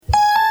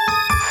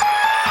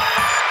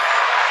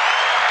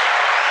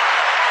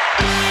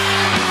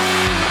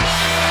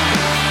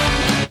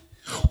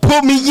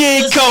put me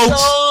in, coach.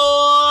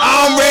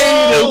 I'm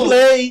ready to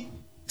play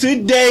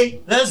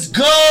today. Let's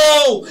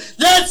go.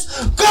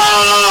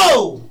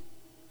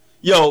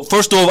 Yo,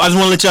 first off, I just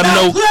want to let y'all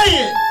know. You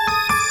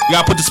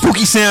gotta put the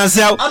spooky sounds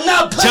out. I'm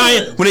not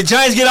playing. When the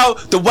Giants get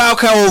out, the wild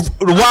card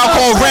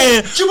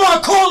ran.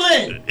 Jamar, call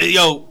in.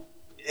 Yo,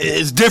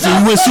 it's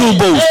different. We win Super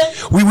Bowls.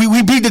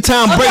 We beat the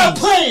Tom Brady. I'm not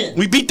playing.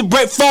 We beat the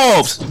Brett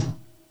Favres.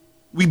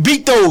 We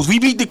beat those. We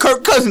beat the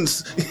Kirk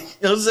Cousins. You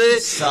know what I'm saying?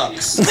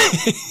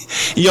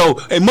 Sucks. Yo,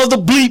 and mother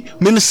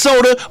bleep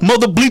Minnesota,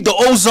 mother bleep the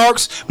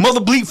Ozarks, mother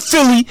bleep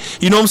Philly.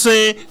 You know what I'm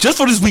saying? Just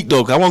for this week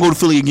though, 'cause I want to go to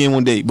Philly again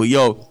one day. But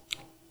yo,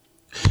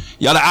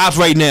 y'all the ops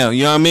right now.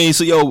 You know what I mean?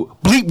 So yo,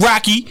 bleep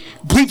Rocky,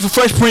 bleep the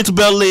Fresh Prince of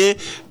Bel-Air,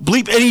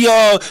 bleep any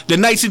the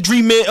Nights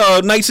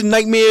and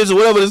Nightmares or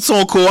whatever the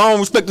song called. I don't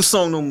respect the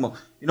song no more.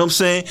 You know what I'm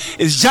saying?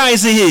 It's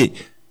Giants in here.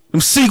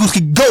 Them Seagulls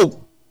can go.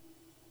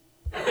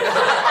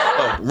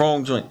 Oh,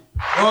 wrong joint.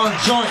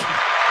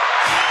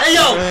 Hey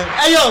yo,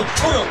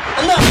 hold on.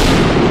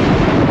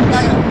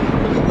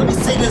 Let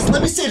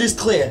me say this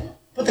clear.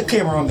 Put the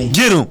camera on me.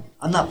 Get him.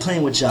 I'm not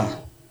playing with y'all.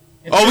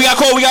 Oh, we got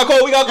call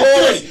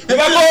already.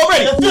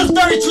 It feels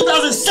very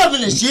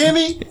 2007ish, you hear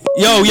me?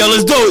 Yo,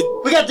 let's do it.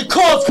 We got the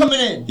calls coming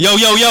in. Yo.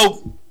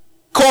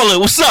 Caller,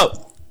 what's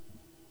up?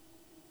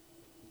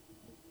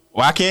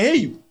 Well, I can't hear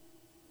you.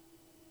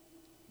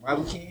 Why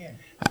we can't hear?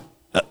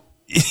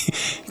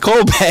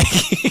 Call back.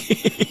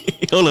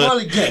 Hold on. Call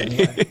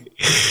again.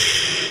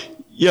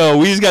 Yo,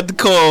 we just got the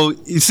call.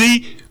 You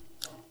see?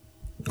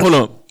 Hold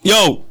on.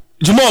 Yo,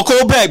 Jamal,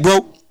 call back,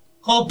 bro.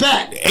 Call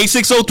back.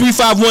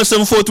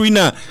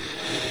 860-351-7439.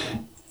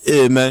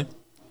 Yeah, man.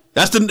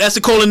 That's the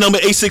calling number,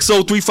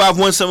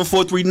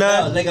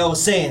 860-351-7439. Like I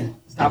was saying,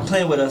 stop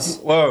playing with us.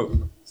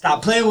 Word.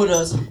 Stop playing with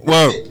us.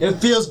 Word.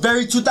 It feels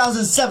very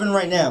 2007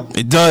 right now.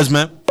 It does,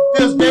 man. It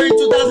feels very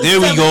 2007.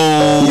 There we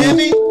go. You hear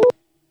me?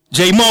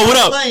 J Mo, what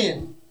up?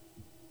 Playing.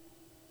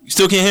 You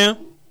still can't hear him?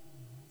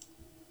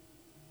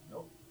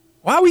 Nope.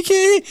 Why we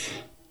can't hear?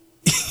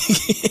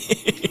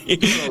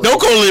 Don't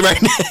call it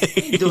right now.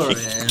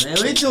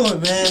 What you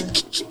doing, man?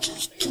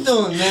 What you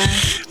doing, man?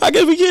 I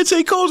guess we can't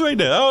take calls right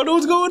now. I don't know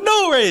what's going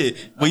on right here.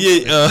 But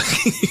yeah,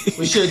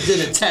 we should have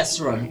did a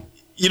test run.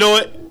 You know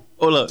what?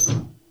 Hold up.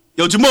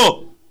 Yo,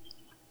 Jamal.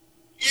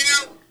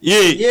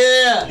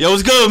 Yeah. Yo,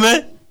 what's good,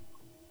 man?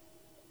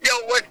 Yo,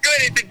 what's good?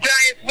 It's the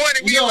Giants won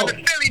and we on the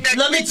Philly next week.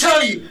 Let me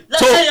tell you.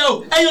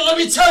 Hey, let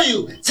me tell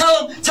you.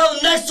 Tell them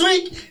next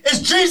week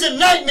it's dreams and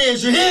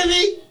nightmares. You hear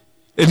me?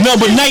 It's nothing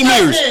but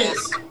nightmares.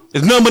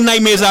 It's nothing but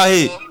nightmares out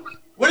here.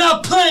 We're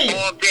not playing.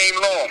 All game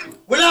long.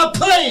 We're not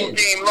playing. All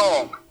game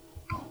long.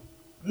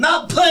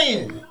 Not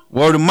playing.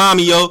 Word of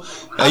mommy, yo.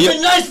 I've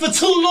been nice for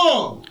too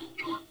long.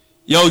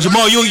 Yo,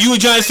 Jamal, you a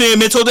Giants fan,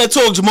 man. Talk that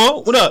talk,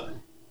 Jamal. What up?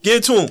 Get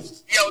it to him.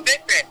 Yo,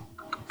 listen.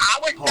 I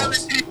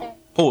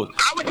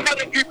was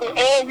telling people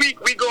all week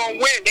we gonna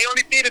win. They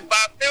only beat us by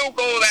a field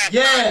goal last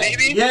time,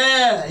 baby.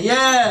 Yeah.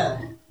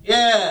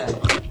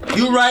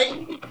 You right.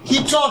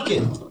 Keep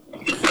talking. You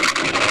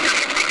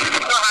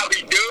know how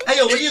we do. Hey,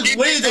 yo, what are you doing?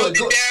 What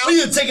are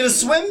you taking a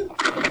swim?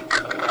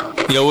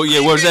 Yo, yeah,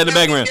 where's that in the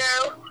background?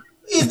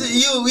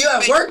 You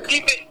at work? Nah,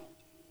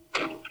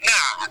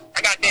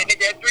 I got that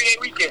nigga at 3-day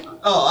weekend.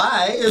 Oh, all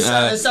right. It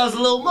sounds a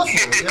little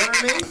muffled. You know what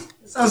I mean?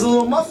 It sounds a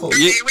little muffled.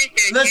 3-day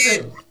weekend.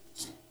 Listen.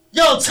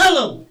 Yo,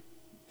 tell him.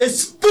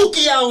 It's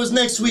spooky hours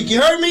next week. You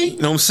heard me? You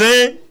know what I'm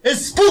saying?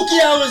 It's spooky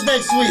hours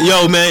next week.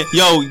 Yo, man.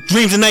 Yo,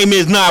 dreams and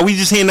nightmares. Nah, we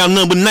just handing out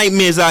nothing but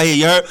nightmares out here.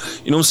 You heard?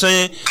 You know what I'm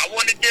saying? I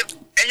want to give...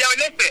 And yo,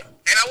 listen.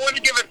 And I want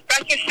to give a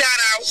special shout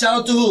out. Shout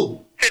out to who?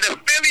 To the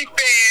Philly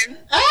fans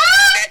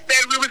that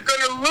said we was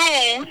going to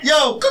lose.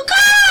 Yo,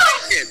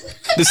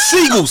 the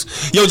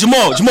Seagulls. Yo,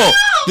 Jamal.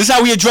 This is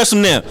how we address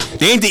them now.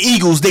 They ain't the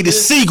Eagles. They the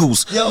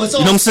Seagulls. Yo, you know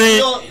what I'm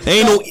saying?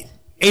 Ain't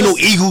no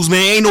Eagles,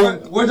 man. Ain't no...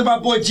 Where's my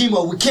boy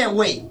G-Mo? We can't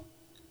wait.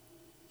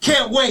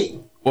 Can't wait.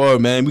 Word,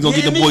 man. We gonna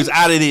get the boys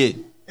out of there.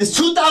 It's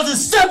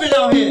 2007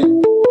 out here.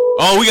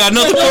 Oh, we got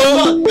another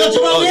call?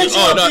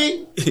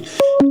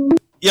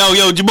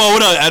 Yo, Jamal,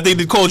 what up? I think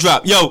the call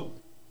dropped. Yo.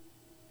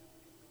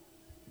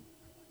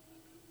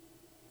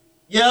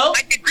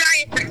 Like the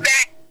Giants is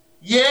back.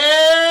 Yeah.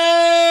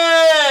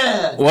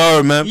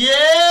 Word, man.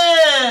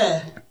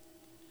 Yeah.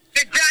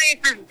 The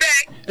Giants is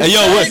back. Hey,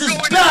 yo, what?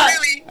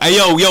 Hey,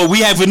 yo, we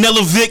had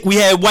Vanilla Vic, we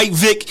had White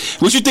Vic.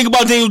 What you think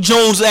about Daniel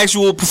Jones'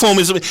 actual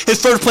performance,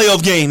 his first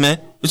playoff game, man?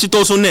 What's your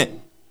thoughts on that?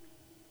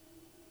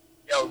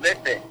 Yo,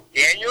 listen,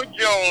 Daniel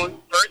Jones'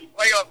 first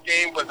playoff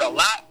game was a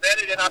lot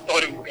better than I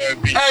thought it was going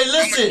to be. Hey,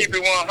 listen. I'm gonna keep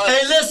it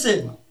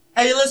 100.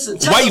 Hey, listen.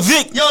 White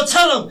Vic. Yo,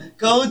 tell him.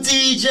 Go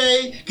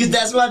DJ, cause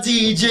that's my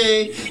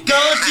DJ.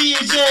 Go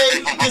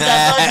DJ, cause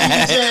that's my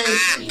DJ.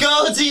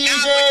 Go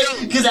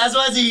DJ, cause that's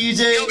my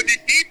DJ. Yo, the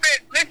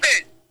defense,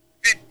 listen.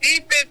 The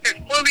defense is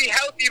fully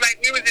healthy like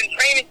we was in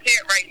training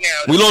camp right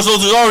now. We lost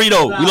Ozolari,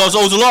 though.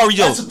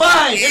 That's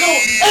fine.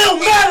 It don't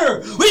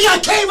matter. We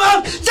got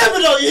Kayvon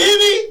Thibodeau, you hear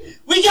me?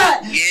 We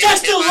got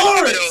Dexter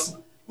Lawrence.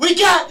 We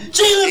got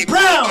Jaylen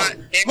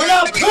Brown.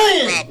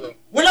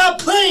 We're not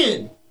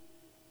playing.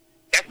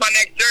 That's my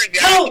next jersey.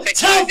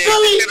 Tell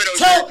Philly,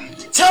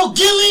 tell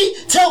Gilly,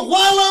 tell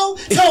Wallow,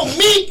 tell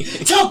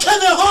Meek, tell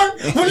Kevin Hart,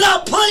 we're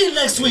not playing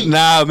next week.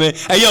 Nah, man.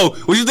 Hey, yo,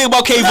 what you think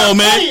about K-Von,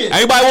 man? Playing.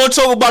 Everybody want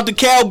to talk about the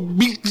Cal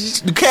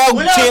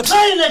We're not champs,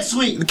 playing next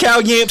week. the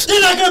Cal Yamps. They're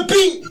not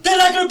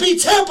gonna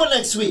beat Tampa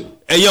next week.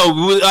 Hey, yo,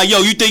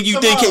 you think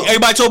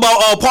everybody talk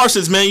about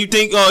Parsons, man? You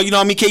think you know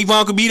what I mean,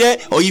 K-Von could be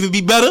that or even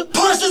be better?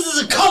 Parsons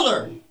is a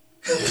color.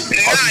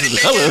 Parsons is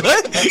a color,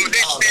 what?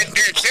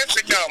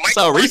 That's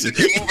all racist.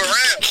 Move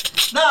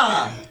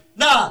around.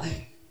 Nah.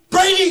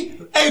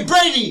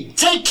 Brady,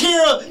 take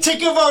care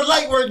of our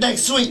light work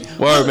next week.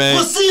 Word, man.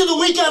 We'll see you the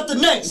week after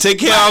next. Take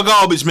care of our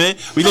garbage, man.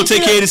 We gonna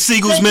take care of the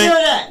Seagulls, man. Take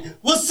care of that.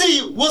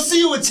 We'll see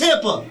you in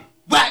Tampa.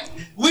 Whack.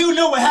 We will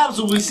know what happens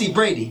when we see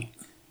Brady.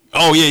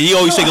 Oh yeah, he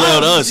always take an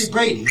L to us.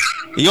 Brady.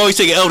 He always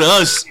take an L to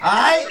us. All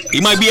right. He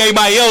might be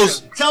everybody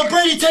else. Tell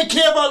Brady take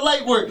care of our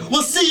light work.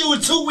 We'll see you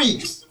in 2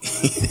 weeks.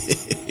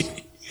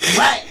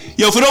 Right.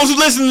 Yo, for those who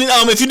listening,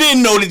 if you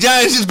didn't know, the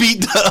Giants just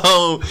beat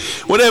the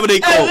whatever they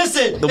call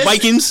the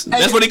Vikings.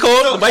 That's what they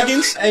call it, the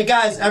Vikings. Hey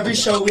guys, every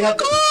show we have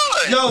to.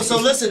 So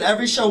listen,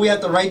 every show we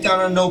have to write down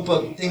our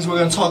notebook things we're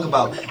gonna talk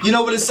about. You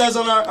know what it says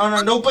on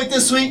our notebook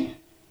this week?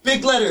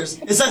 Big letters.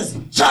 It says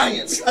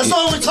Giants. That's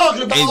all we're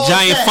talking about. And all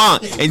giant day.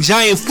 font. And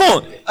giant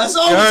font. That's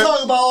all we're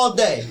talking about all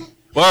day.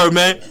 Word,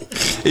 man.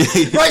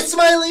 Right,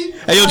 Smiley?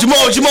 Hey, yo,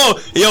 Jamal.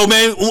 Yo,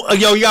 man.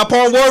 Yo, you got a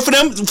part word for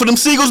them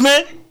Seagulls,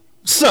 man?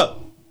 What's up?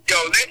 Yo,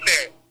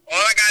 listen. All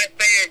I gotta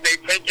say is they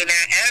taking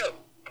that L.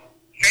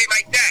 Straight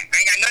like that. I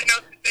ain't got nothing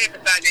else to say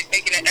besides they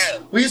taking an L.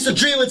 We used to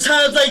dream of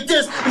times like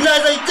this,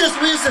 nights like this.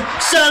 We used to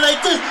shine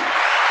like this.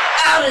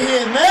 Out of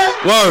here, man.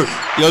 Word.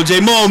 Yo,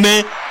 J-Mo,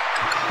 man.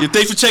 Yo,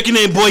 thanks for checking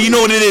in, boy. You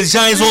know what it is.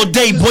 Giants all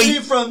day, boy. We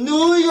from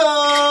New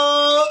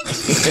York. The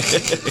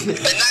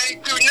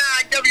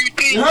 92.9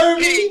 WT. You heard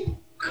me?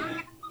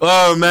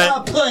 Word, man.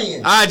 Stop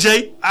playing. All right,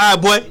 Jay. All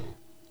right, boy.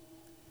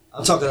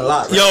 I'm talking a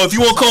lot. Right? Yo, if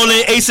you want to call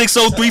in,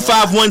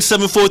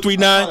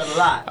 860-351-7439.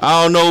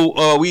 I don't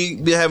know. We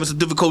been having some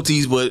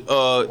difficulties, but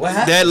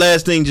that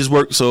last thing just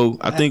worked, so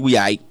I think we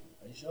aight.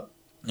 Are you sure?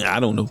 Yeah,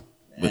 I don't know.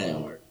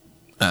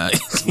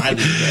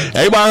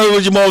 Everybody heard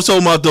what Jamal was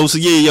talking about, though. So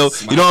yeah, yo,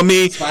 you know what I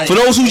mean. For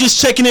those who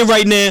just checking in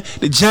right now,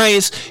 the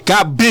Giants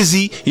got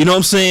busy. You know what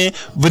I'm saying?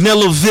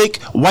 Vanilla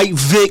Vic, White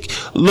Vic,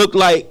 look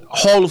like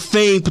Hall of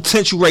Fame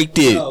potential right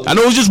there. Yo, I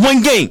know it's just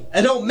one game.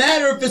 It don't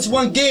matter if it's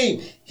one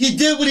game. He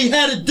did what he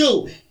had to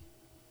do.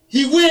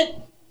 He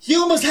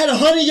almost had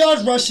 100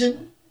 yards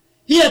rushing.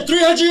 He had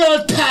 300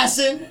 yards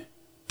passing.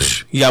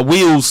 He got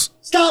wheels.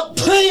 Stop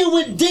playing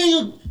with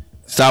Daniel.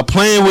 Stop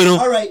playing with him.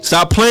 All right.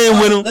 Stop playing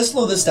with him. Let's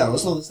slow this down.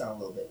 Let's slow this down a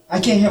little bit.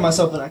 I can't hear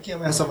myself in the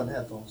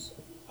headphones.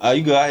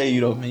 You go. I hear you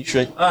though, man. You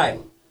straight. All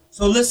right.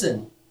 So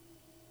listen.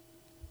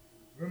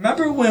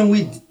 Remember when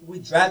we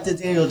drafted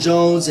Daniel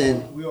Jones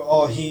and we were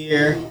all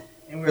here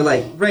and we were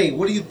like, Ray,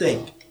 what do you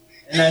think?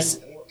 And I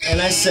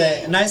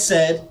said,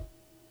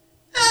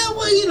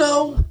 well, you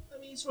know, I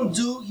mean, he's from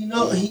Duke. You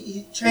know,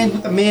 he trained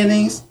with the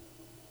Mannings.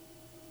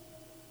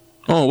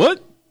 Oh,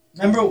 what?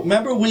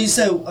 Remember when you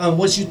said,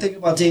 what you think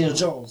about Daniel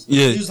Jones?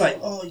 Yeah. He was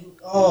like, what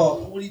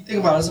do you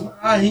think about it?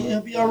 I said,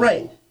 he'll be all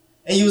right.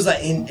 And he was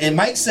like, and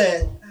Mike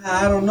said,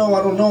 I don't know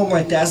him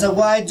like that. I said,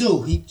 well, I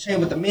do. He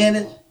trained with the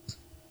Manning.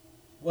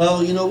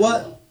 Well, you know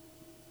what?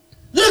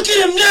 Look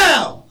at him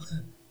now.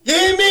 You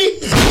hear me?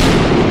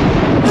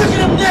 Look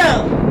at him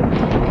now.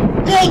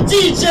 Go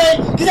DJ,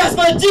 because that's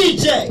my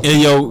DJ.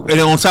 And yo, and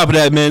on top of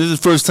that, man, this is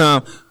the first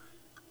time.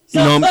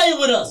 Stop playing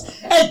with us.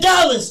 Hey,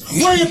 Dallas,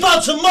 worry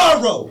about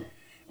tomorrow.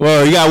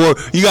 Well, you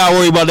gotta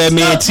worry about that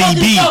man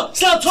TB.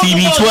 Stop talking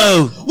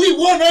TB12. We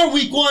won our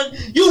week 1.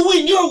 You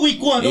win your week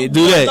 1. Yeah, Don't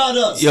do worry that. about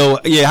us. Yo,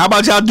 yeah, how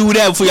about y'all do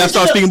that before y'all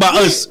start speaking about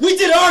us? We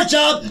did our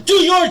job. Do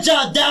your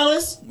job,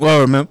 Dallas.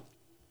 Well, man.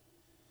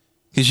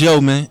 Cause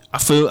yo, man, I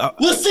feel.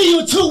 We'll see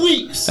you in 2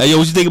 weeks. Hey, yo,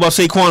 what you think about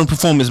Saquon's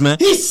performance, man?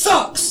 He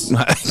sucks.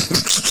 Nah.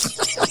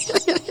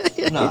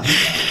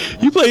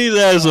 You play his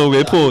ass over,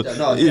 man.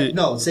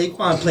 No,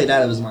 Saquon played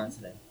out of his mind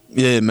today.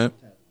 Yeah, man.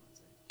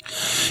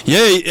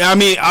 Yeah, I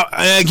mean,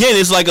 again,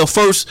 it's like a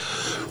first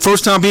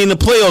time being in the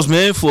playoffs,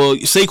 man. For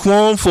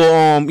Saquon, for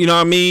you know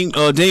what I mean,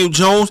 Daniel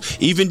Jones,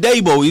 even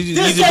Dabo. He's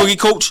a rookie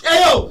coach.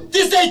 Hey, yo,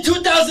 this ain't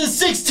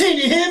 2016.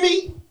 You hear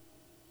me?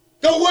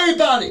 Don't worry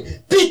about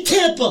it. Beat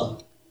Tampa.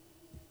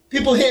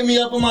 People hit me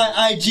up on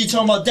my IG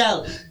talking about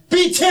Dallas.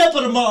 Beat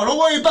Tampa tomorrow. Don't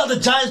worry about the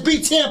Giants.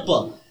 Beat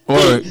Tampa.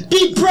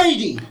 Beat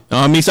Brady.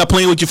 I mean, stop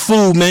playing with your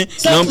food, man.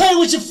 Stop playing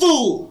with your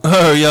food.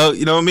 Yo,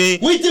 you know what I mean?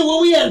 We did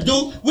what we had to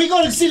do. We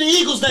gonna see the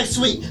Eagles next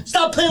week.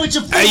 Stop playing with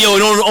your food. Hey, yo,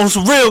 on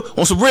some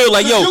real,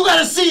 like, yo. You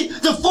gotta see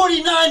the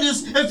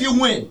 49ers if you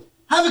win.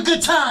 Have a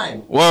good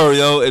time. Word,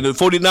 yo. And the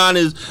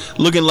 49ers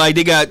looking like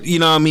they got, you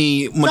know what I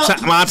mean,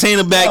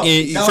 Montana back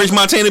and French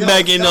Montana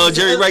back and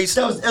Jerry Rice.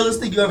 That was the illest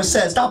thing you ever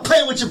said. Stop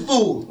playing with your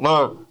food.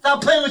 Word.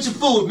 Stop playing with your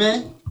food,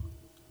 man.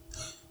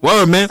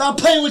 Word, man. Stop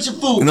playing with your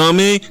food. You know what I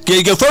mean?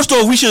 First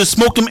off, we should have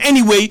smoked them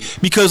anyway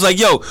because, like,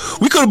 yo,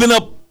 we could have been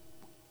up,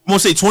 I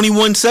want to say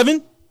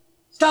 21-7.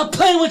 Stop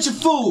playing with your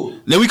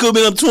food. Then we could have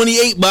been up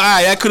 28, but all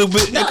right, that could have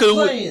been. Stop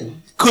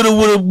playing. coulda,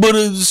 woulda,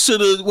 woulda,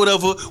 shoulda,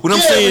 whatever. What I'm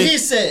saying. What he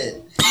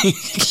said.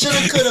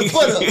 Shoulda, coulda,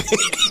 woulda.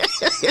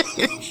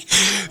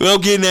 What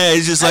I'm getting at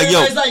is just like,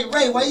 everybody's like,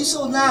 Ray, why you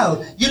so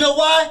loud? You know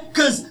why?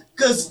 Cause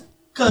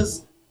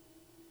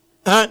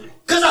huh?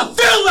 Cause I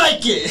feel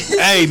like it.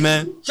 Hey,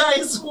 man.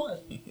 Giants won.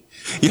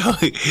 Yo,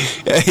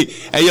 hey,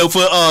 yo,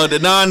 for the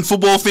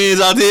non-football fans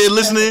out there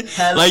listening,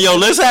 like, yo,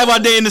 let's have our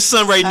day in the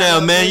sun right now,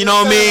 man. You know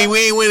what I mean?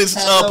 We ain't winning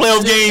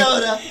playoff game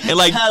in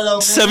like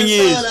 7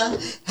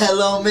 years.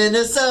 Hello,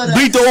 Minnesota.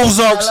 Beat the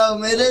Ozarks. Hello,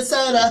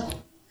 Minnesota.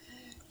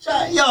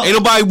 Yo, ain't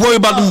nobody worried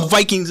about them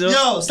Vikings.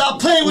 Yo, stop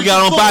playing with your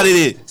food. We got on body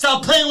there.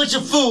 Stop playing with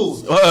your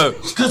food.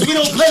 Because we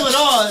don't play with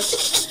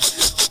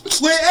ours.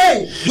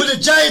 When the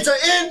Giants are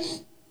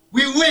in,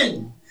 we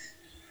win.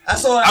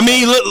 That's all I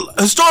mean, look,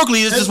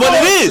 historically, this is what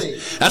it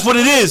is. That's what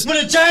it is. When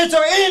the Giants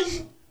are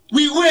in,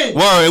 we win.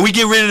 Word, and we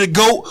get rid of the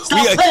GOAT.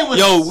 Stop playing with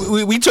us.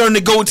 We turn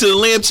the GOAT to the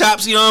lamb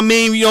chops, you know what I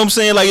mean? You know what I'm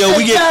saying? Like, yo,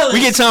 we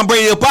get Tom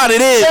Brady up out of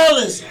there.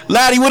 Dallas.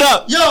 Laddie, what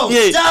up? Yo,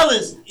 yeah.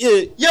 Dallas.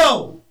 Yeah.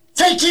 Yo,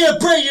 take care of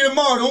Brady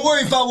tomorrow. Don't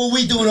worry about what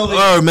we doing over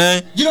here.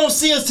 Man. You don't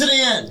see us to the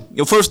end.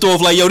 Yo, first off,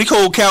 like, yo, they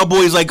call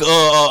Cowboys like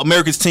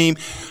America's team.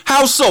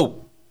 How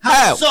so?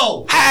 How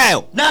so?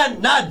 How?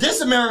 Not this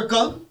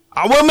America.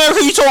 What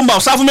America you talking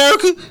about? South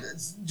America?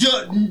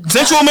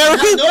 Central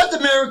America? North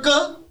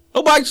America?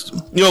 Nobody.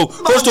 Yo,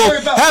 first off,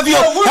 have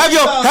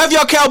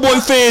your Cowboy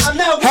fans.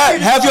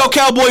 Have your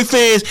Cowboy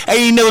fans.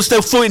 Ain't never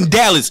stepped foot in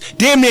Dallas.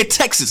 Damn near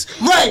Texas.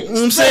 Right. You know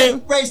what I'm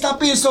saying? Ray, stop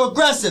being so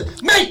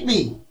aggressive. Make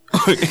me.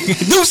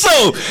 Do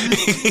so.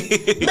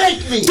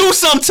 Make me. Do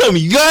something to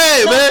me. Go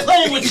ahead, man. Stop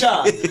playing with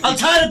y'all. I'm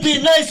tired of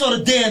being nice all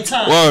the damn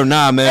time. Well,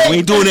 nah, man. We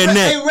ain't doing that now.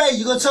 Hey, Ray,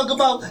 you gonna talk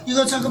about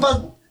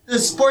the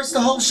sports, the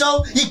whole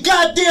show? You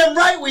goddamn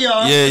right we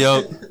are. Yeah,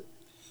 yo.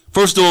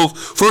 First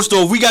off,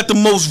 we got the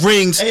most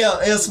rings. Hey, yo,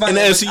 in the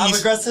NFC East. I'm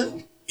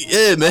aggressive.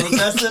 Yeah, man. I'm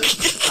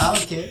aggressive. I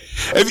don't care.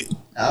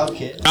 I don't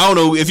care. I don't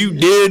know if you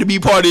dare to be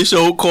part of this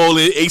show. Call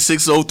it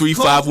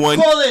 860-351.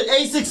 Call it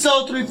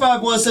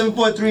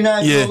 860-351-7439.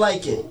 If you don't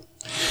like it.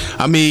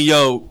 I mean,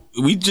 yo,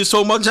 we just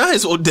talking about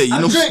Giants all day.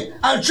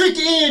 I'm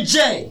drinking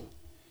E&J.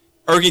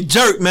 Ergen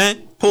jerk,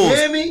 man. Pause. You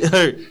hear me? You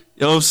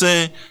know what I'm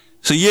saying?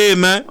 So yeah,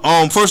 man.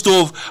 First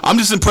off, I'm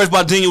just impressed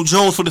by Daniel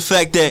Jones for the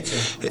fact that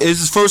it's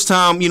his first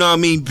time, you know what I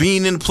mean,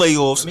 being in the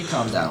playoffs. Let me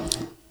calm down.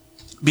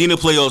 Being in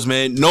the playoffs,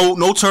 man.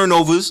 No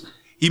turnovers.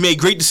 He made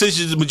great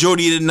decisions the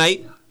majority of the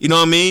night. You know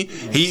what I mean?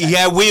 He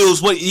had wheels.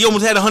 He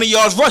almost had 100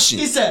 yards rushing.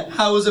 He said,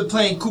 "How was it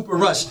playing Cooper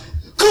Rush?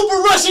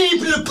 Cooper Rush ain't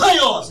even in the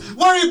playoffs.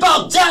 Worry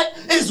about that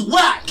is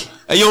whack."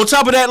 Hey, yo, on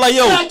top of that, like,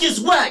 yo, Dak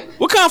is whack.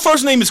 What kind of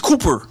first name is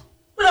Cooper?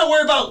 We're not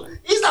worried about.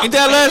 He's not. Ain't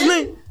that last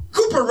name?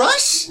 Cooper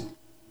Rush?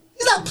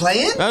 He's not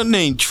playing. That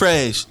name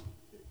trash.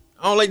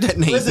 I don't like that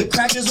name. Listen,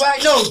 Crack is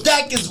whack. No,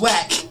 Dak is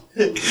whack.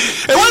 Hey,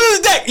 what is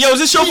Dak? Yo, is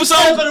this show for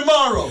something? Tampa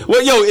tomorrow.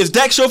 Well, yo, is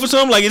Dak show for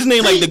something? Like his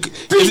name,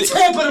 beat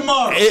Tampa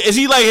tomorrow. Is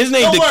he like his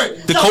name? Don't worry.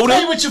 Dakota? Don't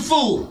play with your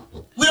fool.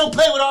 We don't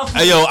play with our fool.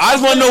 Hey, yo, I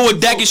just want to know what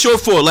Dak is short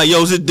for. Like,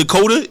 yo, is it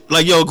Dakota?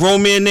 Like, yo, a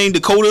grown man named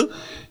Dakota?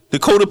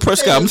 Dakota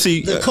Prescott. Let me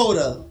see.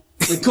 Dakota.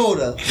 His name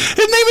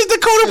is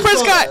Dakota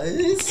Prescott.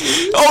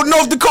 Oh,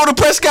 North Dakota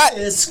Prescott.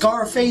 It's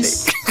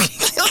Scarface.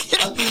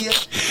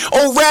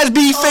 Oh,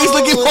 raspberry face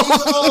looking.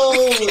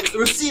 Oh,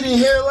 receding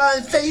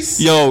hairline face.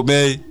 Yo,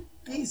 man.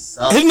 His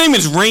name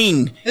is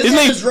Rain. His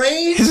name is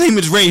Rain? His name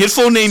is Rain. His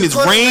full name is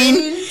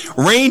Rain.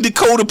 Rain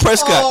Dakota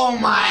Prescott. Oh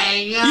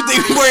my God. You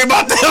think we worry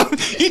about them?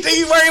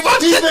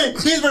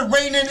 He's been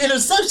raining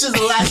interceptions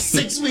the last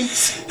 6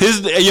 weeks.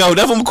 Yo,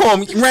 that's what I'm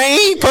calling him.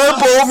 Rain,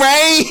 purple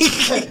rain.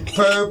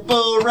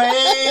 Purple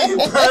rain,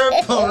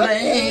 purple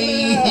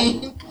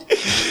rain.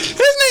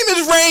 His name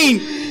is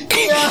Rain.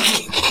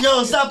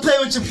 Yo, stop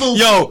playing with your food.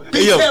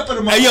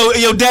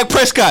 Yo, Dak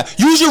Prescott.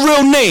 Use your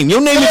real name.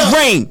 Your name is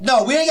Rain.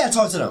 No, we ain't gotta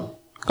talk to them.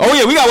 Oh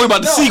yeah, we gotta worry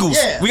about the Seagulls.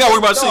 Yeah. We gotta worry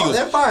about the Seagulls.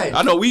 They're fine.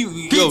 I know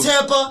beat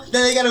Tampa,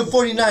 then they got the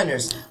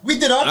 49ers. We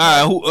did our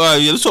all right,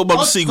 yeah, let's talk about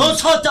the Seagulls. Don't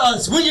talk to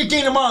us. Win your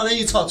game tomorrow, then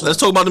you talk to us. Let's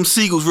talk about them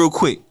Seagulls real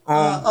quick.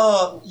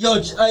 Yo,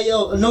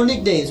 no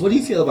nicknames. What do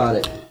you feel about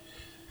it?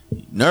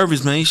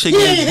 Nervous, man. He's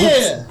shaking his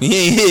boots.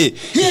 He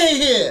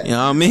ain't here. You know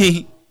what I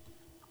mean?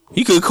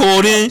 He could have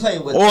called in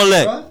all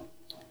that.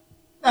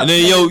 And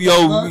then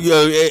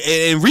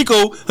and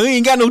Rico, he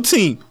ain't got no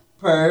team.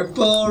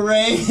 Purple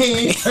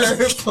rain,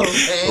 purple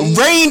rain.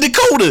 Rain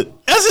Dakota.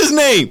 That's his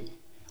name.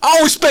 I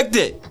don't respect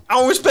that. I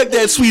don't respect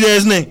that sweet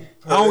ass name.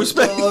 I don't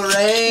respect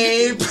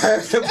it.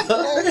 Purple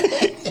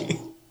rain.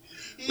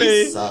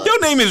 Man, your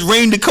name is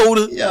Rain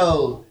Dakota.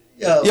 Yo.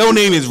 Your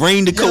name is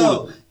Rain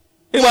Dakota.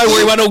 Anybody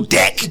worry about no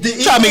Dak? Try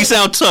to make it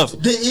sound tough.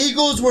 The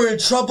Eagles were in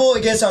trouble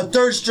against our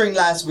third string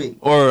last week.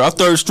 Or our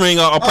third string,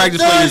 our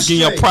practice players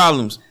giving y'all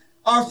problems.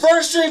 Our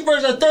first string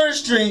versus our third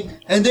string,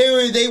 and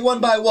they won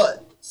by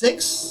what?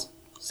 6?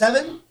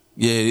 7?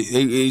 Yeah,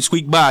 they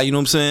squeaked by, you know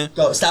what I'm saying?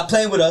 Go, stop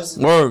playing with us.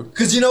 Word.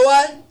 Because you know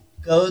what?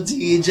 Go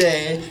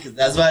DJ, because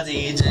that's my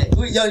DJ.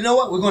 Yo, you know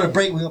what? We're going to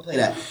break, we're going to play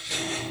that.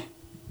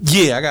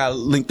 Yeah, I gotta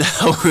link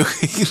that out real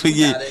quick.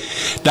 Yeah.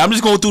 I'm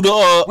just going through the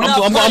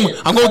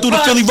I'm going through the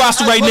Philly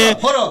roster right now.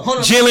 Hold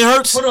on. Jalen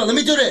Hurts. Hold on, let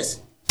me do this.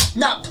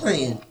 Not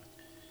playing.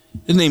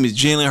 His name is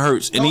Jalen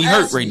Hurts, and he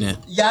hurt right now.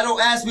 Y'all don't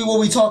ask me what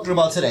we talking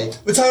about today.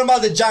 We're talking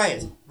about the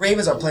Giants.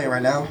 Ravens are playing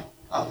right now.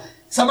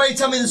 Somebody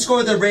tell me the score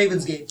of the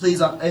Ravens game,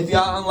 please. If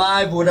y'all on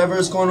live or whatever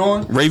is going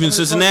on. Ravens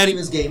Cincinnati?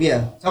 Ravens game,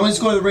 yeah. Tell me the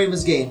score of the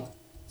Ravens game.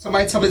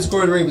 Somebody tell me the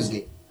score of the Ravens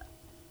game.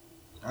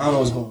 I don't know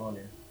what's going on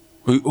there.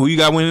 Who you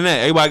got winning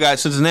that? Everybody got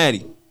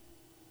Cincinnati.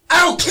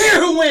 I don't care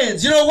who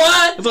wins. You know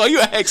why? That's all you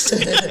asked.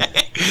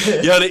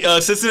 Yo,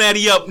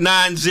 Cincinnati up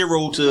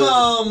 9-0 to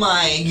oh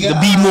my God. the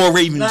B-More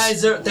Ravens.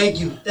 9-0. Thank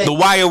you. The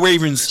Wire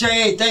Ravens.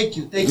 Jay, thank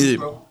you. Thank you,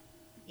 bro.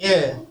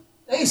 Yeah.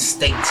 They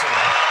stink too.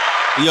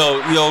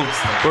 Yo,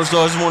 first of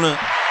all, I just want to,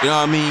 you know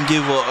what I mean,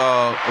 give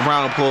a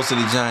round of applause to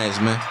the Giants,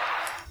 man.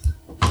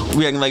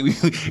 We acting like we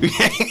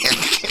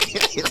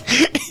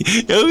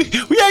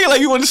acting like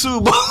we won the Super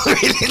Bowl.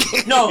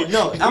 No,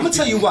 I'm going to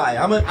tell you why.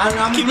 I'm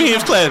Keep your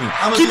hands clapping.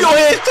 Keep your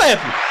hands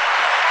clapping.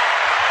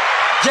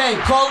 Jay,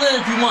 call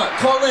in if you want.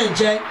 Call in,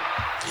 Jay.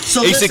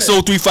 So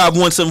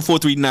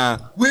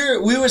 860-351-7439.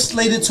 We were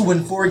slated to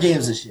win 4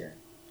 games this year.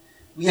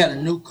 We had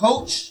a new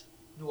coach,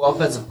 new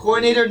offensive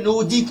coordinator,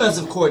 new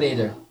defensive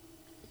coordinator.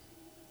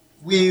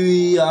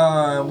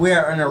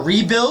 We're in a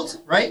rebuild,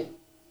 right?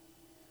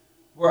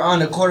 We're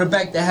on a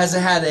quarterback that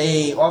hasn't had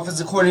a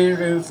offensive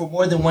coordinator for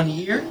more than 1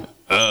 year.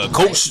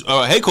 Coach,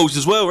 head coach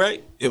as well,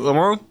 right? If I'm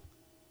wrong.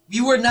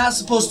 We were not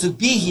supposed to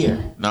be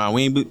here. Nah,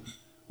 we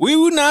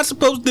were not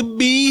supposed to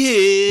be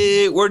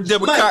here. We're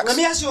Deborah Mike, Cox. let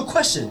me ask you a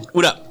question.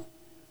 What up?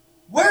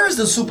 Where is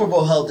the Super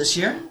Bowl held this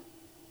year?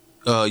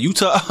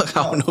 Utah.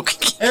 I don't know.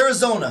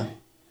 Arizona.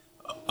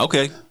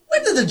 Okay.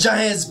 When did the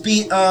Giants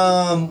beat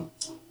the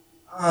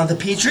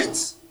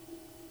Patriots?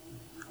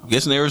 I'm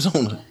guessing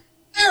Arizona.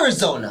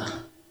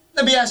 Arizona.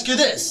 Let me ask you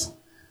this.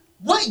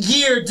 What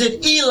year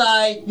did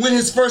Eli win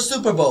his first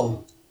Super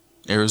Bowl?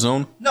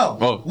 Arizona? No.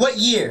 Oh. What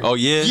year? Oh,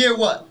 yeah. Year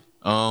what?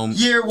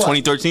 Year what?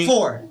 2013?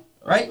 4,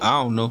 right?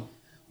 I don't know.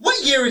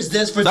 What year is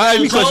this for Not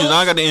Daniel every Jones? question.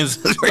 I got the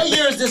answer. What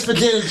year is this for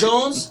Daniel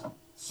Jones?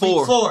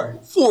 4.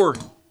 4.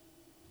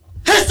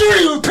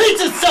 History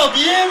repeats itself,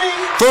 you hear me?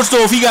 First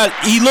off, he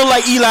looked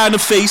like Eli in the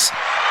face.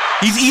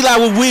 He's Eli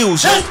with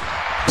wheels.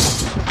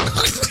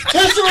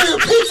 History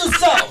repeats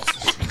itself.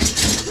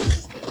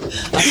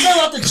 I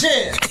fell out the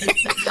chair.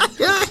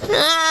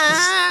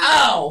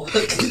 Ow.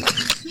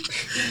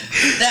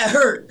 That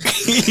hurt.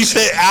 He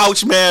said,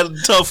 ouch, man.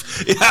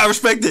 Tough. I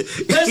respect it.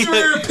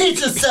 History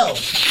repeats itself.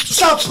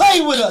 Stop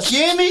playing with us, you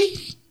hear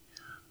me?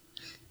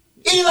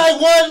 Eli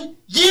won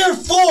year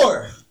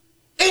 4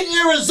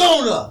 in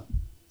Arizona.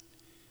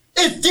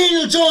 It's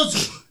Daniel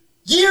Jones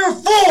year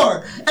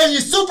 4 and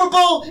your Super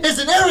Bowl is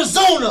in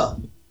Arizona.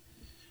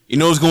 You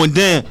know what's going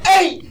down.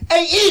 Hey,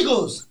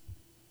 Eagles.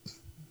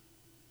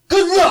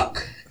 Good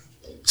luck.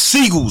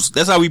 Seagulls.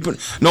 That's how we put.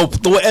 No,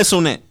 throw an S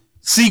on that.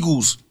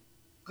 Seagulls.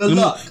 Good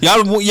luck. Y'all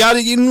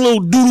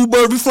little doodoo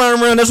bird be flying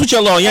around. That's what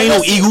y'all are. Y'all ain't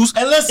no eagles.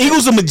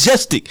 Eagles are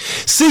majestic.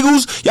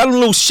 Seagulls, y'all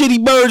little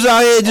shitty birds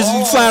out here just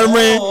be flying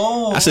around.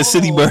 I said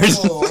city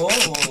birds.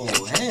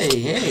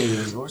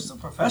 Hey, we're so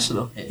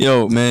professional.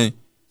 Yo, man.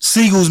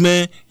 Seagulls,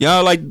 man.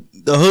 Y'all like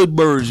the hood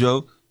birds,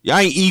 yo. Y'all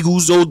ain't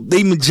eagles, though.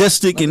 They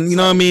majestic and, you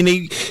know what I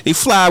mean? They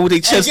fly with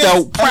their chest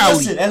out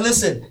proudly. And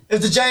listen,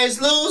 if the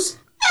Giants lose,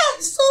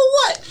 so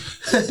what?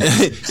 We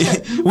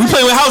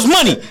play with house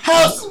money.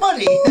 House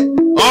money.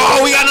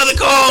 Oh, we got another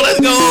call. Let's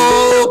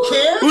go.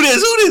 Care? Who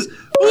this?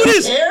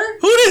 Care?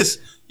 Who this?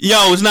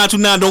 Yo, it's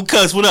 929. Don't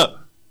cuss. What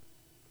up?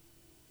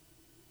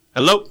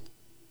 Hello?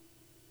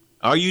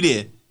 Are you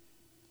there?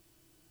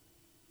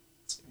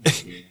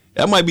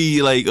 That might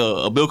be like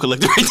a bill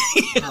collector right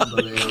there.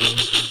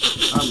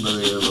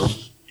 Unbelievable.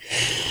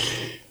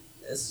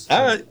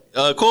 All right,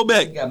 call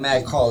back. We got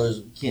mad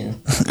callers. We can't.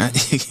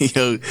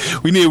 Yo,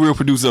 we need a real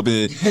producer up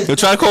in here. Yo,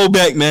 try to call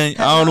back, man.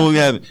 I don't know what we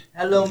have.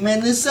 Hello,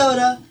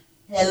 Minnesota.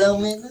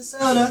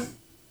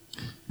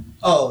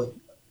 Oh,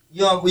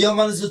 you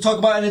want us to talk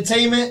about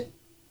entertainment?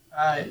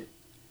 All right.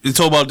 You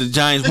talk about the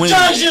Giants winning. The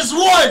Giants just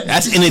won.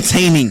 That's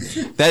entertaining.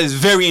 That is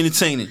very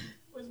entertaining.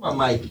 Where's my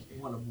mic?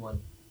 1 of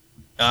 1.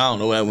 I don't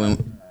know what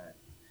went.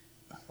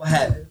 What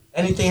happened?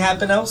 Anything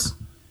happen else?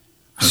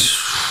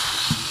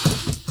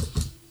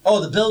 Oh,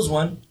 the Bills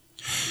won.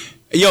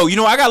 Yo, you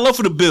know I got love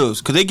for the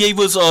Bills because they gave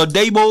us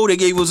Dabo. They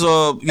gave us you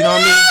know what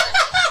I mean.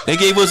 They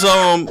gave us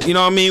you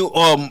know what I mean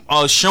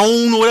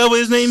Sean or whatever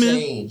his name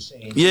is.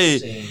 Shane. Yeah.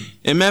 Shane.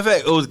 And matter of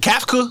fact, it was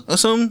Kafka or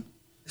something.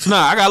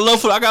 Nah, I got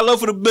love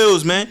for the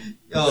Bills, man.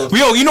 Yo,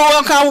 you know what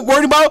I'm kind of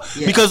worried about?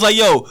 Yeah. Because like,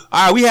 yo, all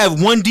right, we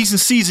have one decent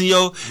season,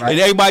 yo, right. And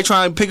everybody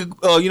trying to pick, you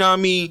know what I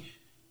mean,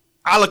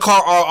 a la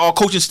carte our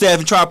coaching staff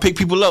and try to pick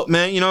people up,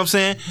 man. You know what I'm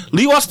saying?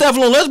 Leave our staff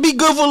alone. Let's be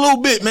good for a little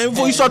bit, man,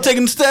 before you start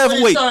taking the staff away.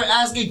 You start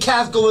asking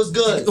Kafka was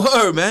good.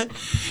 Word, man.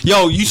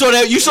 Yo, you saw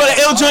that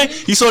L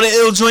joint? You saw that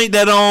L joint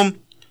that I'm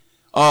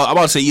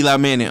about to say Eli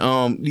Manning.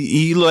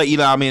 He look like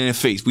Eli Manning in the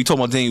face. We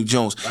talking about Daniel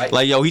Jones. Right.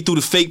 Like, yo, he threw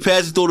the fake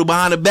pass, he threw the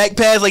behind the back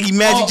pass like he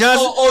Magic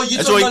Johnson. You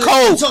that talking joint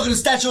cold. You talking the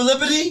Statue of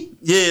Liberty?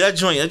 Yeah, that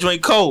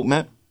joint cold,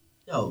 man.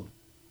 Yo,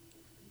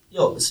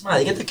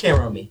 Smiley, get the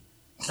camera on me.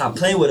 Stop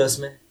playing with us,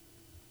 man.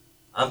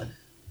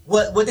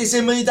 What they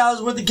say, $1 million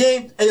worth of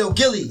game? Hey, yo,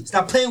 Gilly,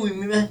 stop playing with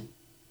me, man.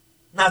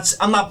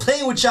 I'm not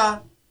playing with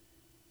y'all.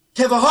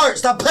 Kevin Hart,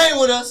 stop playing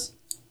with us.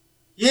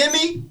 You hear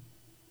me?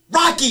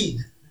 Rocky,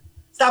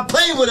 stop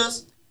playing with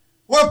us.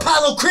 We're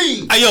Apollo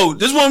Creed. Hey, yo,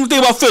 this is one thing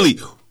about Philly.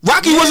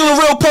 Rocky wasn't a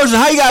real person.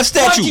 How you got a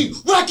statue?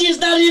 Rocky is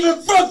not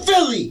even from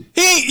Philly.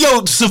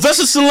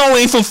 Sylvester Stallone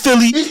ain't from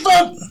Philly. He's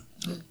from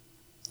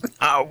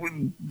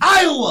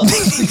Iowa.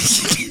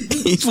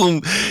 He's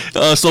from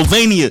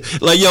Sylvania.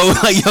 Y'all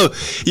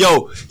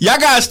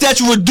got a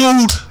statue of a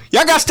dude.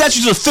 Y'all got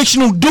statues of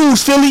fictional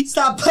dudes, Philly.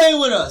 Stop playing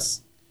with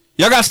us.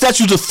 Y'all got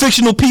statues of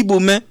fictional people,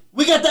 man.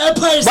 We got the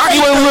Empire State. Rocky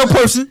wasn't a real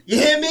person. You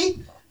hear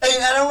me?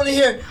 And I don't want to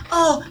hear,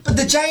 oh, but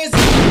the Giants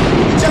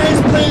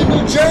play in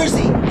New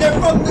Jersey. They're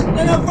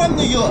not from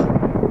New York.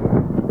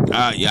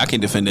 Yeah, I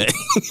can't defend that.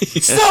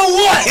 So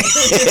what?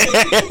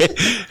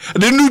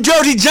 The New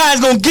Jersey Giants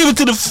gonna give it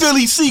to the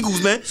Philly Seagulls,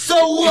 man. So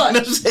what? You know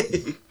what I'm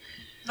saying?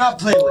 Not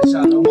playing with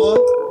y'all no more.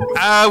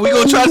 We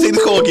gonna try to take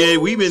the call, gang.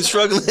 We been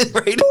struggling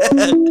right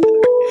now.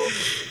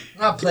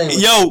 Not playing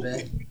with you,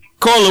 man.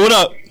 Caller, what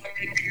up?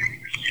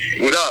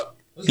 What up?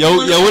 Yo,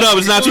 what up?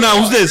 It's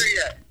 929. Who's this?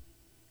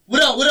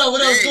 What up?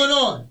 What's going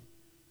on?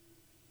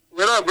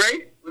 What up,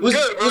 Ray? What's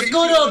good, bro? What's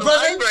going on,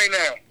 brother? Right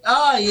now.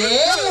 Oh,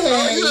 yeah.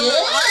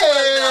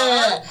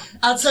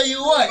 I'll tell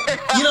you what.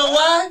 You know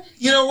why?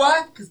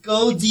 Because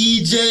go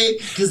DJ,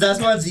 because that's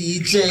my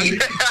DJ.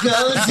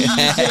 Go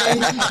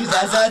DJ, because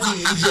that's our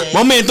DJ.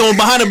 My man throwing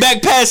behind the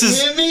back passes.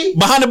 You hear me?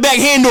 Behind the back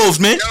handoffs,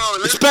 man. Yo,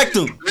 Respect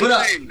him. What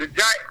up?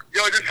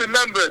 Just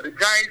remember, the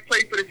Giants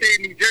play for the state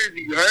of New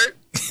Jersey, you heard?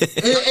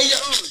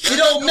 It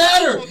don't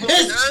matter.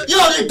 They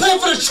play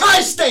for the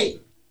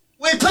tri-state.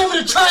 We play for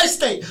the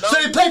tri-state, so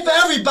they play for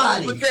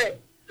everybody.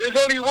 There's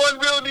only one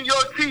real New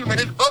York team, and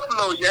it's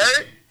Buffalo, you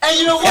heard? And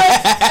you know what?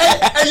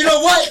 And you know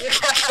what?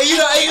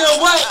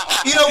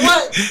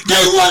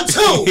 They won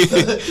too.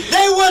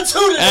 They won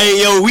too today.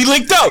 Hey, yo, we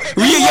linked up.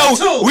 We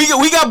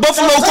got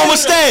Buffalo former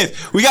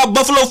staff. We got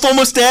Buffalo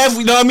former staff.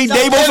 You know what I mean?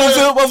 Dabo from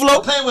Buffalo.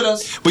 Playing with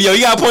us. But yo,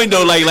 you got a point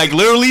though. Like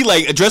literally,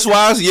 like address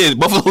wise, yeah,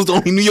 Buffalo's the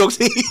only New York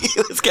team.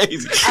 It's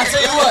crazy. I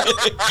tell you what,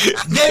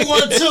 they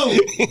won too.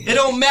 It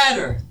don't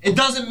matter. It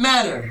doesn't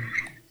matter.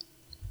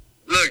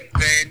 Look,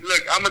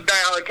 I'm a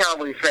diehard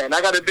Cowboys fan. I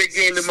got a big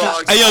game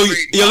tomorrow. Hey, yo,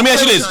 let me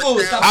ask you this.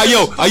 I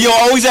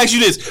always ask you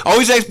this. I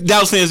always ask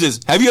Dallas fans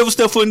this. Have you ever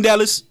stepped foot in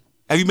Dallas?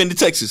 Have you been to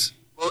Texas?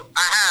 Well, I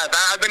have.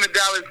 I've been to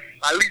Dallas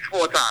at least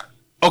 4 times.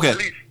 Okay. At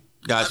least.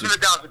 Gotcha.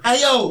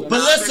 Hey, yo,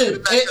 but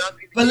listen,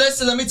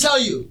 let me tell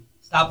you.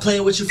 Stop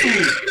playing with your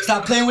food.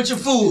 Stop playing with your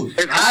food.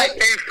 In fact,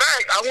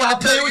 I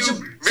want to tell you, just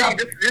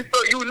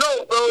so you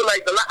know, bro,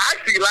 like,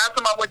 last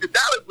time I went to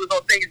Dallas was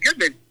on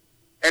Thanksgiving.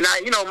 And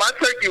my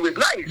turkey was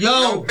nice. Yo, you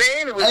know what I'm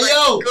saying? It was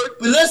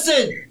but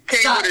listen.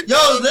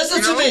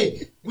 Listen to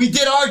me. We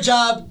did our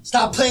job.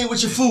 Stop playing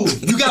with your food.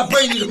 You got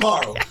Brady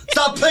tomorrow.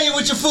 Stop playing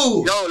with your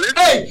food. Yo, listen.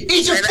 Hey,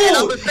 eat your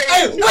food.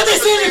 Hey, what they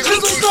say in the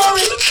Crystal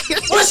Story?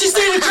 What she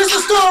say in the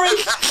Crystal Story?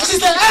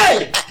 She said,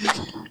 hey,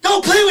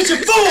 don't play with your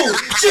food.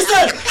 She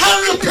said,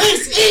 how do the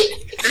pigs eat?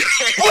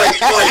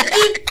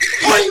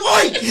 Oi,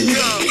 oi.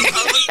 Yo,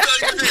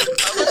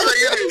 I'm gonna tell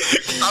you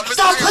this.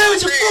 Stop playing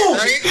with your food.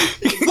 Right?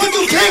 What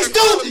do pigs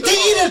do? They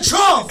eat a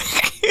trough.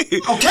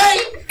 Okay?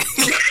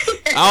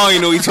 I don't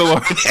even know what you're talking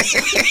about.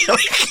 Yo,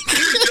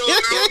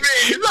 man,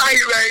 you're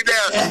lying right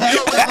now.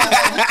 Yo,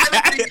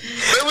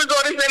 where was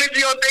all this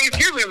energy on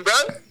Thanksgiving, bro?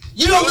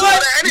 You know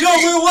what? You know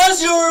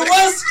where it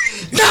was?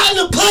 Not in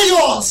the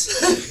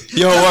playoffs.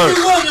 Yo, word.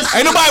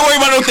 Ain't nobody worried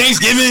about no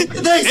Thanksgiving.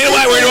 Ain't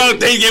nobody worried about no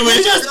Thanksgiving.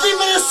 We just beat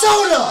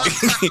Minnesota.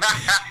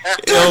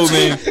 Yo,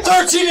 man.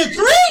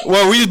 13-3.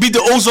 Well, we just beat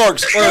the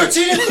Ozarks.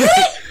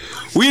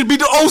 13-3. We just beat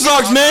the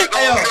Ozarks, man.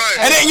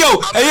 And then,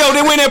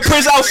 they wear that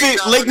Prince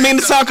outfit, Lake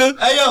Minnetonka.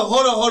 Hey, yo,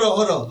 hold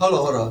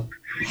on.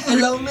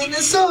 Hello,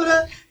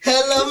 Minnesota.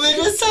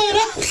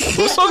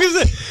 What song is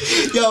that?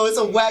 Yo, it's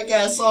a whack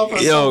ass song from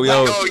You know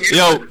what's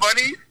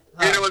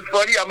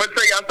funny? I'm gonna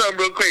tell y'all something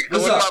real quick. So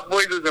one of my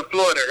boys is in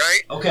Florida,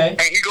 right? Okay.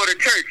 And he go to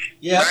church,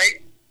 yeah.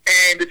 Right?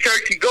 And the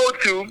church he go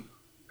to,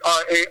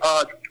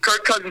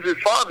 Kirk Cousins'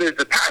 father is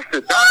the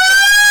pastor, doctor.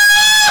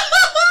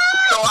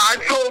 So I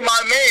told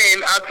my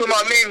man,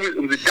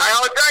 who was a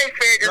diehard Giants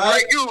fan, just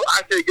like you.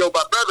 I said, yo,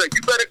 my brother,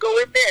 you better go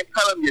in there and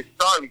tell him you're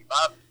sorry,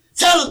 Bob.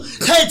 Tell him.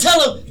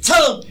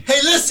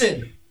 Hey,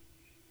 listen.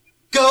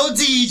 Go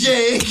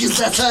DJ, cause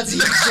that's my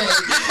DJ.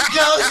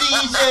 Go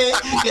DJ,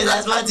 cause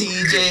that's my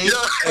DJ.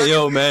 Hey,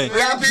 yo, man.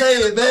 Rap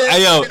playing, man.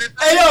 Hey, yo.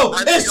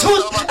 It's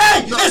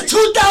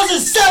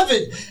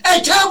 2007.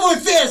 Hey, Cowboy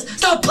fans,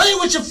 stop playing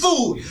with your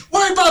food.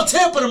 Worry about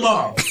Tampa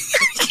tomorrow.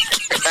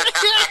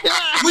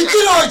 We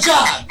did our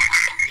job.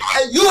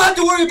 You have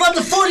to worry about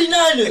the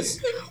 49ers.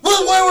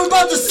 We'll worry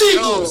about the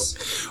Seagulls.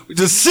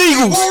 The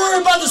Seagulls. We'll worry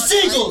about the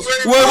Seagulls.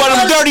 Worry about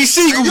them dirty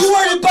Seagulls.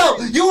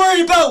 You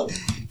worried about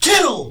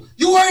Kittle.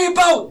 You worry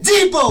about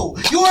Debo.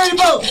 You worry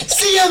about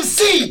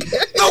CMC.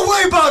 Don't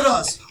worry about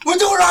us. We're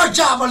doing our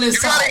job on this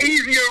You got side. an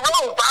easier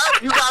road,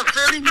 Bob. You got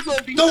Philly. You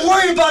gonna be Don't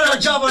worry about our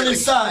job on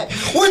this side.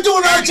 We're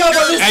doing our job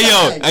on this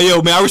side. Hey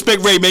yo, man, I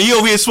respect Ray, man. He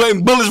over here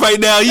sweating bullets right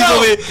now. He's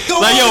over here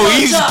don't like, worry yo, about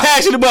he's job.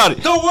 passionate about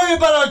it. Don't worry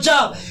about our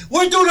job.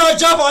 We're doing our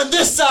job on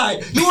this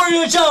side. You worry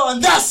your job on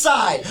that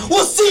side.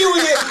 We'll see you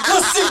in it.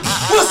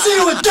 We'll see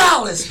you in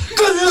Dallas.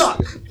 Good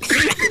luck.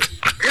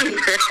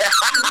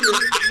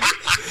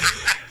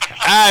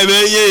 Alright,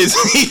 man, yes.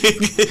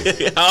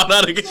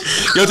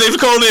 Yo, thanks for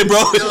calling in,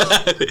 bro.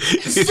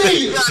 See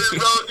you. got it,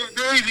 bro. Just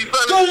do easy,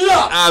 fella. Good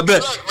luck. I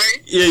bet. Good luck,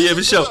 man. Yeah,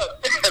 for sure.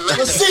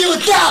 We'll see you in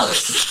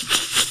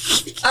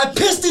Dallas. I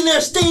pissed in their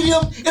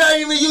stadium and I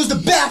didn't even use the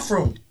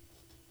bathroom.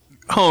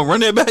 Oh, run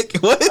that back.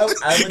 What?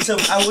 I went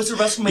to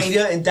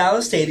WrestleMania in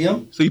Dallas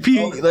Stadium. So you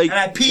peed like and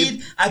I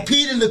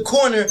peed in the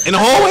corner. in the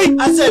hallway?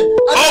 I said,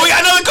 Oh, we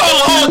got another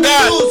caller. Oh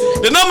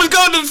God, the numbers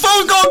go. The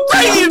phone's going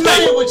crazy I'm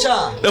playing tonight. with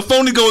y'all. The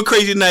phone is going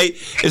crazy tonight.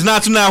 It's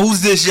not too now.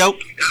 Who's this, yo?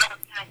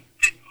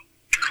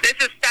 This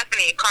is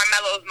Stephanie,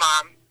 Carmelo's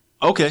mom.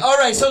 Okay. All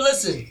right, so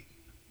listen.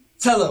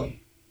 Tell them,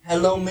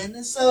 hello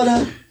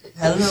Minnesota,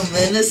 hello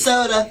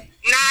Minnesota.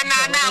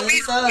 Nah. We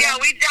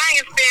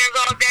Giants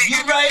fans all day. You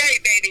every right. day,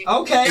 baby.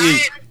 Okay,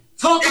 Giants,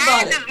 talk about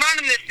Giants it. is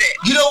running this shit.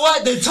 You know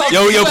what? They talk.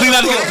 Yo, you got please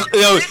the not.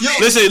 floor.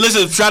 Yo,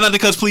 listen. Try not to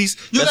cuss, please.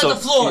 You That's got all.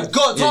 the floor.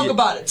 Go talk yeah.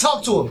 about it.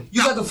 Talk to him.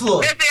 You got the floor.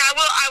 Listen, I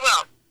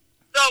will.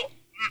 So,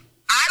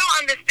 I don't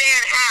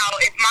understand how,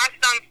 if my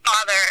son's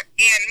father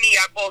and me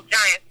are both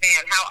Giants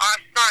fans, how our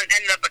son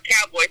ended up a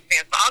Cowboys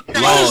fan. So I'll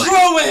tell What you is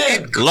wrong with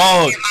him?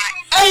 Lord.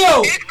 Hey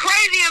yo, It's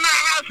crazy in my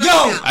house Yo.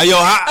 right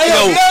now. Hey,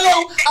 yo,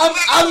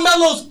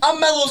 Mello. I'm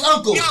Mello's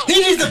uncle.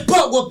 He needs a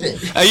butt whooping.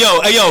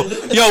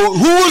 yo,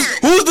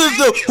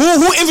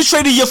 who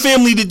infiltrated your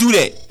family to do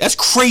that? That's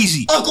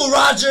crazy. Uncle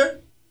Roger.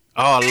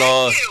 Oh Thank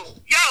Lord. you.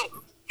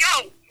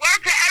 Yo,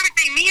 word to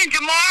everything. Me and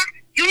Jamar,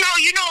 you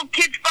know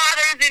kids'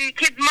 fathers and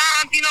kids'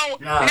 moms,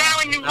 now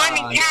in New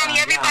London County,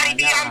 everybody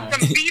be on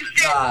some beef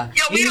shit.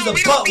 Yo, we don't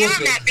be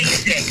on that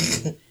beef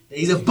shit.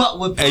 He's a butt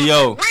whooping. Hey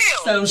yo.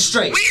 Set him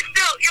straight. We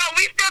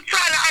still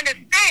trying to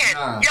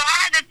understand. Yo, I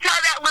had to tell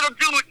that little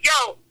dude,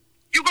 yo,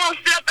 you gonna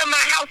sit up in my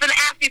house and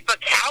ask me for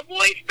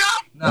cowboy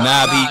stuff?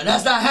 Nah, B.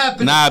 That's not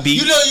happening. Nah, B.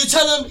 You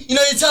tell him,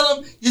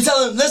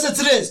 listen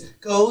to this.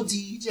 Go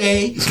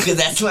DJ, because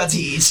that's my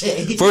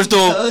DJ. First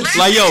off,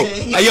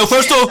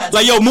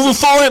 moving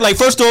forward,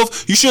 first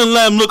off, you shouldn't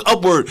let him look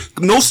upward.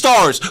 No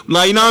stars.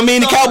 Like, you know what I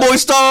mean? The cowboy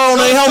star on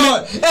their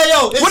helmet. Hey,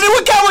 yo.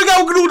 What cowboy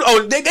got to do?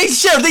 Oh, they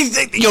sheriff.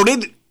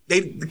 They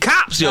the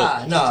cops, yo.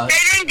 Nah. They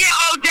didn't get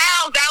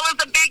Odell. That was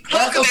a big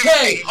talk. That's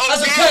okay.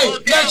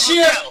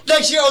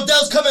 Next year,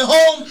 Odell's coming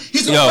home.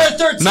 He's gonna wear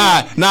 13.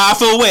 Nah, I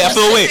feel away.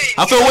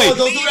 Don't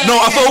do that. No,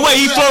 I feel away.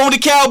 He's flirting with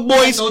the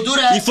Cowboys. Don't do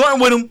that. He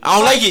flirting with them. I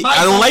don't like it.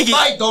 I don't like it.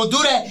 Mike, don't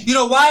do that. You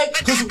know why?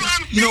 Because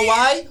you know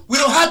why? We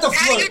don't have to How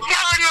flirt. you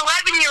tell an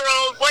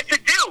 11-year-old what to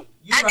do?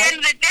 At the end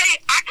of the day,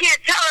 I can't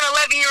tell an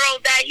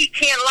 11-year-old that he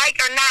can't like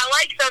or not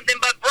like something.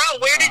 But bro,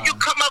 where did you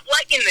come up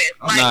liking this?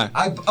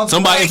 Nah.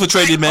 Somebody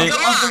infiltrated, man.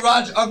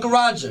 Uncle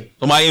Roger.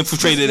 Somebody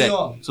infiltrated that.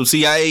 on. Some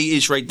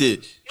CIA-ish right there.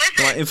 Somebody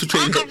Listen,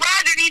 infiltrated Uncle that.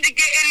 Roger need to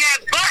get in that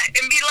butt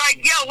and be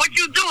like, yo, what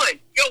you doing?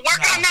 Yo,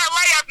 work on that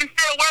layup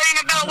instead of worrying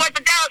about what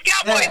the Dallas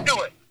Cowboys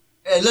doing.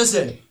 Hey,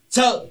 listen.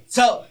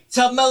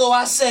 Tell Mello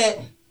I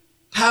said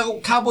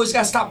Cowboys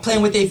gotta stop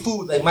playing with their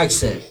food, like Mike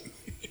said.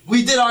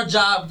 We did our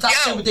job. Stop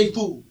playing with their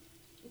food.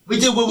 We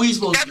did what we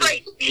supposed to do. That's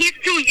like, he's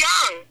too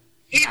young.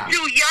 He's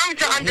too young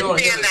to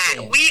understand that.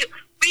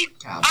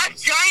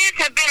 Us Giants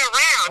have been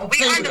around. We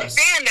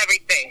understand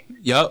everything.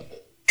 Yup.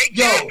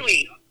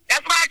 Exactly.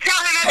 That's why I tell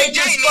him every day,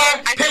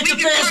 man. I said, we Patriot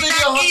can fans, come leave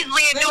down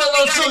easily and do what we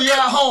your gotta too. You're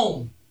at do.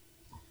 home.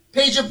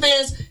 Patriot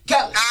fans,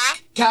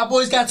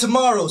 Cowboys got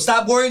tomorrow.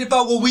 Stop worrying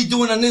about what we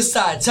doing on this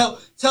side. Tell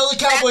the Cowboys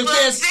That's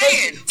what I'm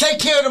saying. fans, take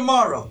care of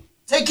tomorrow.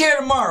 Take care of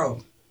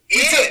tomorrow.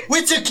 Yeah.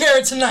 We took care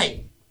of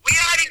tonight. We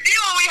already did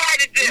what we had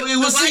to do.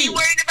 We'll So why see. you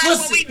worried about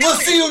what we We'll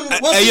doing? see you.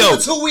 We'll see you in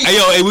 2 weeks.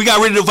 Hey, we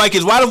got rid of the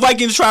Vikings. Why the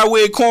Vikings try to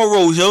wear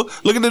cornrows, yo?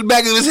 Look at the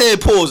back of his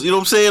head, pause. You know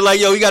what I'm saying? Like,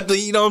 yo, he got the,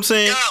 you know what I'm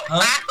saying?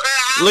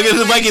 Yo, Look at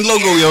the Viking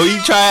logo, yo. He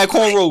try to have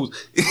cornrows.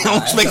 I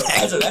don't expect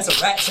that. That's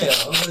a rat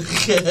tail.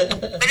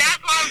 But that's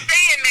what I'm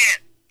saying, man.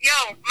 Yo,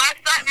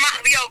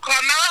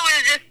 Carmelo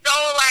is just so,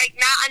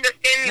 not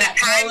understanding the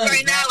times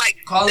right now.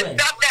 The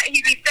stuff that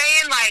he be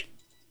saying,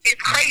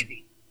 it's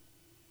crazy.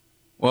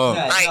 Whoa.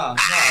 No, Like, no.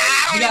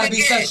 I You don't gotta even be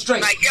get set it.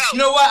 straight. Like, yo. You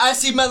know what? I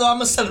see Mello. I'm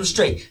gonna set him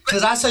straight.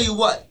 Cause I tell you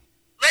what.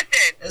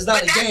 Listen, It's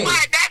not a game.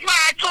 That's why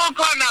I told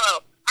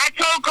Carmelo. I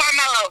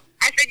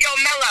said, yo,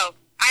 Mello.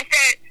 I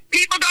said,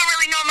 people don't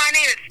really know my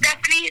name is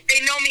Stephanie.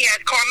 They know me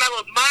as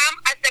Carmelo's mom.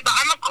 I said, but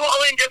I'm going to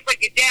call in just like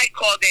your dad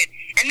called in.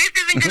 And this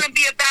isn't going to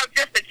be about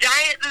just the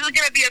Giants. This is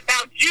going to be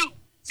about you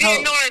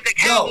being known as a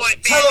Cowboy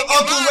fan.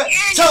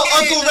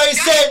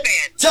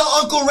 Tell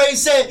Uncle Ray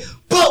said,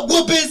 butt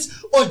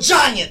whoopings or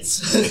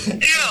Giants.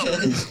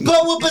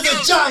 Butt whoopings or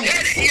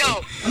Giants.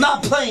 Yo. I'm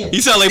not playing.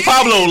 You sound like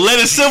Pablo,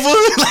 Leonard Silver.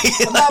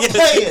 I'm not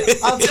playing.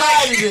 I'm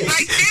tired of this.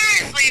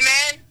 Seriously,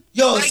 man.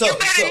 Yo, you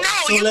better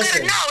know.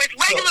 listen. It's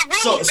regular rules.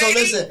 So baby.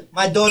 listen,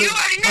 my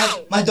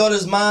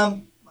daughter's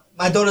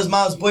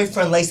mom's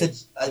boyfriend likes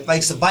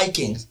the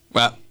Vikings.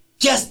 Right.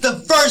 Guess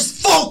the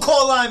first phone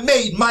call I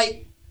made,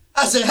 Mike.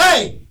 I said,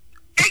 "Hey,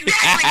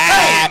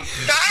 Exactly.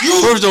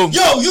 First off,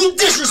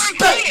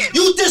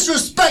 you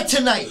disrespect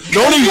tonight. The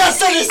only I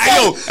said it,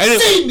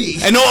 see me."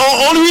 And the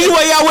only reason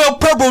why y'all wear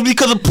purple is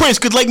because of Prince,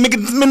 because like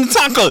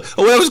Minnetonka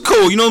or whatever was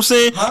cool. You know what I'm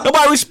saying?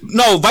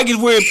 Huh? Vikings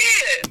wear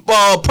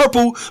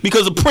purple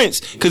because of Prince,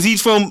 because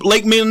he's from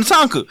Lake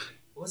Minnetonka.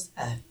 What's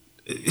that?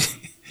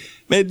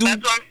 Man, dude.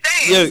 That's what I'm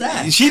saying.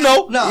 Yeah, she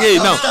know.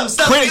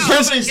 Stephanie.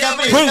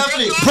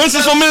 Prince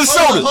is from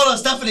Minnesota. Hold on,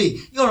 Stephanie.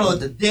 You don't know what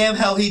the damn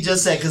hell he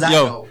just said, because I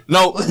know.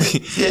 No.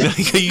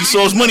 You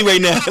saw his money right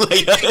now.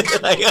 Lake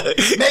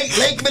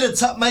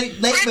Minnetonka.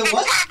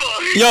 What?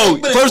 Yo,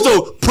 first of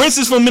all, Prince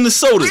is from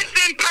Minnesota.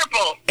 Prince in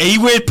purple. And he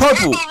wears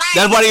purple.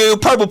 That's why they wear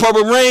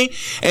purple rain.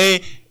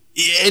 And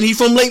he's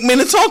from Lake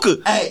Minnetonka.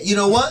 Hey, you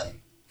know what?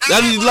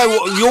 That is like,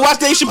 you watch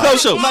Dave Chappelle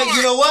show. Mike,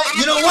 you know what,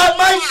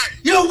 Mike?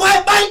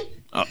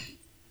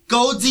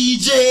 Go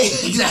DJ.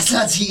 That's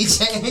not DJ.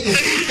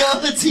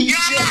 Go DJ.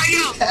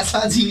 That's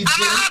not DJ. I'm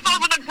gonna hop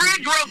over the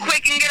bridge real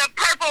quick and get a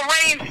purple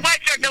rain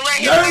sweatshirt to let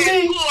him You heard wear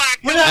me? school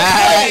on. We're not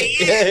playing.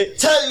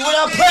 We're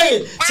not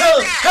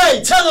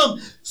playing. Tell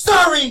him.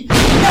 Sorry.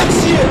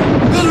 Next year.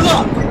 Good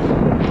luck.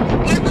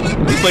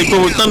 He played Thor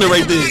with Thunder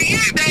right there.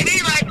 Yeah,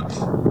 baby. Like,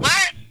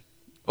 what?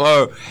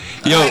 Or,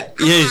 yo,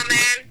 Come yeah. on,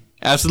 man.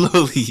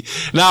 Absolutely.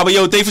 Nah, but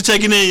yo, thanks for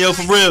checking in, yo,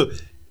 for real.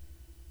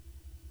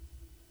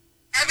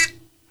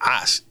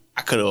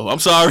 I could have. I'm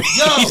sorry.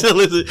 Yo.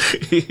 Listen.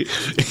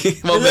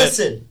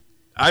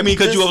 I mean,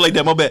 cut you off like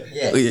that. My bad.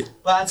 Yeah.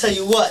 But I'll tell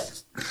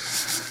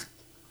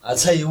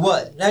you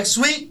what. Next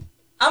week,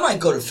 I might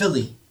go to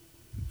Philly.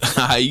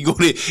 You go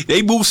there.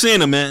 They move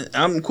Santa, man.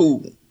 I'm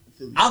cool.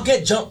 I'll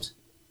get jumped.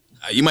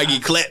 You might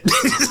get clapped.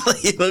 I'll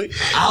be fine.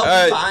 All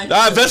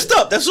right, vest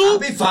up. That's all. I'll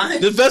be fine.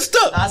 Just vest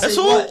up. That's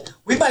all. What?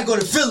 We might go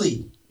to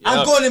Philly.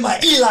 I'm going in my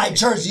Eli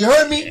jersey. You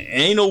heard me?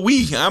 Ain't no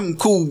we. I'm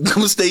cool. I'm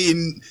gonna stay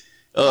in.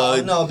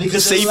 No,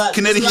 because safe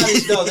Connecticut.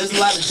 There's a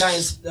lot of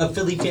Giants,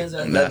 Philly fans.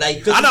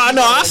 Like Philly I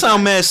know. I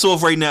sound mad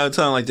soft right now,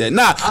 telling like that.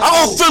 Nah,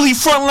 I'm on Philly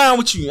front line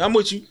with you. I'm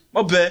with you.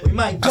 My bad. We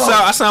might go.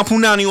 I sound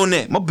Punani on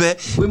that. My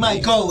bad. We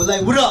might go.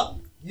 Like, what up?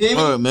 You hear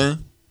me? All right,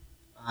 man.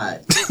 All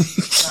right.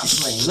 Stop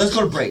playing. Let's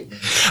go to break.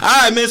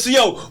 All right, man. So,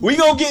 yo, we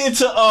gonna get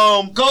into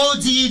Go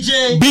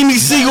DJ. Beanie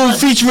Siegel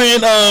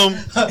featuring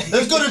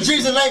Let's go to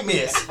Dreams and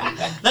Nightmares.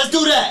 Let's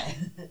do that.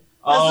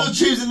 Let's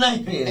do Dreams and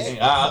Nightmares.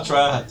 I'll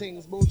try.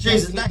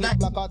 Dreams and Nightmares.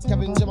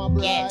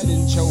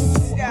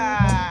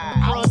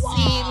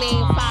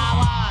 Proceeding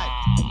forward.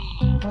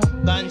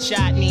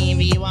 Gunshot me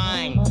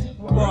rewind.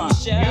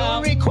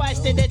 You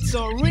requested it,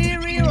 so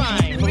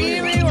rewind.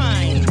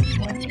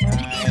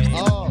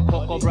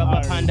 Coco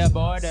brother on the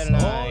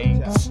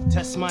borderline.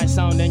 Test my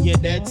sound and you're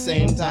dead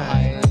same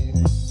time.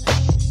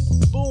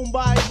 Boom,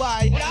 bye.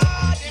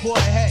 Boy,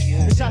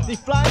 hey, the shot they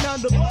flying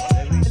on the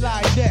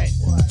like that.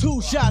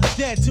 2 shots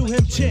dead to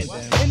him chin.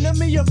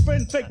 Enemy your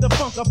friend fake the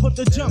funk, I put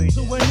the jump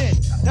to an end.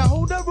 Now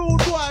who the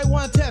rude boy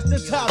want test the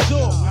top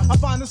door? I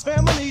find his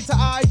family to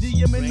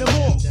ID him in the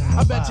morgue.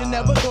 I bet you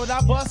never thought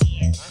I bust.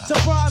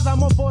 Surprise,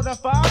 I'm a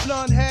 45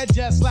 blonde head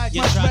just like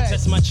you my try to friend.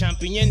 test my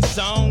champion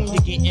zone,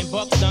 you're getting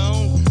bucked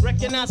on.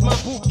 Recognize my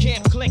boot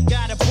camp click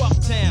out of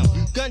Bucktown.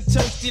 Gun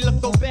thirsty,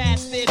 look go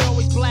bastard,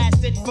 always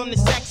blasted from the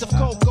sacks of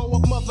cocoa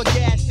of mother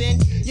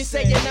gassing. You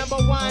say you're number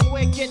one,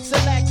 wicked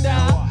selector.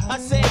 I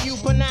say you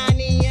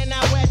banani and I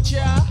wet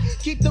ya.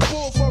 Keep the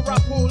bull for a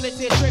pull it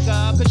the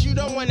trigger. Cause you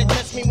don't wanna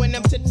test me when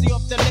I'm tipsy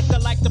off the liquor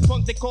like the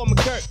punk they call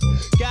McGirt.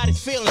 Got his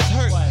feelings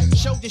hurt.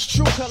 Showed his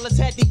true colors,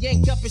 had to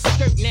yank up his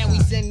skirt. Now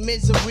he's in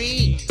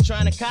misery,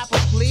 trying to cop a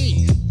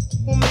plea.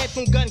 Head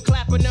from gun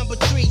clapper number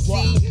 3.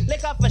 See,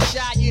 lick up a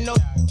shot, you know,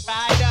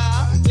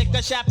 rider. Lick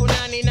a shot for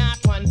 99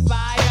 on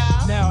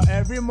fire. Now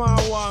every man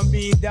want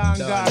be down,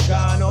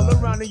 gone. All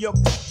around the York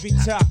be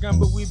talking,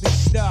 but we be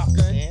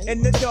stalking.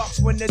 In the darks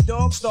when the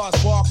dog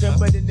starts walking,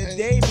 but in the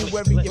day be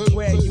where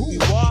you be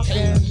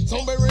walking.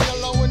 Somebody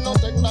alone with no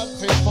take that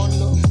fake fun.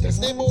 This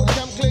the boot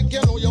camp click,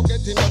 you know you're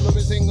getting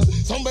everything.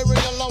 Somebody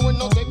alone with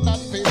no take that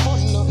fake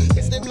fun.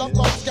 It's the black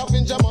box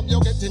scavenger up,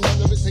 you're getting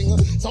everything.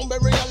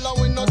 Somebody alone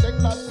with no take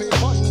that fake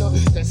fun.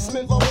 The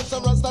Smith or what's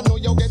the rest, I know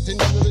you're getting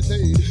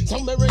everything.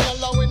 Somebody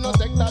alone with no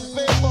take that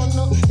fake fun.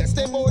 This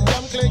the boot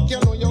camp click, you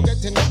know you're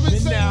getting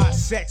everything. Now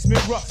sex me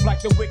rough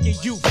like the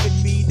wicked youth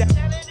in me.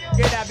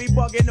 Get I be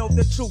bugging over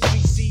the truth. We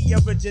see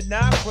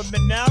original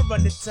criminal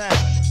run the town.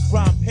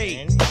 Rhyme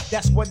page,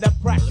 that's what I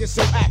practice.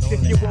 So act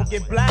if you won't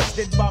get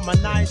blasted by my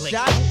 9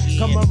 shot.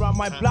 Come around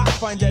my block,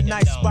 find a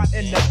nice spot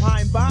in the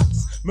pine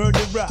box.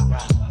 Murderer,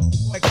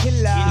 a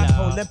killer,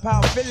 holding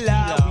power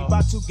villa. We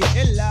about to get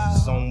illa.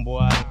 Some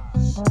boy,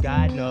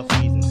 got enough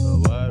reason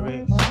to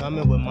worry.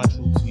 Coming with my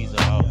troops, we's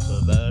about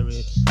to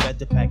bury.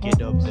 Better pack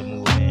it up to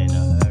move in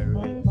a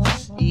hurry.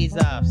 Ease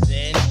off,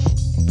 sin.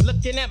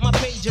 Looking at my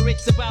pager,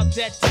 it's about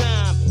that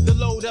time to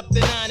load up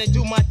the 9 and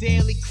do my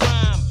daily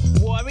crime.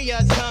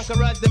 Warriors,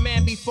 conquerors, the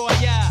man before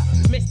ya.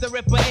 Mr.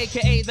 Ripper,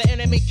 aka the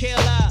enemy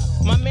killer.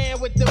 My man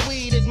with the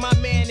weed is my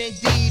man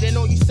indeed. And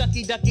all you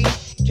sucky ducky,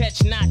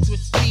 catch knots with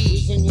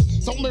speed.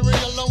 Some be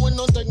real low and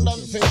no take that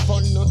fake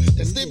fun.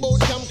 This the boat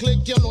can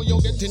click, you know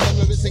you're getting them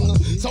everything.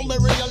 Some be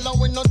real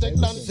low and no take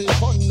that fake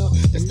fun.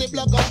 This the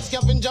black out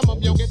scavenger jam up,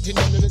 you're getting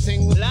them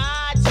everything.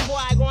 Lots of boy,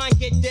 I go and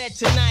get there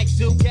tonight,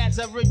 Duke. As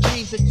I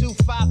retrieve the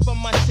 2-5 from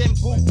my 10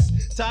 boots.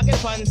 Target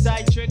pun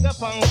side, trigger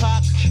pun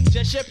cock.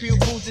 Just your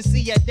pupils to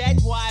see a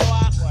dead boy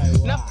walk.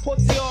 Enough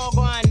pussy all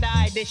gonna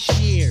die this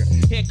year.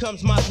 Here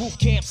comes my boot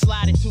camp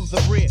sliding to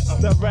the rear.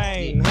 The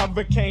rain,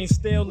 hurricane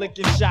still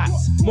licking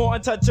shots. More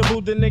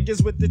untouchable than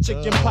niggas with the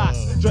chicken pox.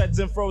 Dreads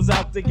and froze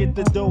out to get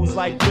the doughs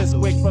like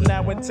Biswick. From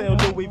now until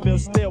Louisville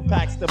still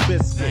packs the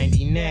biscuit.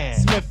 99.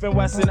 Smith and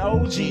Wesson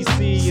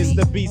OGC is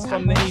the beast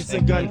from the east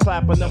and gun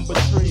clapper number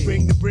 3.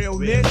 Bring the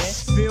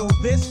realness, feel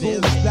this,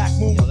 moves black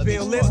moon,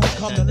 feel this. We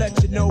come to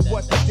let you know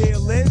what the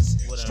deal is.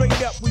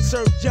 Straight up, we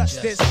serve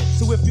justice.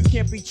 So if you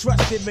can't be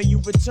trusted, may you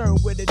return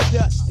where the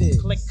dust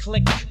is. Click,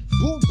 click,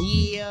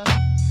 yeah.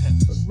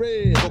 For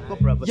real.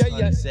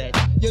 Yeah. Said,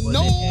 you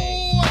know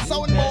what's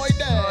sound boy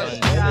there.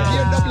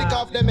 Hear the blick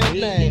of them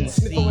men.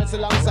 Smith and Wesson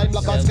alongside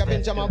black out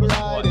scavenger jam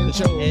riding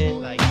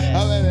show.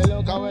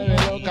 How we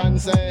look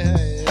and say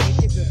hey.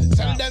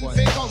 Tell them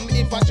fi come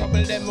if I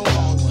trouble them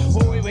around.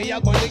 Oh, we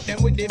are gonna lick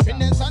them with the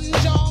finesse and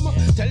charm.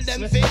 Tell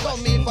them fi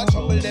come if I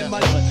trouble them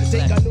alone.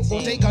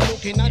 Take a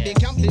look in at the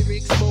camp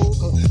lyrics book.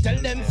 Tell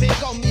them fi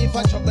come if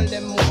I trouble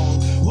them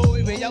around. Oh,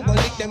 we are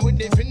gonna lick them with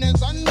the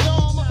finesse and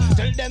charm.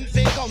 Tell them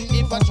fi come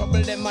if I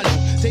trouble them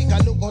alone. Take a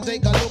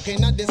look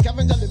in at the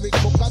scavenger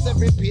lyrics book. Cause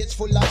every page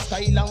full of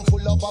style and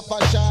full of a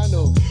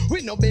fashion.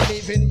 We no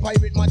believe in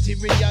pirate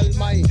material.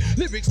 My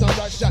lyrics not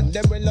Russian,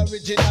 them well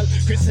original.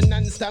 Christian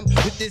and stamp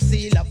with the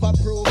seal of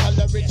approval.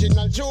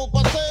 Original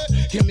trooper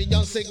say, give me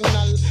your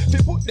signal.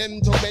 Fi put them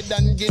to bed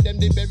and give them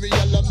the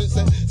burial. Of me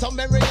say, some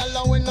burial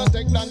and we not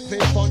take that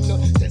fake fun.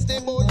 Test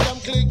the boat them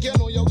click, you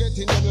know you're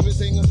getting them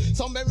everything.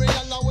 Some burial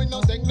and we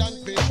not take that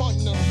fake fun.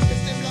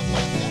 Test the black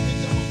man,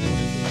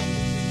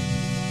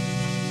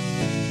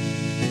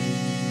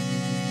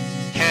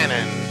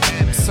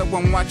 Cannon. So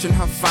I'm watching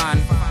her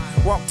fine.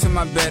 Walked to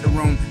my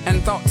bedroom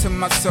and thought to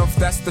myself,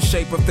 that's the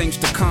shape of things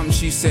to come.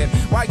 She said,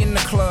 why in the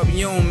club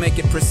you don't make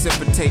it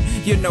precipitate?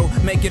 You know,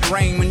 make it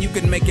rain when you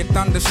can make it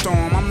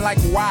thunderstorm. I'm like,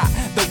 why?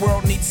 The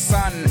world needs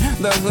sun,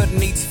 the hood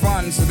needs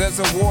fun. So there's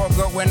a war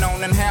going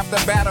on and half the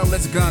battle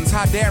is guns.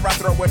 How dare I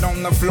throw it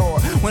on the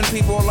floor when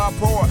people are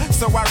poor?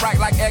 So I write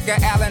like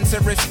Edgar Allan to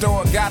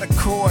restore. Got a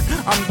cord,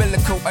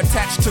 umbilical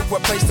attached to a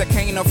place that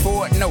can't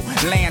afford no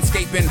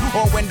landscaping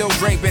or window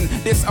draping.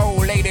 This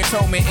old lady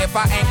told me if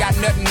I ain't got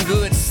nothing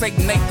good, say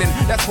Nathan.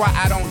 That's why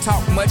I don't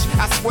talk much.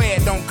 I swear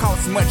it don't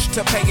cost much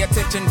to pay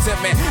attention to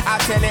me. I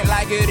tell it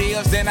like it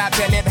is, then I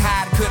tell it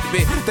how it could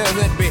be. The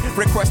hood be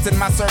requesting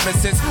my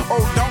services. Oh,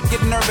 don't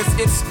get nervous,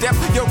 it's step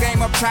your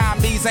game up time.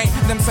 These ain't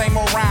them same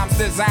old rhymes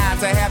designed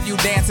to have you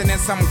dancing in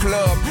some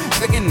club.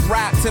 Sticking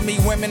right to me,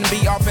 women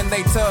be off in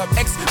they tub,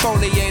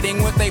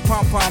 exfoliating with they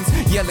pom-poms,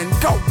 yelling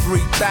go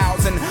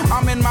 3,000.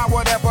 I'm in my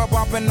whatever,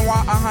 bumping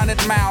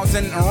 100 miles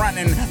and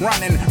running,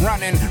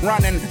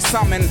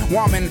 summon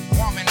woman.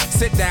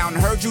 Sit down,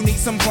 heard you need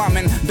some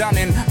plumbing done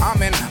in.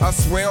 I'm in a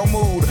swell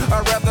mood,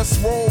 a rather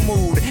swole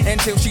mood.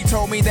 Until she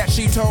told me that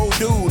she told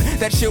dude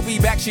that she'll be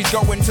back, she's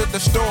going to the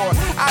store.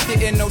 I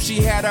didn't know she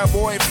had a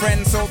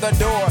boyfriend, so the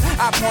door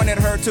I pointed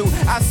her to,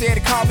 I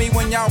said call me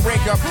when y'all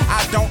break up.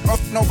 I don't owe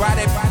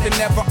nobody, but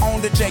never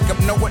owned a Jacob.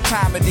 Know what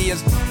time it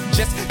is,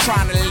 just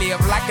trying to live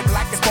like it's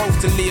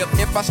supposed to live.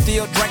 If I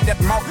still drink that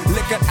malt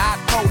liquor,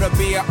 I'd pour the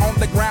beer on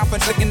the ground for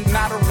looking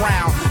not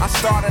around. I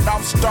started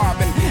off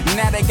starving,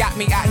 now they got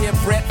me out here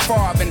Brett Favre,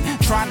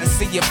 trying to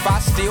see if I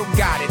still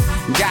got it.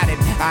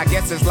 I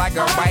guess it's like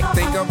a bike,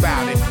 think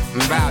about it.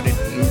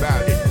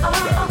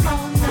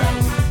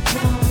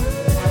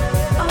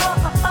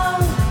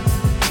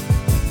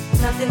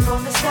 Nothing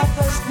gonna stop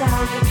us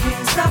now, you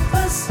can't stop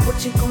us.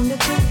 What you gonna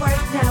do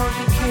right now,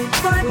 you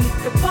can't run. We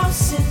the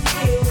boss in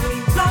here,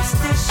 we lost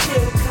this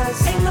shit.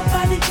 Cause ain't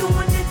nobody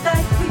doing it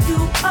like we do,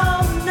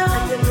 oh no.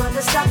 Nothing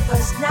gonna stop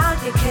us now,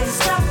 you can't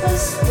stop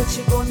us. What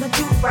you gonna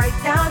do right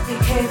now, you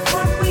can't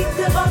run. We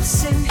the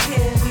boss in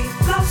here, we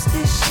lost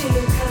this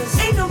shit. Cause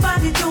ain't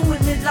nobody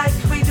doing it like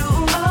we do,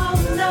 oh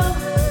no.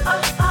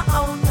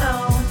 Oh no,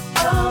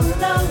 oh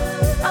no,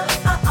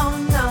 oh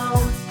no,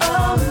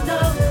 oh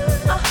no.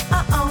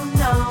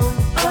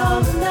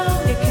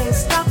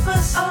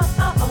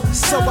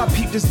 So I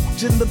peeped this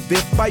in the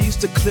VIP. I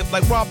used to clip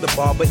like Rob the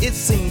Bar, but it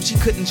seemed she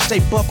couldn't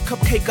shape up.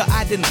 Cupcaker,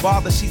 I didn't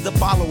bother. She's a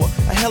follower,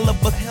 a hell of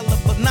a,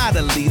 not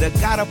a leader.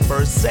 Got her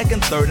first,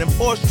 second, third, and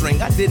fourth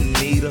string. I didn't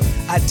need her.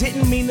 I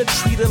didn't mean to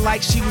treat her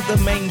like she was the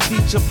main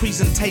feature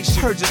presentation.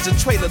 Her just a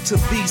trailer to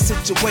the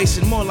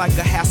situation, more like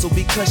a hassle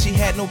because she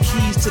had no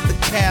keys to the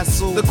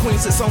castle. The queen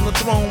sits on the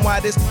throne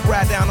while this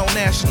ride down on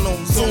National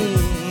Zoom.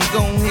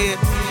 go ahead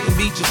and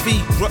beat your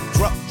feet.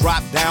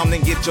 Drop down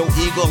and get your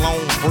eagle on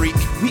freak.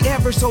 We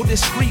ever so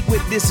discreet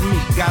with this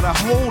meat. Got a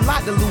whole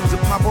lot to lose if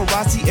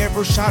paparazzi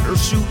ever shot or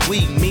shoot.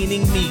 We,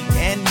 meaning me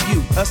and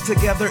you. Us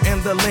together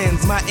in the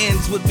lens. My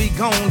ends would be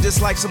gone just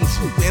like some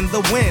swoop in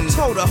the wind.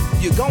 Told her,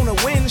 you gonna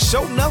win.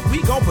 Show enough,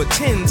 we gon'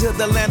 pretend to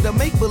the land of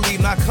make-believe.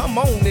 Now come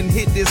on and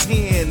hit this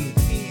hen.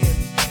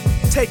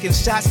 Taking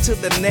shots to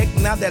the neck,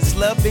 now that's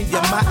love in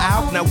your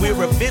mouth. Now we're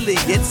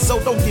affiliates, so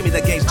don't give me the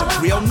gangster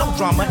grill. No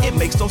drama, it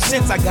makes no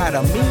sense. I got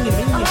a mean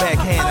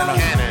backhand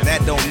and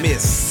that don't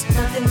miss.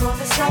 Nothing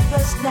gonna stop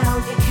us now,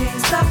 you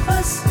can't stop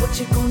us. What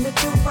you gonna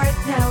do right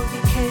now, you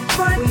can't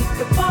run. We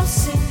the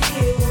boss in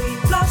here, we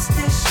lost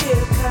this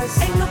shit. Cause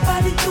ain't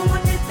nobody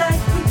doing it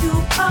like we do,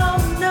 oh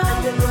no.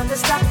 Nothing gonna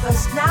stop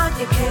us now,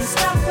 you can't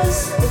stop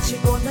us. What you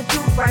gonna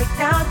do right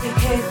now, you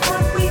can't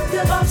run. We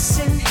the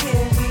boss in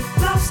here, we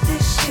lost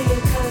this shit.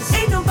 Cause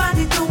ain't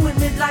nobody doing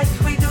it like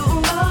we do,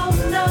 oh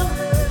no.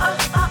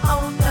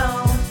 Oh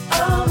no,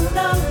 oh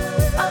no,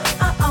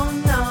 oh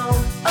no,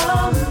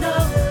 oh no.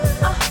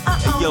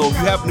 Hey yo, if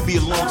you happen to be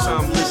a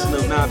long-time listener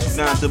of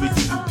 929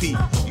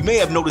 WDUP, you may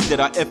have noticed that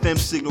our FM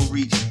signal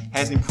reach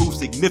has improved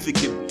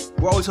significantly.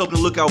 We're always helping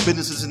to look out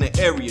businesses in the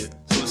area.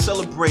 So to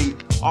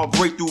celebrate our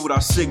breakthrough with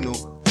our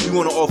signal, we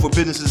want to offer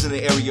businesses in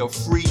the area a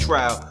free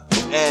trial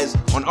of ads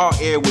on our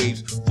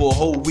airwaves for a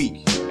whole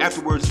week.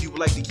 Afterwards, if you would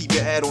like to keep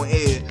your ad on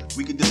air,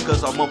 we can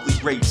discuss our monthly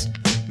rates.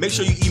 Make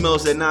sure you email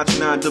us at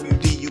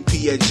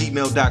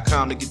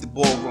 929wdup@gmail.com to get the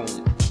ball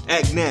rolling.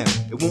 Act now.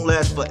 It won't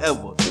last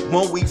forever.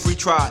 1 week free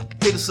trial.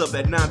 Hit us up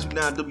at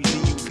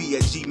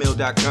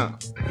 929wdup@gmail.com.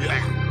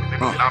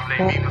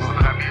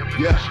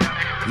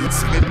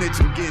 It's an itch,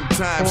 I'm getting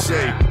time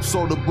shade.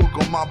 Sold a book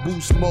on my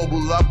Boost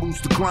Mobile, I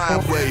boost the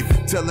crime wave.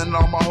 Telling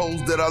all my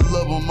hoes that I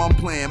love them, I'm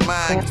playing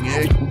mind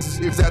game.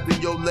 If after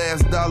your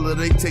last dollar,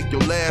 they take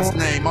your last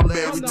name. I'm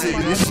married to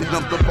you. This shit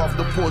jumped up off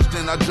the porch,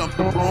 then I jumped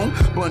the broom.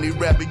 Bunny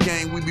rabbit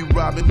gang, we be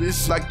robbing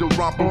this like the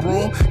romper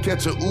room.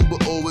 Catch a Uber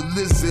or a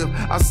Lizzie,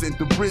 I sent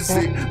the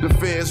Brizzy. The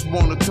feds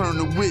wanna turn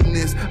the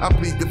witness, I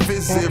plead the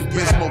fifth.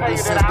 Been smoking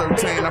since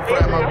 13, I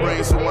fried my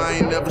brain so I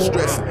ain't never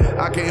stressing.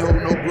 I can't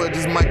hold no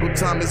grudges, Michael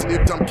Thomas,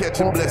 if I'm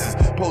catching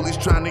blessings. Police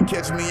trying to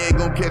catch me, ain't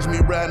gon' catch me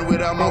riding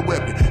without my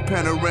weapon.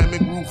 Panoramic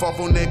roof off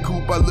on that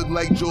coupe, I look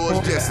like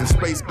George Jetson.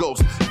 Space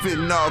Ghost,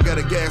 fentanyl, got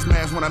a gas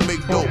mask when I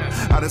make dope.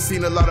 I done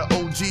seen a lot of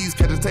OGs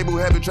catch a table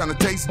habit trying to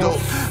taste dope.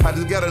 I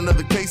just got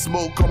another case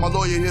smoke, call my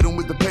lawyer, hit him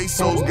with the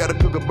pesos. Gotta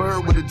cook a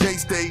bird with a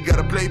J-stay,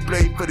 gotta play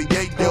for the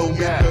yay yo. Been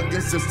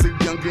thuggin' since a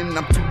youngin',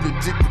 I'm too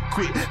legit to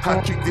quit. I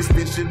treat this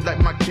bitch shit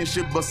like my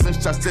kinship, but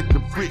since I set the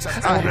fridge,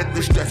 I had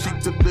the strap, she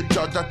took the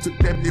charge, I took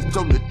that bitch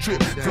on the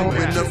trip. Flew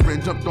in the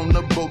friend, jumped on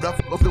the boat, I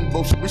fucked them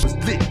boats, bitch was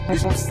lit,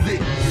 bitch was lit.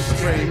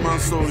 Pray my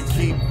soul to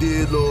keep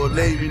dear Lord,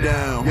 lay me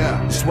down.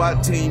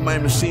 SWAT team, my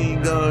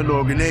machine gun,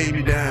 or grenade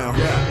me down.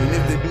 And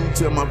if they do,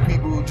 tell my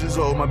people, just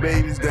hold my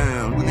babies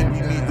down. We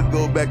need to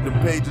go back to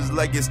pages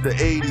like it's the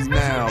 80s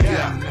now.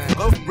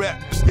 Love rap,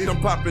 shit,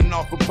 I'm popping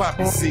off a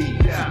poppy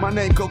seed. My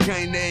name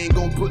cocaine, they ain't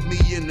gon' put me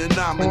in the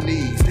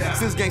nominees.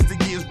 Since gangsta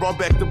years brought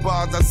back the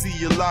bars, I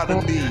see a lot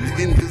of me.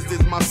 And this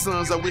is my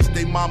sons, I wish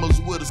they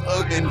mamas would us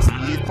hugging.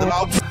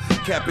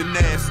 Capping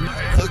ass,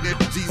 hugging.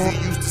 Jeezy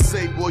used to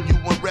say, boy, you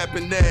want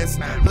rapping ass.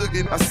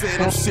 Hugging, I said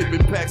I'm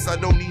shipping packs, I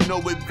don't need no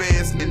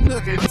advancement.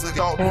 Hugging,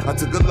 I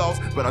took a loss,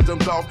 but I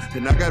jumped off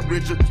and I got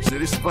richer.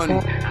 Shit, it's funny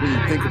when you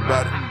think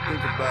about it.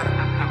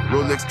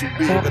 Rolex too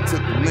big, I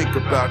took a link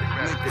about it.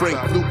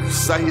 Frank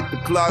Lucas, I hit the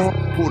closet,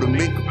 pulled a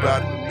mink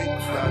about it.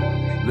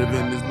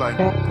 Living this life,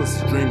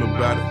 pussy dream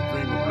about it.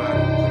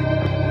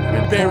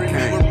 Bury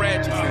me with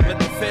ratchets, let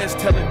the feds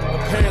tell it.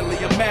 Apparently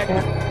I'm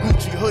acting.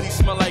 Gucci hoodie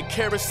smell like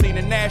kerosene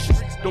and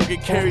ashes. Don't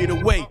get carried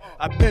away.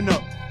 I've been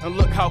up and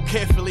look how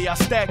carefully I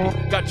stack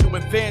it. Got your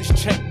advance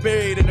check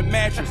buried in the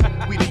mattress.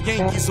 We the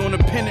Yankees on a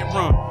pennant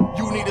run.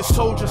 You needed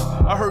soldiers,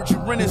 I heard you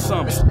rented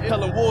some.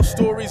 Telling war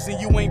stories and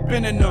you ain't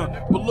been in none.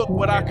 But look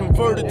what I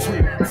converted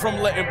to. From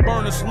letting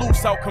burners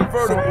loose out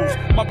convertibles.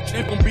 My bitch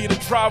ain't gon' be the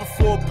driver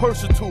for a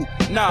purse or two.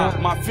 Nah,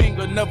 my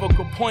finger never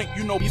could point.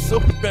 You know he's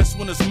up the best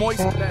when it's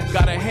moist.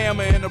 Got a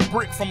hammer and a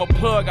brick from a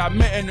plug I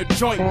met in the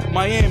joint.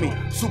 Miami,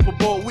 Super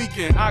Bowl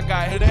weekend, I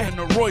got hit in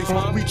the Royce.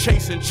 We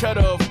chasing cheddar,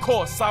 of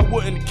course, I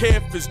wouldn't care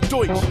if it's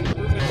Deutsch.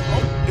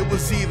 It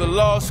was either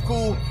law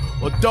school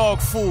or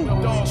dog food.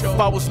 If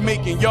I was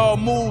making y'all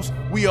moves,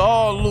 we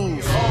all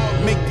lose.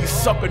 Make these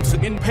suckers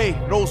again pay,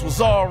 those was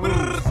all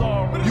rules.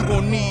 You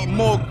gon' need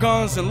more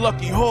guns and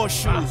lucky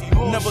horseshoes.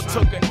 Never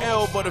took an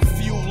L, but a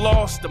few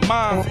lost to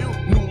mine.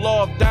 New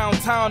law of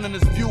downtown and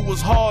this view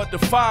was hard to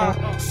find.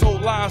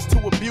 Sold lines to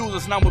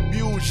abusers, now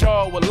abuse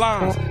y'all with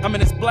lines. I'm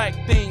in this black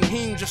thing,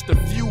 he just a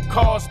few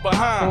cars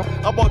behind.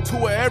 I bought two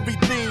of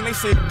everything, they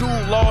said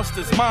dude lost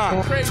his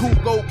mind. 2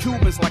 gold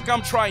Cubans like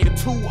I'm trying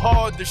too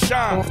hard to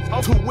shine.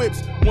 2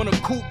 whips, 1 a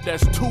coupe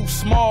that's too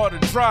small to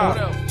drive.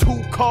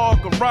 2-car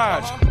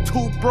garage,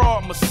 2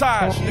 broad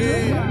massage.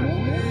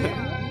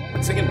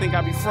 Niggas think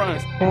I be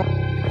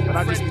frontin', but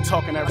I just be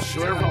talking that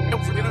shit.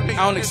 I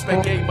don't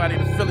expect everybody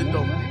to feel it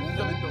though.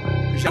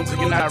 Once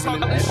again, I really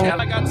that shit.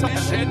 Like I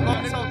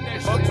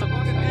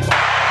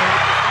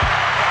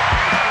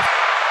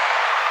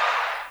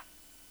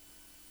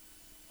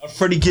told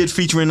Freddie Gibbs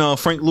featuring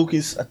Frank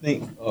Lucas, I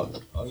think.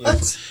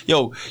 What?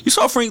 Yo, you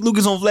saw Frank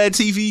Lucas on Vlad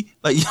TV?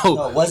 Like, yo,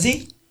 No, was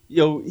he?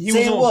 yo, he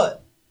Saying was on,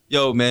 what?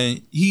 Yo,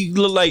 man, he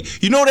looked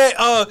like, you know that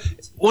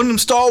one of them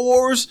Star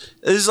Wars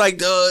is like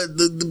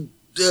the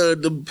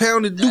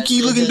pounded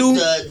dookie looking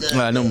dude.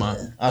 Never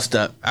mind. I'll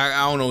stop.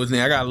 I don't know his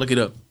name. I gotta look it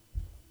up.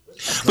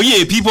 But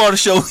yeah, people on the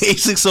show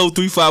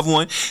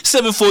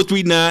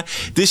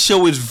 860-351-7439. This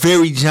show is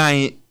very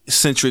Giant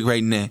centric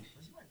right now.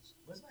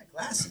 Where's my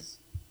glasses?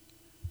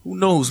 Who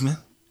knows, man?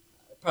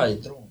 I probably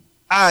threw them.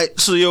 All right,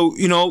 so yo,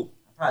 you know,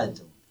 I probably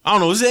threw them. I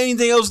don't know. Is there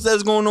anything else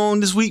that's going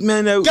on this week,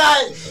 man?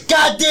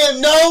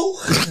 Goddamn no!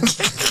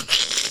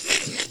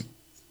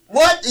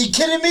 What? Are you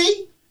kidding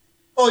me?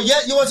 Oh yeah,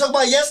 you want to talk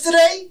about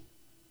yesterday?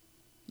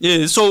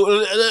 Yeah. So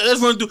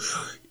let's run through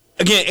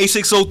again.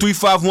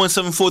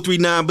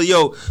 860-351-7439. But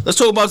yo, let's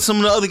talk about some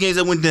of the other games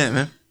that went down,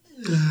 man.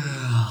 All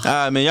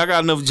right, man. Y'all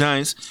got enough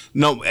Giants.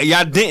 No,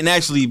 y'all didn't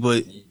actually,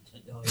 but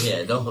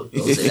Yeah, don't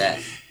say that.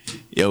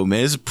 Yo,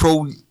 man, it's a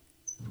pro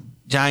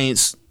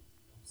Giants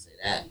Say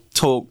that.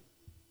 talk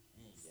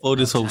for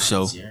this whole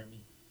show. If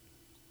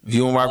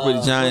you don't rock with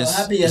the Giants,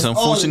 it's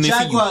unfortunate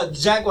for you. The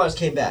Jaguars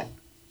came back.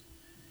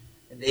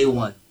 And they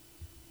won.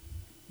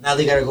 Now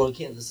they gotta go to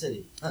Kansas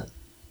City. Huh.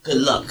 Good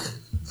luck.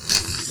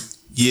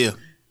 Yeah.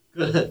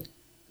 Good.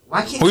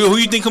 Why can't Who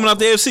you think coming out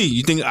the AFC?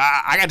 You think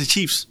I got the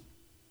Chiefs?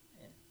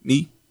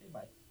 Me?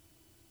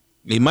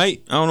 They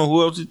might. I don't know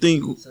who else you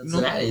think.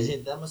 Cincinnati. Is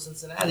it them or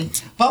Cincinnati?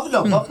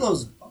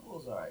 Buffalo's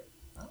alright.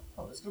 I don't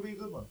know. It's gonna be a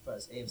good one for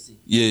us, AFC.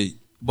 Yeah.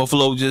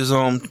 Buffalo just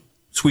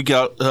squeaked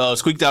out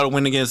a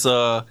win against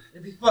It'd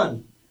be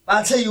fun. But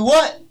I'll tell you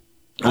what.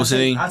 What's it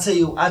name? I'll tell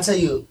you.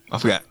 I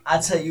forgot.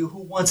 I'll tell you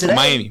who won today.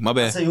 Miami, my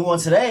bad. I'll tell you who won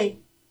today.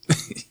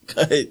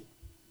 Go ahead.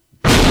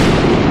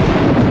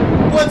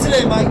 Who won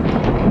today, Mike?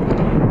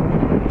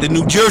 The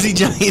New Jersey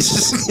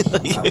Giants.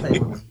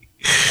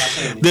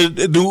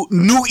 the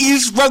New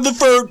East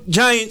Rutherford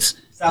Giants.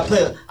 Stop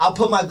playing. I'll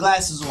put my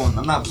glasses on.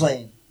 I'm not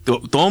playing. Throw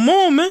them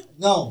on, man.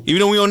 No. Even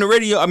though we on the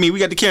radio, I mean, we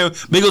got the camera.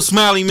 Big old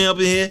Smiley man up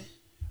in here.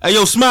 Hey,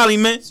 yo, Smiley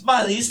man.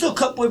 Smiley, you still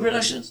Cutboy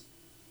Productions?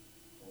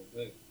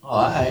 Oh,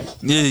 all right.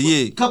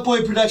 Yeah.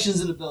 Cutboy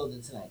Productions in the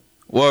building tonight.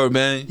 Word,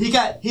 man. He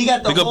got the Big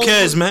up whole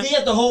Kez, room, man. He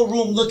got the whole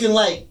room looking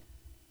like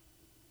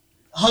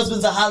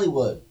Husbands of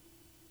Hollywood.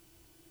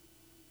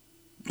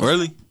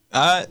 Really?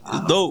 Alright,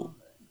 it's dope.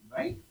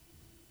 Right?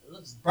 It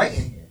looks bright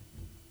in here.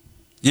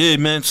 Yeah,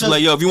 man. So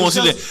like, yo, if you want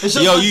to see It that,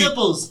 shows yo, my you.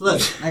 dimples. Look,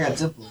 I got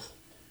dimples.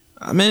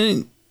 I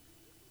mean,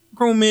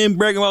 grown man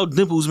bragging about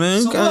dimples,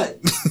 man. So what?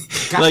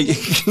 Like,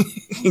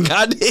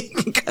 God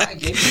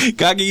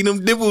gave you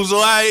them dimples, so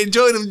I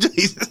enjoy them. Tell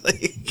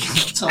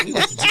me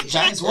what to do.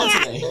 Giants won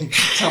today.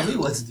 Tell me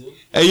what to do.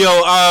 Hey,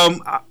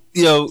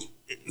 yo,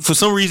 for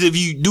some reason, if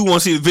you do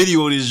want to see the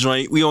video of this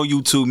joint, we on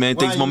YouTube, man.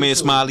 Thanks to my man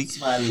Smiley.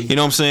 You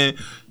know what I'm saying?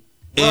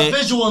 We're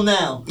visual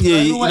now. Yeah,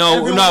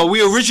 Everyone, no,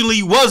 we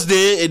originally was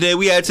there, and then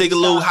we had to take a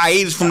little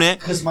hiatus from that.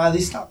 Because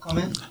Smiley stopped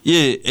coming.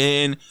 Yeah,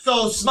 and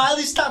so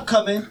Smiley stopped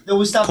coming, then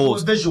we stopped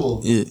doing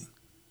visual. Yeah.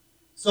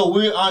 So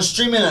we're on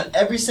streaming on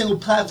every single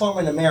platform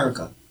in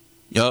America.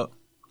 Yup.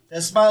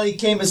 Then Smiley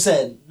came and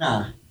said,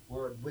 "Nah,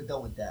 we're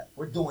done with that.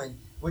 We're doing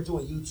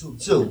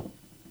YouTube too.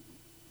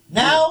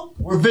 Now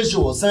we're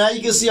visual, so now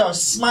you can see our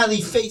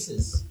smiley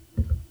faces,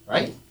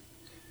 right?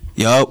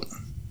 Yup.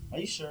 Are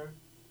you sure?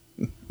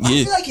 Yeah.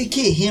 I feel like I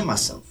can't hear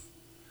myself.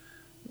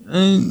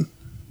 And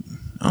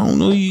I don't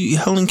know, you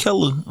Helen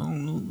Keller. I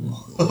don't know.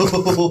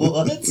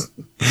 What?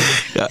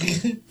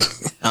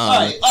 All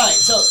right.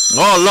 So.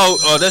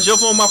 Oh, that's your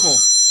phone, my phone.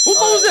 Who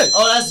phone was that?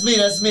 Oh, that's me.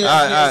 That's me.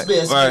 That's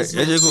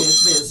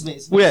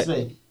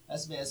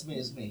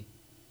me.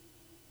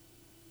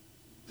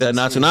 That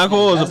 929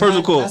 call or is a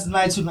personal call? That's the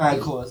 929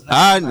 call.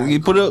 All right, you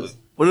put it up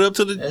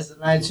to the. That's the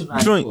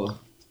 929 joint. call.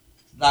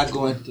 Not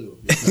going through.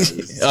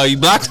 Oh, you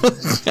blocked him?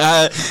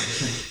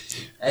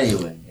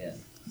 Anyway,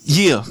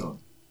 yeah. All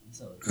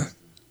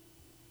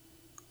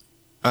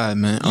right,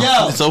 man.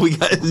 Yo. So we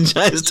got the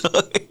Giants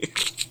talk.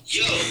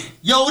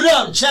 Yo, what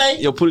up, Jay?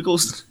 Yo, put it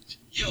close.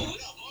 Yo,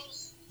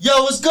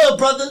 what's good,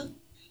 brother?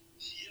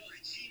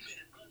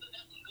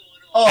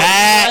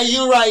 Oh,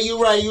 you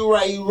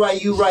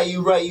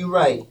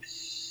right.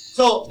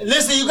 So,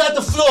 listen, you got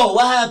the floor.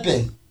 What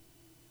happened?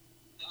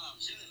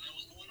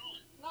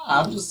 Nah,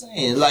 I'm just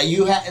saying. Like,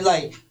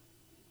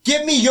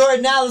 give me your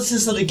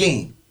analysis of the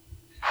game.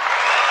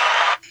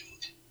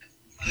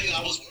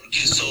 I was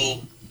working,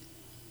 so,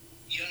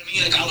 you know what I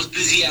mean? Like, I was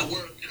busy at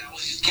work, and I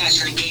was just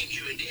catching the game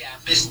here and there. I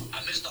missed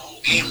the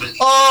whole game, really.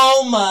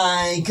 Oh,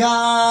 my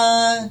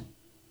God.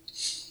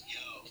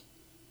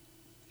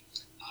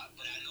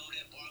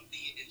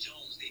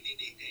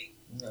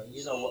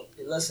 You know what?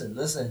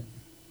 Listen.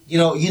 You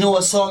know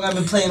what song I've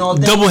been playing all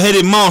day?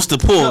 Double-headed monster.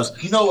 Pause.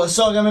 You know what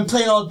song I've been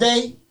playing all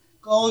day?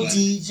 Go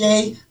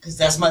DJ, cause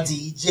that's my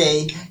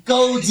DJ.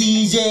 Go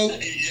DJ.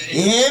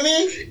 You hear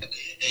me?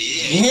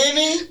 You hear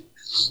me?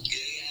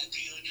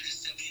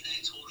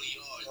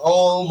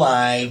 Oh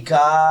my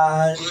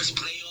God. First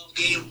playoff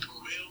game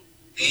for real.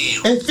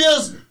 Damn. It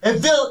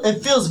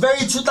feels very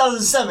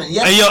 2007.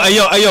 Yes.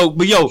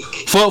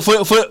 But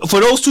for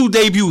those two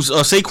debuts,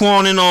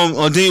 Saquon and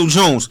Daniel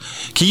Jones,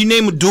 can you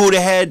name a duo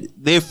that had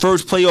their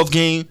first playoff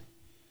game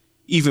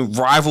even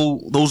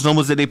rival those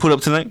numbers that they put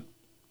up tonight?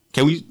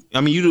 Can we?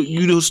 I mean,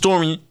 you the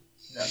historian.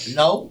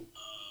 No,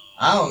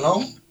 I don't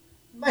know.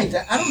 Mike,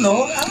 I don't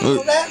know. I don't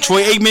know that.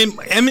 Troy Aikman,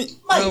 Emmett.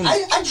 Mike,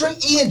 I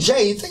drink E and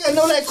J. You think I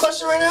know that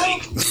question right now?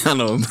 I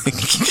know.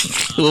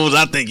 What was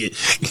I thinking?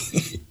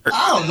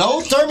 I don't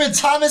know. Thurman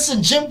Thomas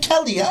and Jim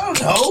Kelly. I don't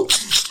know.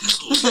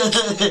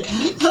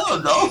 I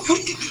don't know.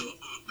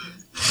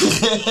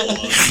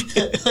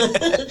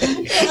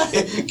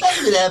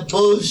 That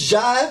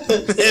bullshit.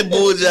 That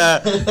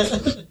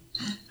bullshit.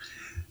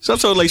 Stop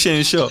talking like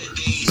Shannon Sharp.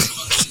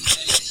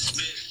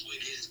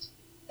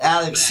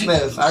 Alex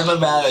Smith. I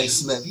remember Alex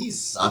Smith. He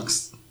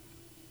sucks.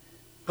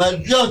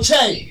 But yo,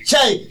 Che,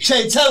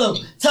 tell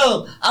him.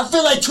 I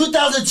feel like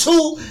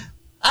 2002.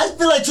 I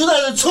feel like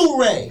 2002,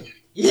 Ray.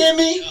 You hear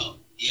me?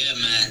 Yeah,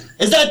 man.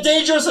 Is that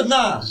dangerous or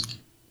not?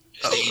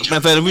 Matter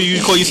of fact,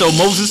 you call yourself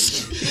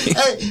Moses?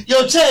 Hey,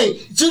 yo, Che,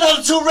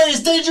 2002 Ray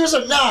is dangerous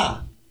or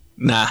not?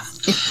 Nah.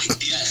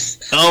 Yes.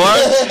 All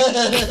right.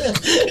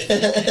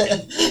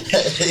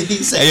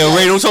 Hey, yo,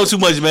 Ray, don't talk too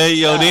much, man.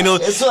 Yo, they know.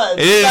 There's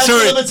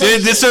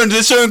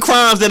certain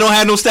crimes that don't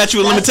have no statute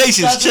of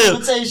limitations.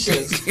 Chill.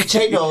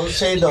 Che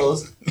knows. I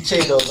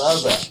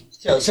was like,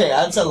 yo, Che,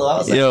 I tell him. I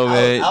was like, yo,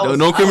 man, don't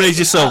incriminate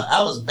yourself.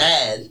 I was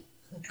bad. In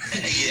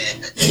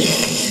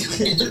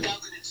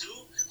 2002,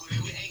 when we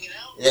were hanging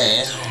out.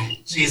 Yeah.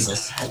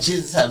 Jesus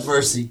have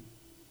mercy.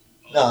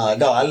 No,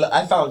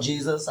 I found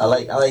Jesus. I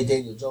like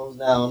Daniel Jones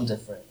now. I'm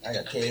different. I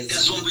got kids.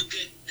 That's when we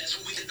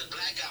did the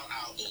Blackout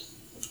album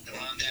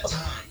around that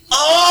time.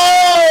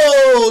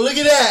 Oh, look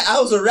at that!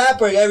 I was a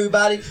rapper,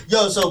 everybody.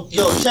 Yo,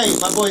 Che,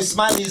 my boy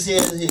Smiley's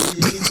here.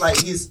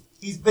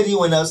 He's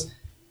videoing us.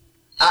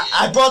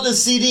 I brought the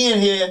CD in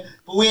here,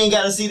 but we ain't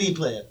got a CD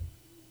player.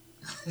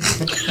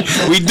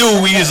 We do.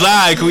 We just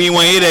lied because we didn't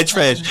want to hear that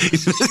trash.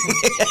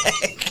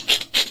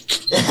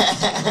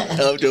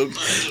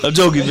 I'm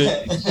joking,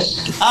 man.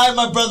 All right,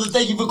 my brother.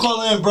 Thank you for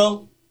calling in, bro. No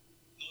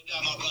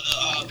doubt, my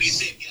brother. Be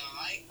safe, you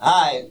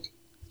alright?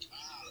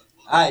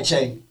 All right,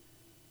 Che.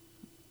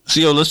 So,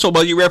 yo, let's talk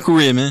about your rap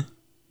career, man.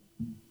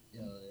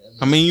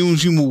 How many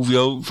units you move,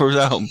 yo? First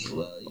album.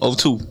 Oh,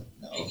 2. No,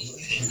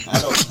 I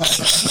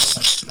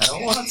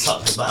don't want to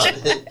talk about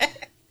it.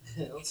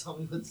 Don't tell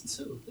me what to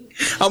do.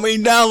 How many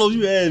downloads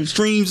you have?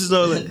 Streams and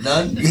stuff like that?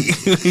 None.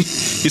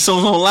 Your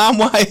songs on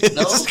LimeWire?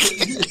 No.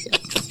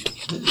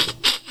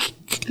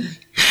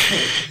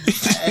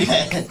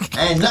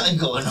 Ain't nothing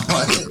going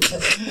on.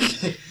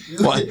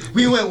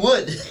 We went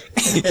wood.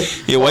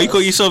 Yeah, why you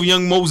call yourself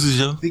Young Moses,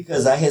 yo?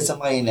 Because I hit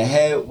somebody in the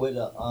head with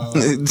a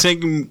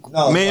Taking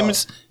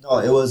commandments? No,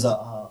 it was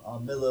a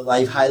Miller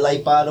Lite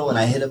highlight bottle, and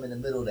I hit him in the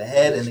middle of the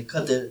head, and it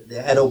cut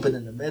their head open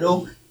in the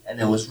middle, and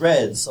it was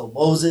red. So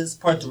Moses,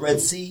 part the Red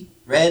Sea,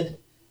 red,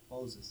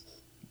 Moses.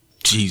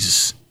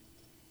 Jesus.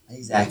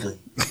 Exactly.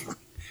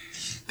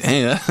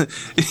 Damn,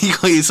 you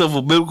call yourself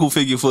a biblical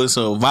figure for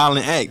some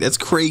violent act. That's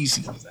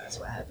crazy. That's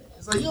what happened.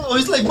 It's like, yo,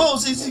 he's like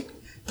Moses,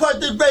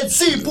 part the Red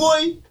Sea,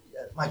 boy.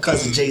 My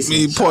cousin Jason.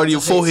 Me part of your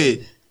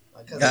forehead.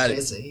 My cousin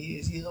Jason.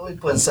 He's always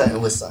putting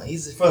something with something.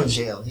 He's from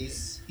jail.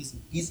 He's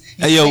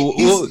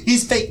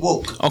fake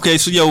woke. Okay,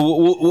 so yo,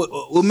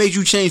 what made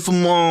you change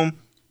from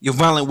your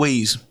violent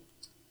ways?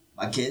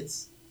 My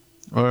kids.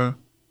 Or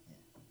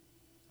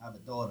I have a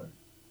daughter.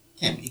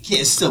 You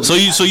can't still. So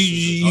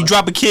you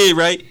drop a kid,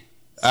 right?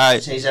 All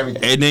right. Change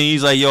everything. And then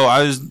he's like, yo,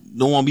 I just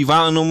don't want to be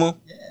violent no more.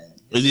 Yeah.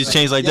 It just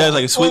changed like that, it's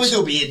like a switch. What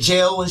would be in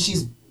jail when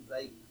she's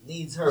like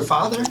needs her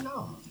father?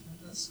 No,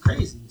 that's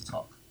crazy to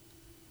talk.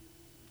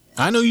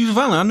 I know you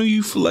violent. I know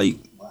you for like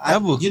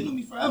ever. You knew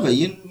me forever.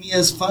 You knew me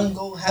as fun,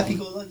 happy,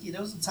 go lucky.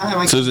 There was a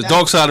time. So it's the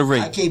dark side of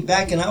rape. I came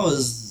back and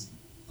thought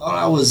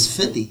I was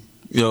 50.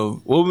 Yo,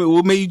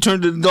 what made you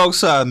turn to the dark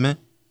side, man?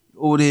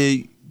 Over there,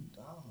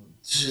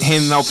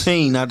 handing out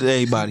pain out to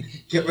everybody.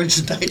 Get rich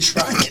or die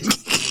trying.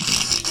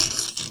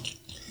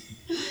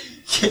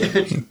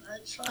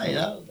 I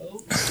don't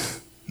know.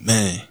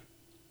 Man.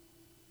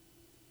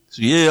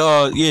 So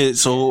yeah.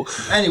 So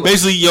anyway,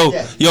 basically, yo,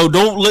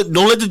 don't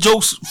let the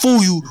jokes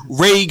fool you.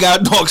 Ray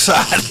got dark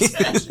side.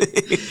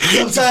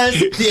 Sometimes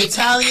the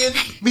Italian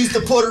meets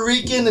the Puerto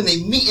Rican, and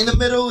they meet in the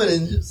middle, and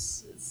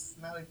it's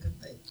not a good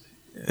thing.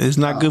 It's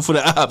not good for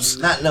the ops.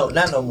 Not no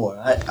more.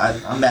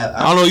 I'm mad.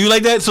 I don't know. You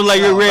like that? So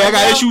like, Ray, I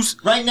got issues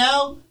right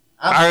now.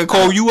 I can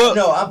call you up.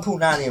 No, I'm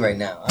Punani right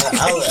now.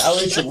 I'll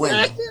let you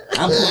win.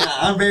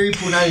 I'm very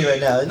Punani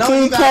right now. No,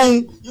 you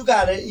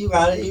got it.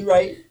 You're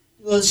right.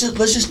 Let's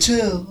just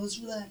chill. Let's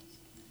relax.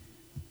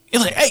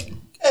 You're like, hey,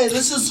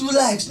 let's just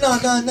relax. No.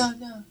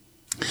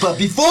 But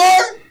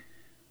before,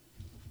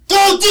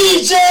 go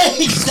DJ.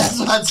 That's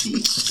my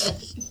DJ.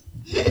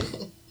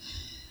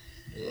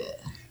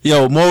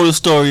 Yo, moral of the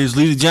story is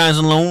leave the Giants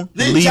alone.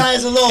 Leave the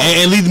Giants alone.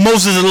 And leave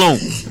Moses alone.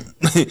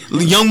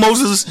 Young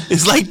Moses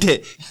is like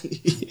that.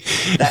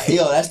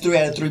 That's 3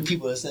 out of 3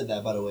 people that said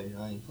that. By the way,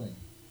 I ain't playing.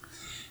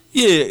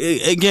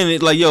 Yeah, again,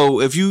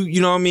 if you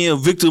know what I mean, a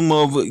victim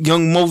of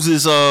Young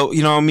Moses,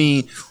 you know what I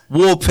mean,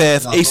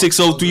 Warpath,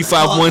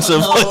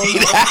 860-351.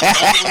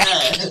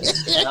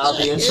 I'll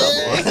be in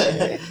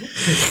trouble.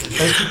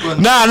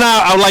 Nah,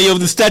 I'm like,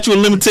 the statute of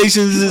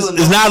limitations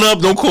is not up,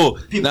 don't call.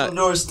 People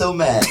know it's still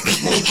mad.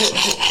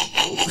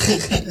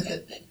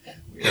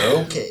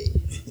 Okay.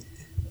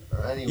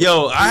 Anyway.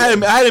 Yo, I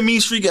had a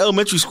mean streak at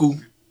elementary school.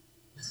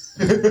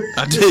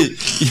 I did.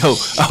 Yo,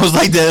 I was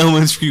like that in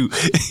elementary school.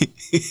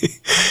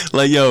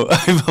 Like, yo,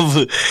 I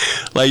remember,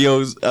 like,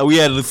 yo, we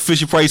had a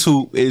Fisher Price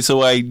hoop, and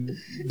so I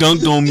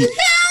dunked on me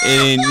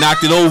and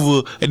knocked it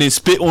over, and then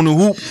spit on the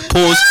hoop,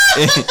 pause,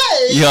 and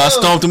I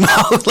stomped him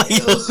out. Like,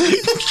 yo.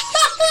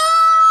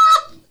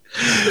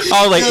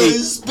 I was like, hey,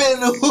 spit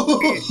in the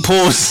hoop.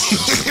 Pause.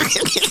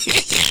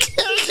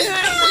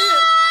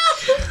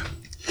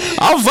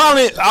 I'm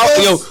violent.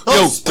 Yo,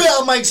 spit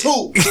on Mike's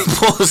hoop.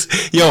 Pause.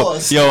 Yo,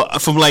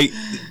 from like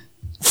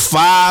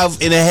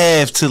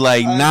 5.5 to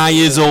like 9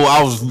 years old,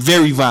 I was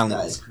very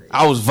violent.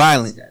 I was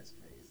violent. That's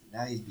crazy.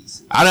 Now he's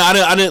BC.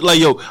 I didn't like,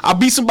 yo, I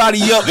beat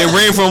somebody up and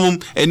ran from them,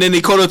 and then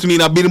they caught up to me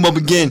and I beat them up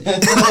again.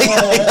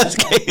 That's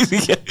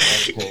crazy.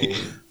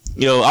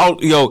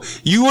 Yo,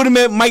 you would have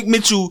met Mike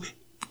Mitchell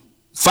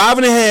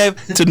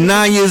 5.5 to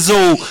 9 years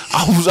old.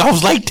 I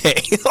was like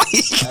that.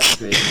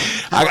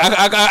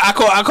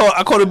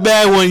 I caught a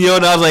bad one, yo,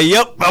 and I was like,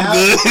 "Yep, I'm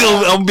good.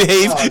 I'm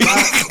behave."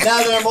 Now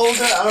that I'm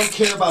older, I don't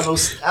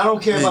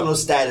care about no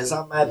status.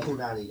 I'm at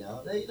Punani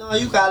now. No,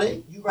 you got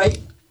it. You right.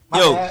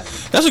 Yo,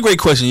 that's a great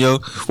question, yo.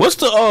 What's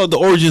the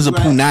origins of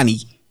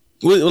Punani?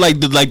 Like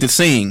the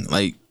saying,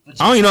 like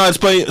I don't even know how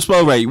to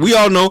spell right. We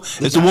all know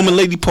it's the woman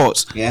lady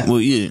parts. Yeah.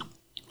 Well, yeah.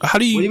 How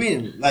do you? What do you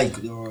mean? Like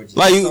the origins?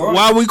 Like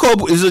why we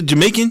call? Is it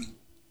Jamaican?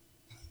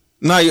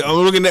 No,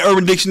 I'm looking at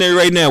Urban Dictionary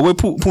right now. Where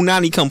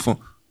Punani come from?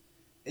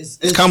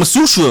 It's Kama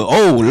Sutra.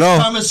 Oh, Lord.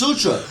 Kama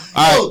Sutra.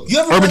 All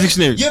right. Urban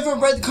Dictionary. You ever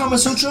read the Kama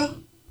Sutra?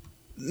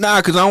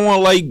 Nah, because I don't want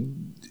to like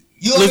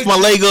lift my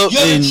leg up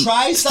and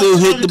still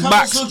hit the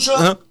box.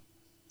 Huh?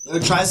 You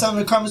ever try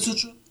something in the Kama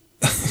Sutra?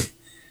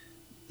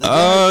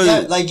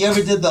 Like you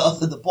ever did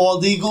the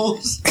bald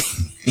eagles?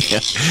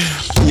 Yeah.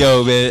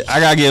 Yo, man, I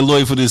gotta get a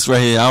lawyer for this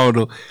right here. I don't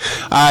know.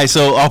 All right,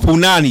 so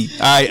Punani.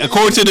 All right,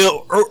 according to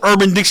the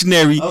Urban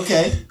Dictionary.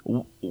 Okay.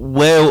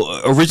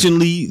 Well,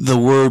 originally the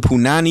word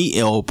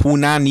Punani or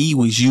Punani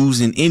was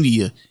used in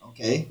India.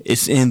 Okay.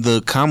 It's in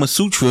the Kama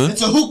Sutra.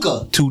 It's a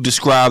hookah to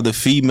describe the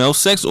female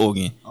sex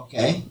organ.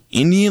 Okay.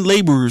 Indian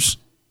laborers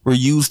were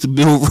used to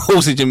build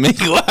roads in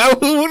Jamaica. What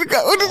does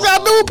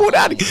y'all do with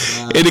Punani?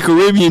 In the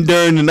Caribbean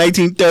during the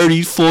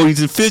 1930s, 40s,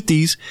 and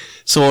 50s.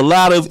 So a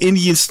lot of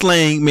Indian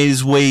slang made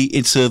its way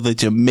into the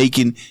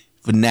Jamaican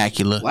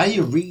vernacular. Why do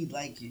you read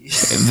like you?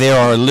 There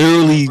are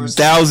literally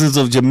thousands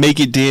of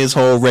Jamaican dance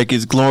hall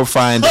records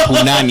glorifying the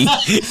Punani.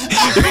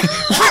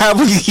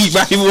 probably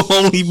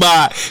only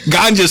by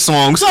ganja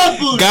songs.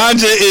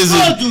 Ganja is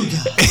an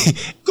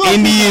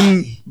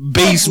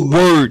Indian-based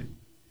word.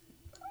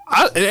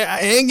 I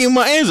ain't getting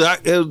my answer.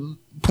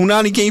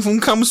 Punani came from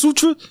Kama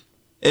Sutra,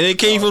 and it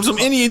came from some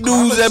Indian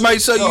dudes that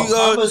might sell you.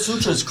 Kama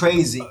Sutra is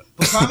crazy,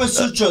 but Kama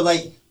Sutra,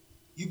 like,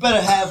 you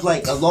better have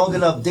like a long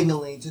enough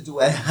ding-a-ling to do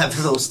half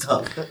of those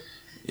stuff.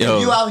 Yo.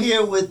 If you out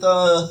here with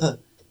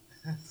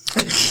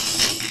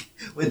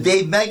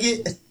Dave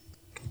Maggot,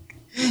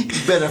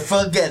 you better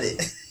forget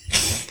it.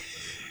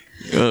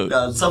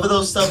 No, some of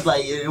those stuff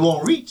like it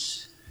won't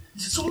reach. It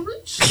just won't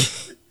reach.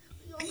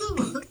 You don't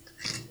know.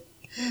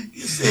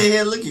 You sit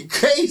here looking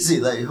crazy,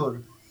 like hold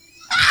on.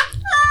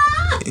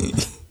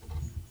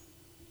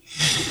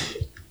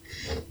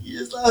 You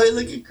just out here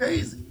looking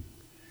crazy.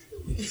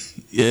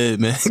 Yeah,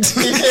 man. So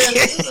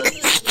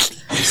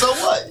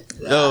what?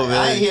 Yo, man.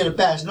 I ain't here to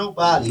bash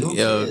nobody. Who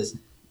cares?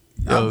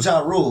 I'm Ja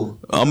Rule.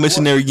 I'm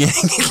missionary gang.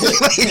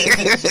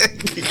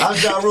 I'm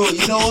Ja Rule.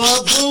 You know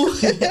what, boo?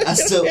 I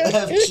still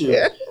left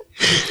you.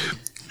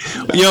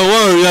 Yo,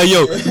 word,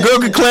 yo, girl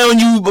can clown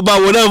you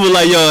about whatever,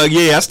 like, yo,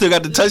 yeah, I still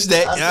got to touch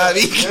that. I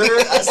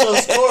still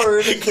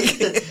scored.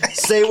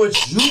 Say what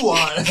you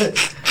want.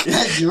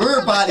 That's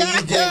your body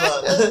you gave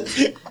up.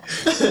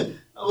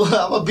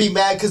 I'm gonna be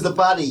mad because the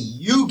body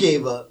you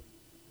gave up.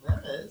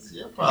 That's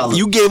your problem.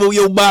 You gave up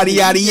your body,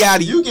 yada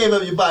yada. You gave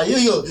up your body.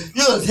 You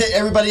hit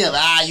everybody up.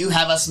 You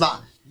have a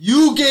smile.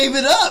 You gave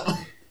it up.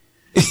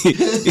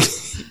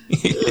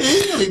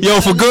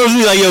 Yo, for girls,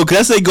 we like, yo, cause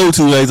that's they go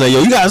to. It's like,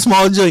 yo, you got a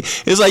small joint.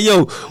 It's like,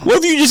 yo, what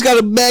if you just got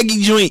a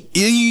baggy joint?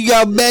 You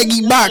got a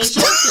baggy box.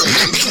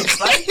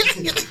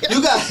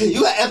 You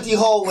got empty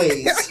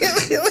hallways.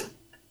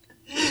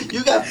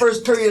 You got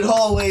first period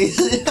hallways.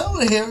 I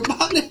want to hear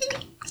about it.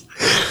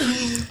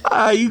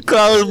 You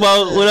calling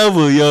about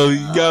whatever, yo.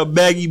 You got a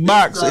baggy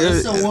box.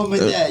 There's some women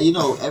that, you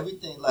know,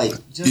 everything, like,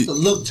 just the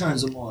look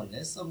turns them on.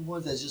 There's some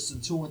women that's just in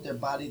tune with their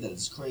body that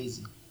is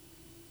crazy.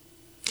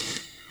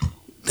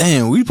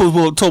 Damn, we supposed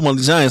to talk about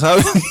the Giants. How?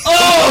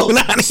 Oh,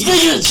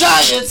 speaking of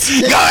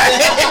Giants. Go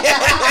ahead.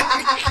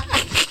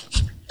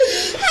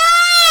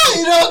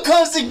 all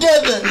comes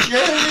together. You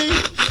know what I mean?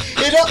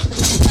 It all.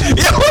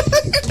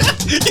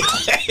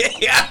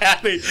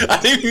 I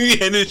think we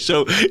in this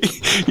show.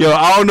 Yo,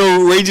 I don't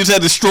know. Ray just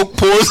had the stroke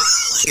pause.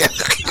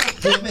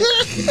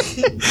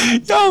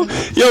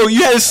 yo,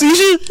 you had a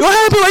seizure? What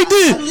happened right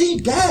there? I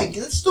leaned back.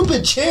 That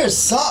stupid chair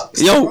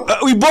sucks. Yo,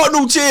 we bought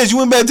new chairs. You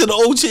went back to the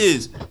old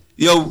chairs.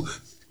 Yo,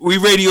 we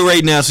radio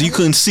right now, so you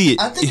couldn't see it.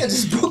 I think I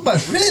just broke my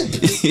rib.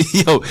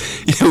 yo,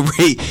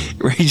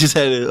 Ray just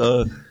had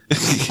a.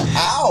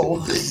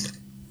 Ow.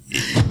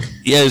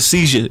 He had a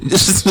seizure.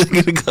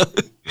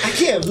 I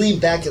can't lean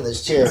back in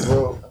this chair,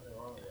 bro.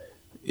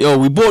 Yo,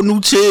 we bought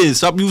new chairs.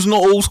 Stop using no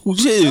old school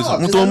chairs. No,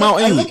 I'm gonna throw them out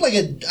I anyway. look like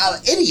an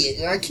idiot,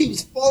 and I keep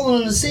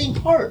falling in the same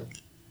part.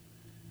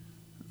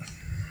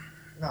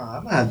 No,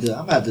 I'm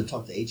gonna have to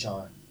talk to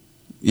HR.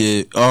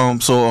 Yeah.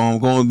 So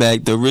going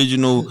back, the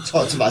original.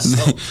 Talk to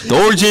myself. The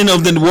origin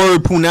of the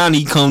word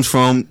punani comes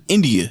from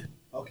India.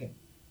 Okay.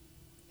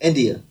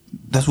 India.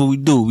 That's what we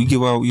do. We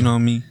give out. You know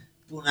what I mean.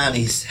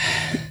 Punanis.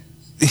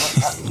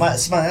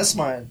 That's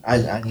mine. I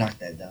knocked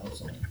that down.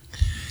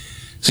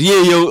 So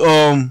yeah,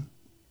 yo.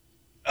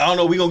 I don't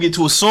know. We gonna get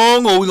to a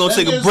song or we gonna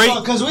take a break?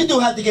 Because we do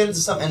have to get into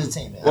some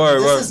entertainment.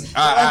 Word.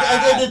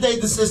 At the end of the day,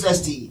 this is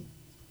STE.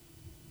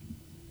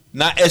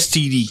 Not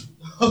STD.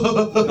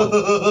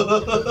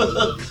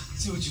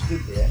 See what you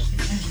did there.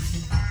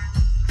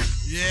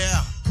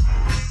 Yeah.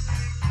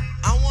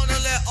 I wanna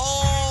let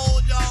all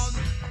y'all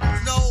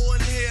know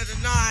in here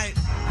tonight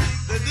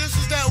that this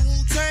is that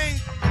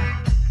Wu-Tang.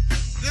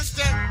 This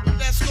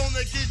that's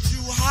gonna get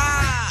you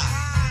high.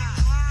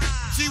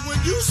 See, when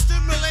you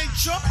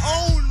stimulate your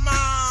own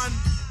mind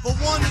for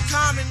one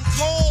common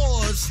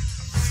cause,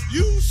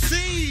 you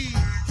see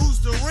who's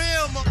the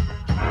real.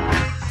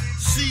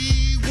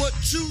 See what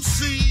you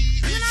see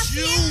is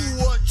you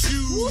what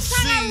you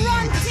see.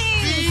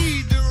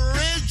 Be the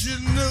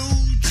original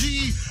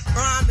G,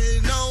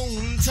 rhyming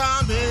on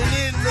time and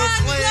in the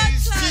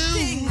place to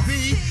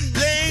be.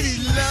 Lady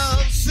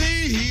love,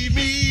 see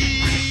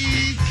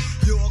me.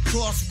 You're a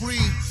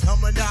crossbreed,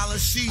 I'm a dollar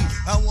sheet.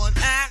 I want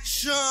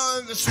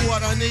action, that's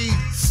what I need.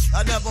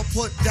 I never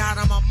put doubt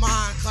on my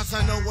mind, cause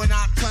I know when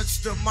I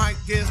touch the mic,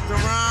 there's the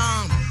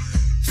rhyme.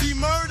 See,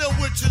 murder,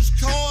 which is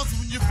caused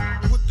when you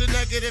with the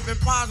negative and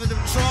positive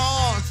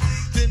charge.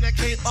 Then I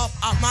came up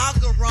out my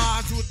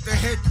garage with the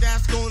hit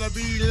that's gonna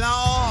be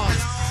lost.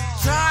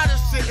 Tired of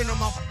sitting on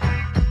my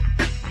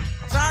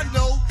I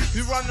know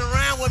you run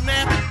around with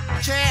mad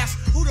cash.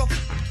 Who the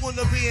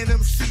wanna be an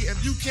MC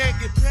if you can't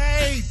get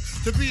paid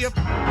to be a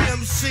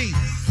MC?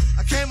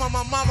 I came on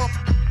my mama,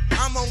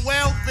 I'm on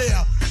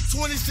welfare.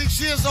 26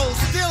 years old,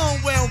 still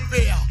on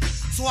welfare.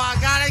 So I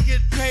gotta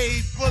get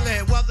paid for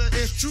that, whether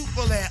it's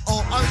truthfully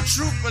or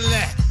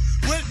untruthfully.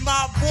 With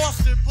my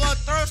Boston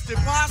bloodthirsty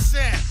posse,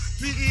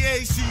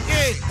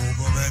 P-E-A-C-E.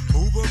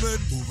 Move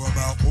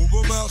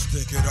 'em out,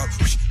 stick it up.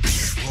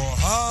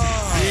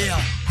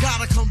 Yeah,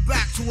 gotta come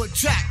back to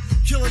attack.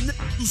 Kill a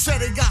nigga who said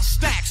they got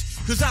stacks,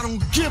 cause I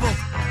don't give a.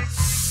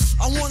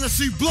 I wanna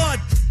see blood,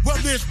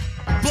 whether it's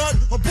blood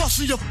or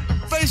busting your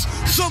face,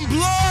 some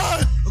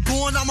blood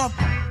going down my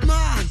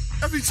mind.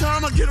 Every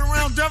time I get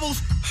around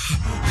devils,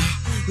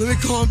 let me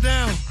calm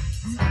down.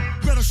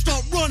 Better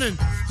start running,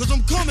 cause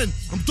I'm coming.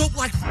 I'm dope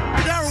like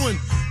heroin.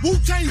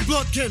 Wu-Tang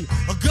bloodkin,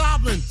 a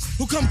goblin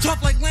who come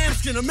tough like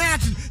lambskin.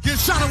 Imagine getting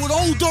shot at with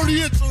old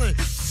dirty insulin.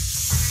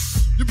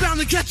 You're bound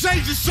to catch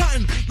age or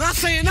something. Not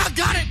saying I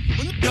got it,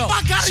 but Yo, if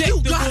I got it, check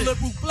you the got it.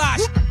 bulletproof fly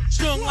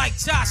strung like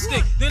tie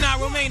stick. Then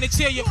I remain to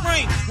tear your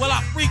brain while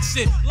I freaks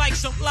it like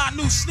some fly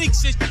new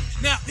sneaks it.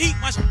 Now eat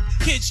my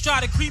kids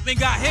try to creep and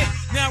got hit.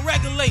 Now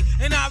regulate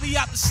and I be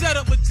out to set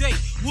up a date.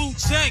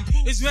 Wu-Tang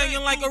is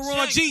banging like a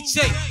Ron G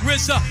tape.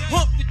 RZA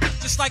hump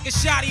just like a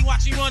shotty.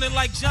 Watch me running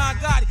like John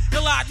Gotti.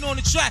 Colliding on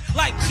the track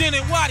like Jen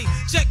and Waddy.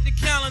 Check the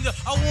calendar.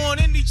 I want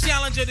any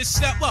challenger to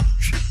step up.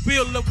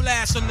 Build a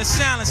blast on the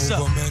silencer.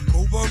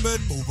 Move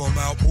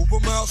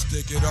 'em out,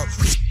 stick it up.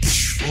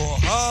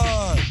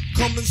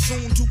 Coming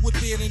soon to a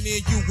theater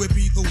near you, it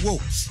be the Woo.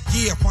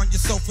 Yeah, find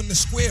yourself in the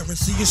square and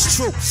see it's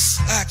true.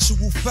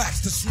 Actual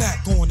facts to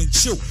snack on and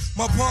chew.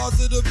 My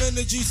positive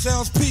energy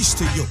sounds peace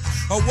to you.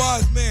 A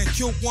wise man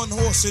killed one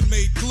horse and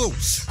made glue.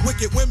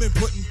 Wicked women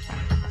putting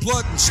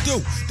blood and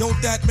stew.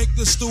 Don't that make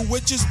the stew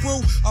witches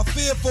brew? I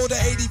fear for the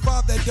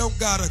 85 that don't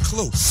got a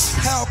clue.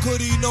 How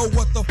could he know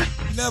what the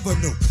never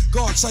knew?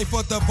 God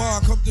cipher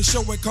divine, come to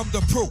show and come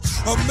to prove.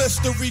 A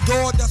mystery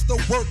God, that's the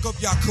work of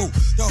Yaku.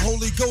 The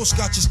Holy Ghost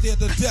got you scared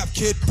to death,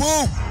 kid.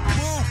 Boom!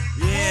 Boom!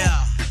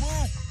 Yeah.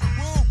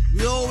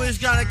 We always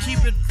gotta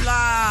keep it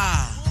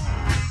fly.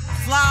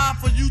 Fly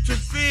for you to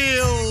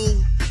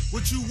feel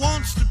what you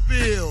wants to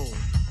feel.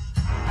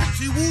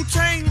 See,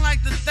 Wu-Tang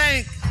like to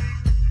thank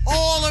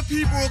all the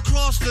people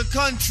across the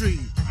country,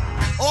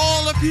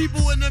 all the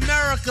people in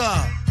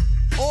America,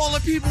 all the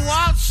people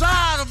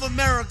outside of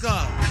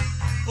America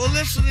for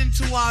listening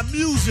to our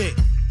music.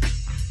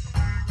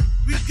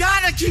 We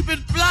gotta keep it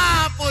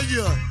fly for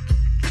you.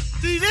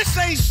 See, this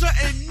ain't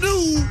something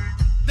new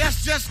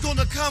that's just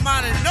gonna come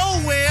out of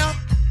nowhere.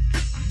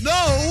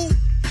 No.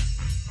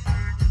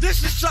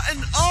 This is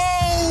something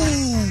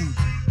old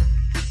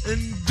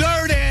and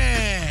dirty.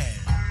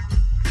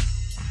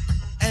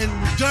 And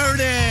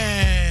dirty.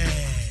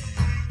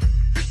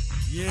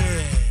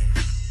 Yeah.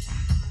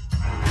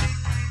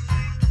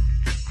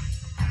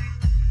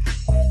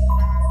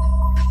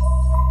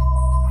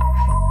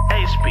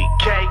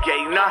 HBK, yeah,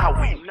 you know how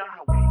we.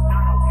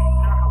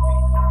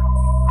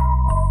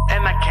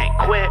 And I can't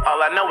quit,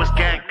 all I know is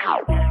gang.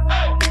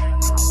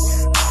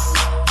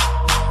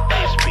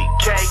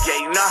 HBK, yeah,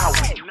 you know how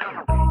we.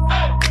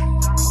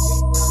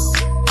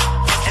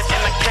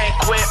 And I can't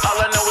quit, all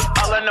I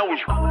know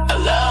is. I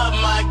love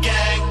my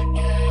gang.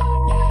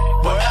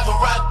 Wherever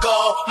I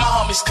go, my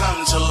homies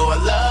come to. I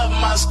love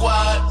my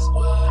squad.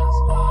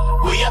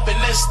 We up in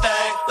this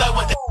thing, like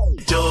what they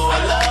do.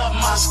 I love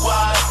my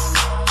squad.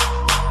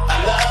 I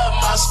love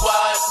my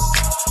squad.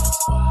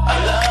 I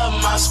love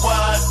my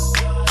squad.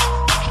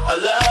 I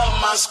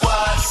love my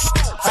squad.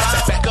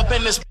 Back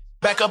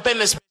up in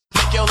this.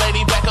 Make your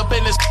lady back up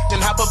in this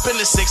and hop up in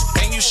the six.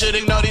 And you should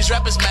ignore these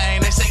rappers,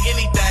 man. They say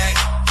anything.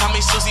 Call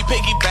me Susie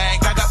Piggy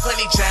Bank. I got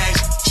plenty change.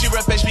 She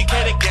rep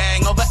HBK the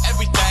gang over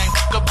everything.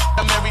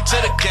 I'm married to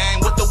the gang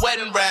with the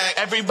wedding rag.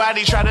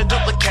 Everybody try to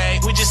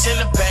duplicate. We just in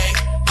the bag.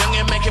 Young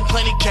and making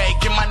plenty cake.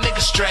 Get my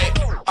niggas straight.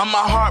 I'm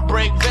a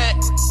heartbreak vet.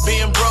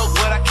 Being broke,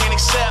 what I can't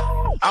accept.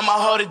 I'ma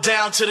hold it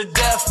down to the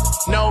death.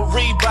 No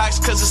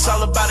Reeboks, cause it's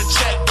all about a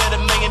check. Bet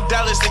 $1 million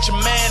that your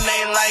man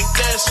ain't like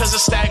this. Cause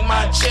I stack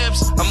my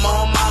chips, I'm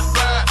on my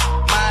grind.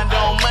 Mind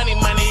on money,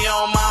 money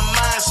on my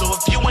mind. So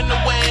if you in the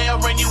way,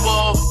 I'll run you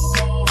off.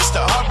 It's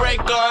the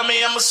heartbreak army,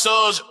 I'm a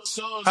soldier.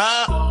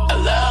 I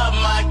love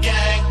my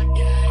gang.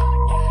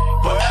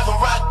 Wherever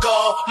I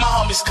go, my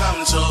homies come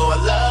to. I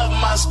love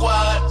my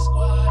squad.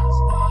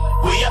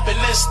 We up in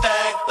this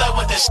thing, like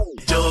what this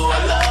do. I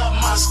love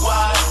my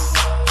squad.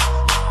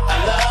 I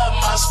love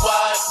my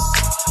squad.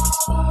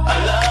 I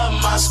love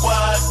my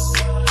squad.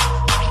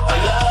 I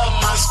love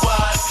my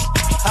squad.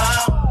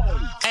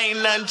 Ain't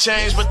nothing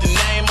changed but the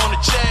name on the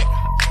check.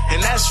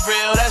 And that's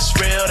real, that's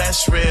real,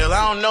 that's real.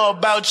 I don't know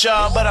about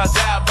y'all, but I'll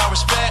die by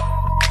respect.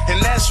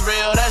 And that's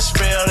real, that's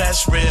real,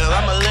 that's real.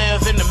 I'ma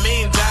live in the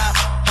meantime.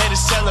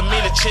 Haters telling me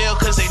to chill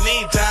cause they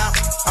need time.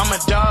 I'm a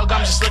dog,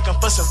 I'm just looking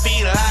for some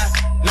feline.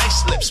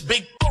 Nice lips,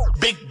 big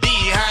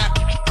behind.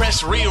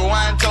 Press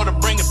rewind, told her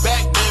bring it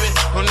back, baby.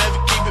 Don't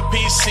ever keep it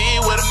PC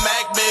with a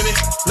Mac, baby.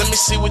 Let me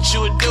see what you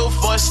would do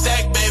for a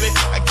stack, baby.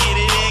 I get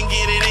it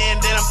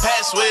in, then I'm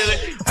past with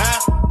it.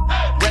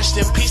 Rest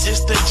in peace,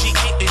 it's the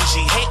G-A-N-G.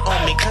 Hate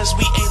on me, cause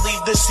we ain't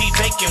leave the seat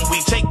vacant.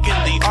 We taking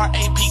the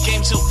RAP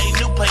game to a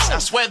new place. I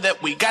swear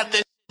that we got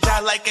this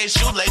tied like a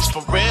shoelace,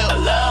 for real. I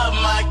love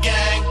my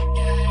gang.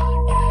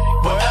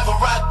 Wherever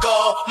I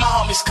go, my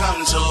homies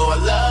come to. I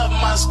love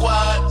my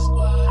squad.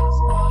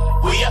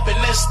 We up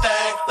in this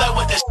thing, like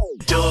what this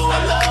do.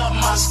 I love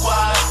my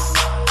squad.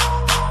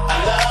 I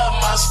love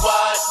my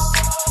squad.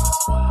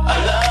 I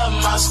love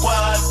my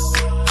squad.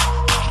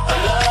 I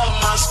love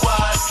my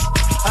squad.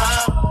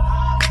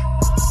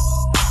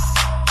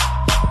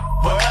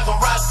 Wherever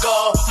I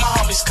go, my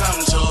homies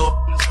come to.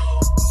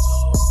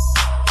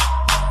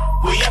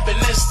 We up in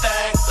this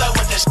thing, like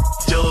what this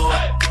do.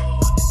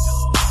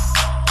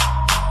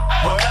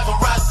 Wherever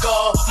I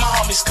go, my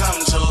homies come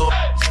to.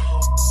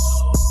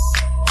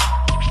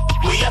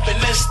 We up in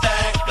this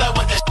thing, like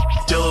what this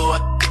do.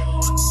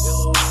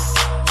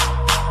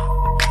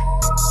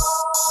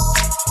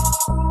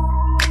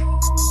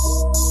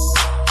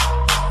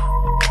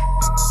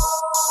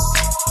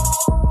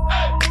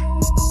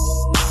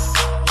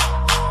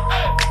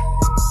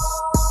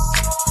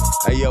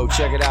 Hey yo,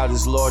 check it out,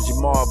 this is Lord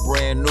Jamar,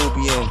 brand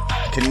Nubian,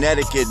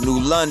 Connecticut, New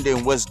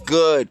London, what's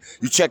good?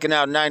 You checking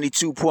out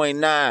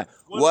 92.9,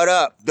 what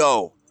up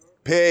though?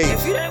 Peace.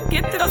 If you don't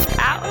get this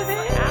out of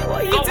it,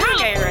 what are you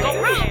doing,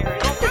 right?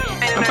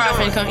 I'm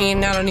probably finna come in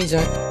and out on these. I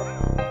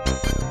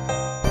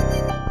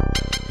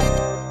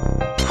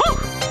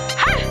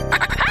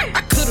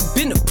could've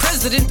been the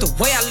president the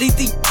way I lead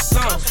these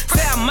songs.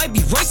 Say I might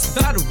be racist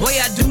about the way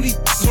I do these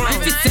songs.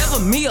 If it's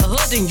ever me or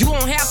her, then you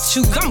won't have to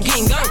choose. I'm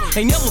getting gone.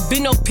 Ain't never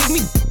been no pick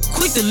me.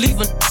 Quick to leave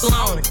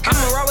alone. I'm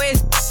a raw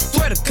ass.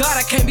 Swear to God,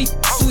 I can't be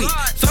sweet.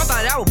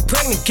 Thought I was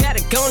pregnant, got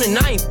it gone, and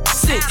I ain't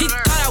sick. He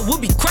thought I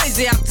would be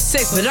crazy after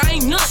sex, but I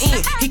ain't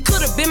nothing. He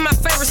could've been my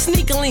favorite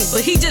sneaker link,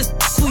 but he just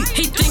sweet.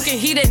 He thinking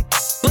he that,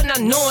 but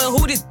not knowing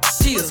who this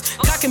is.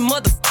 Cocking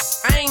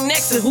I ain't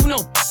next to who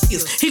no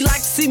is. He like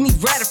to see me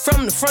ride it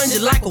from the front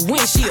just like a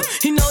windshield.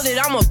 He know that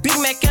I'm a Big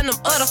Mac and them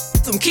other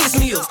some kiss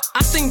meals.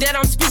 I think that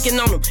I'm speaking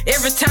on them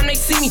every time they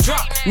see me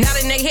drop. Now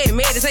they head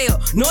mad as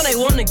hell, knowing they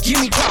wanna give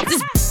me props.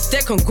 This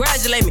that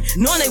congratulate me,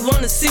 knowing they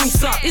wanna see me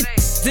flop.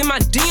 It's in my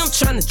DM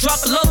trying to drop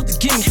a load to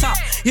give me top.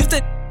 If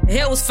the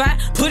hell was fat,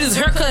 put his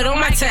haircut on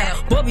my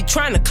tab. Boy be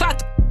trying to clock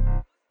the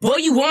boy,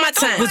 you on my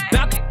time. Was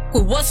about to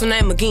with what's her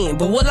name again,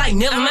 but what like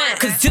never mind.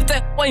 Cause if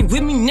that ain't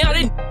with me now,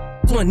 then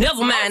well,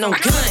 never mind, I'm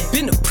gun.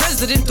 Been the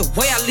president the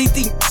way I lead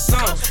these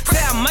songs.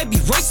 Say I might be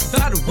racist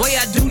about the way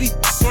I do these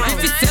songs.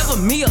 If it's ever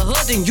me or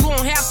her, then you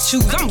won't have to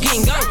choose. I'm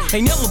getting gone.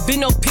 Ain't never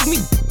been no pick me.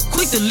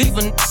 quick to leave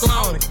a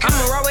alone. I'm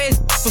a raw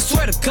ass, but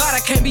swear to God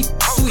I can't be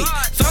sweet.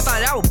 Found out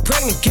I was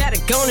pregnant, got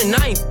it gone and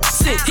I ain't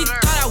sick. He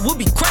thought I would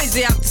be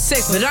crazy after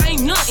sex, but I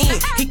ain't nothing.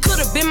 He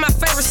could've been my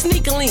favorite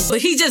sneaker link,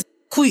 but he just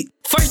quit.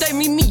 First they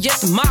meet me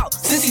at the mall,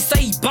 since he say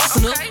he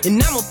bossing up,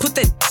 and I'ma put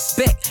that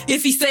back.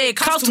 If he say it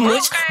cost too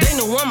much, they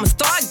know I'ma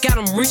start.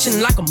 Got him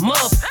reaching like a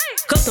muff.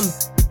 Cause them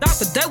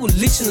doctor, they was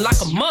leeching like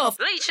a muff.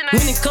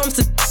 When it comes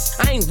to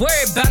I ain't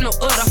worried about no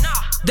other.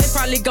 They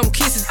probably gon'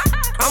 kiss it.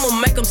 I'ma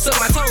make them suck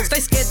my toes. They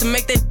scared to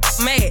make that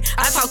mad.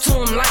 I talk to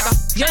them like a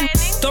young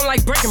don't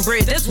like breaking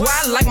bread. That's why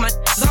I like my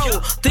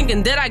soul.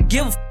 Thinking that I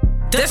give a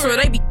that's where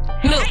they be.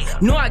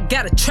 Look, know I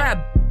gotta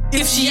try.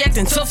 If she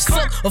acting tough,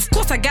 suck, of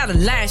course I got a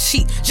line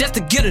sheet just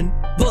to get a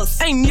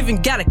bus. Ain't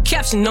even got a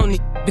caption on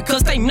it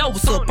because they know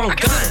what's up on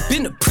God.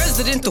 Been the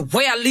president the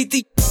way I lead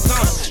these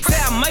songs. Say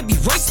I might be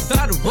racist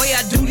by the way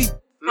I do these.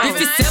 If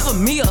it's ever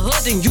me or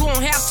her, then you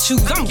don't have to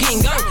choose. I'm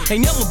getting gone.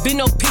 Ain't never been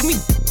no pick me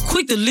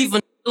quick to leave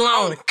a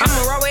alone. I'm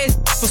a raw ass,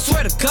 but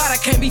swear to God I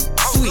can't be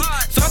sweet.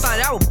 Found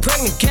out I was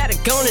pregnant, got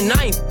it gone and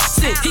I ain't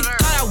sick. He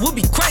thought I would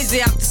be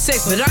crazy after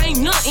sex, but I ain't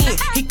nothing.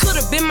 He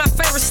could've been my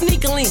favorite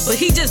sneaker link, but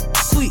he just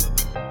quit.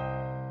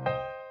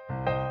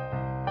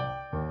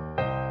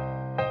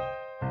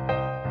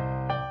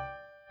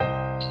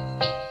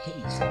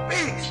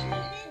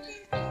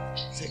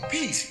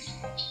 Peace.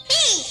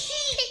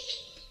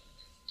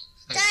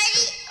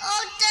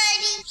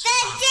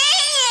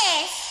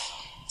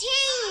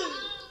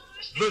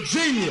 The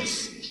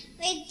genius.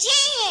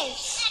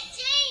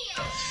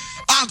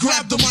 I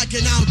grab the mic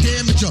and I'll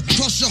damage ya.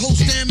 Crush your whole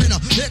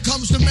stamina. Here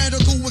comes the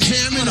medical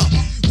examiner.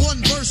 One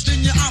burst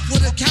in your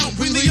opera count.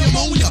 Bring the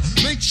ammonia.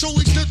 Make sure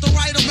he spit the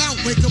right amount.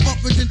 Wake him up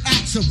and then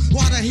ask him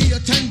why did he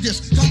attend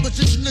this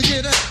competition to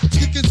get it?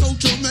 Kicking so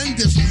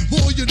tremendous.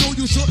 Boy, you know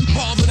you shouldn't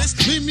bother this.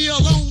 Leave me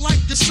alone like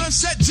the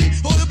sunset G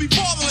or he'll be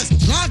fatherless.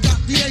 I got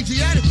the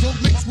Asiatic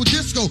folk mixed with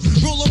disco.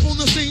 Roll up on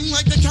the scene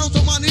like the Count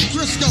of Monte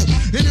Cristo.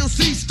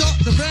 NLC start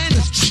to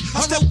vanish.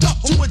 I stepped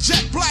up to a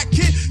jet black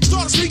kid.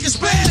 Started speaking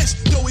Spanish.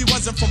 Though he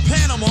wasn't from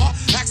Panama.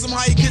 Asked him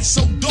how he gets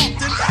so dark.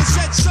 Then I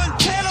said, son,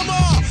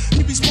 Panama.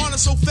 He be smarting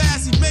so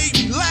fast he made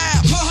me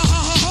laugh. Ha ha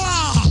ha ha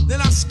ha.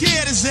 Then I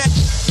scared his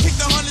ass.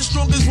 Kicked 100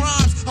 strongest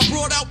rhymes. I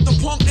brought out the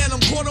punk and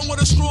I'm caught him with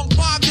a strong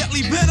 5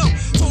 deadly venom.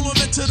 Told him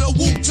into the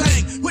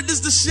Wu-Tang.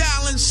 Witness the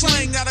Shaolin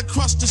slang that'll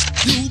crush the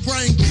new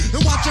brain.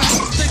 And watch your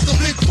house take a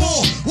big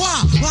fall.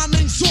 Why? My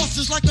main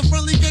source is like a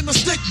friendly game of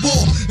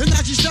stickball. And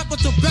as you step up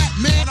to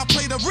Batman, I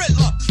play the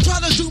Riddler. Try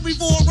to do me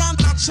for a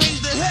round and I change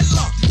the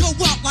Hitler. Go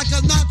out like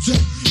a Nazi.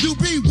 You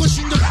be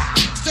wishing to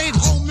stayed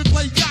home and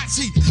play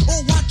Yahtzee.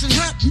 Or watching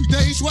Happy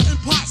Days, sweating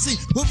posse.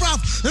 With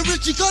Ralph and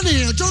Richie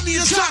Cunningham,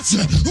 Johnny and Tatsu.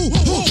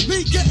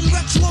 Me getting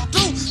wrecked so I'm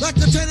through. Like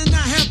a 10.5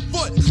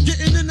 foot.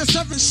 Getting in the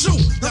 7 shoe.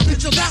 Now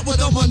picture that with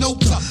a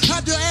Minota.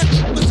 Had your ass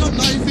with some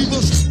knife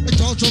evil like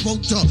John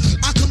Travolta.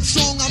 I come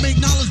strong, I make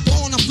knowledge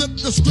born. I flip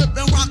the script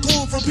and rock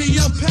on from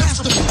PM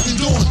past the fucking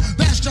dawn.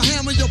 Bash your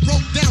hammer, you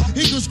broke down.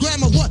 English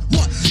grammar, what?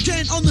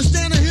 Can't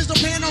understand it, here's the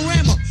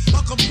panorama.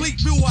 A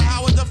complete view of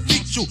how I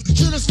defeat you.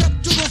 Should've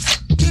stepped to the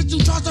kids who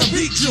tried to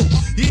beat you.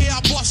 Yeah,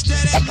 I bust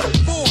that ass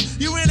before.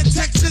 You ran to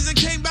Texas and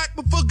came back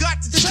but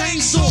forgot the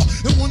chainsaw.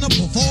 And wanna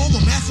perform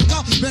a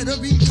massacre, better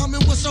be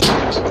coming with some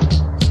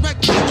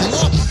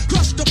spectacular.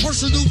 Crush the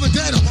person who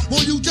vendetta.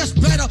 Well, you just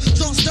better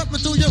start stepping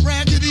through your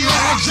raggedy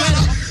ass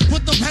Jetta.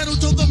 Put the pedal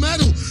to the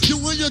metal.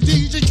 You and your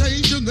DJ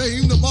change your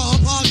name to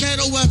Bob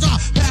Ghetto as I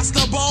pass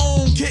the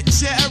bone. Kitchen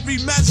share every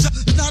measure.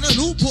 It's not a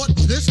Newport,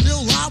 but it's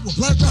still live with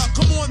pleasure.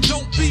 Come on,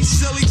 don't be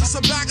silly. Just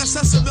a bag of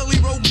sesame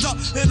rolled up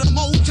in a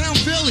Motown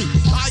Philly.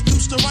 I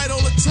used to write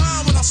all the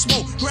time when I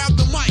smoke. Grab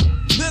the mic.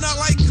 Then I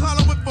like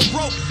collar with a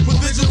broke. With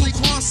visual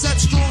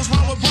concepts, strong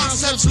rhyme with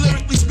concepts.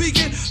 Lyrically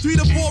speaking, 3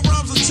 to 4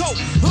 rhymes a tote.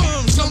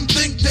 Some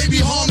think they be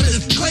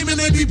harmless, claiming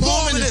they be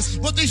bombing this,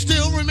 but they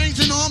still remain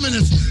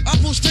harmonious. I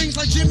pull strings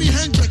like Jimi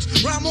Hendrix.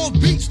 Rhyme on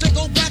beats that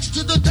go back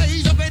to the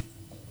days of it.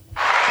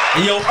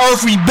 And yo,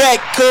 Earth, we back,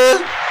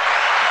 cuz.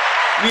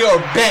 We are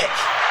back.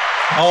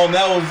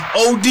 That was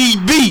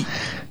ODB.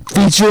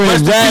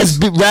 Featuring Raz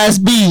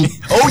B.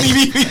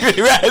 ODB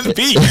featuring Raz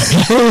B.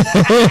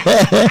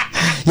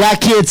 Y'all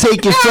can't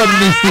take it from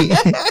me.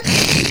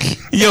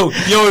 Yo,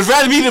 is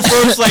Raz B the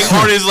first like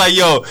artist like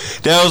yo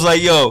that was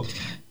like yo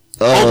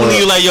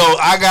openly like yo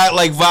I got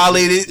like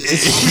violated.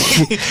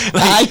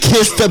 Like, I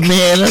kissed a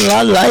man and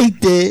I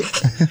liked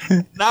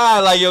it. Nah,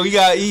 like yo,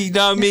 he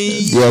know what I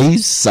mean? Yeah, he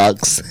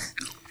sucks.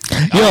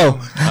 Yo,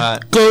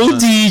 go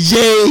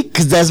DJ,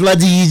 cause that's my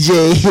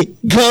DJ.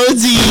 Go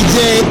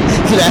DJ,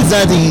 cause that's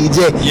my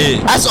DJ.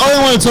 Yeah. That's all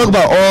I want to talk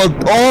about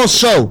all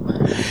show.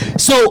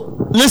 So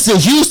listen,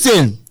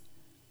 Houston,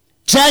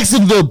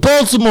 Jacksonville,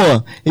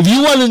 Baltimore. If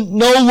you want to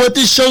know what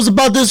this show's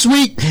about this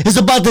week, it's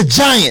about the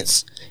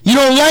Giants. You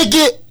don't like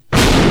it?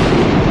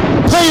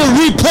 Play a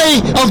replay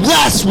of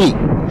last week,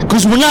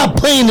 cause we're not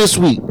playing this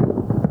week.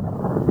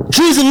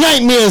 Dreams and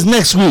nightmares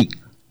next week.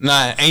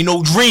 Nah, ain't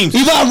no dreams.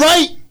 You got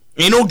right?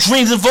 Ain't no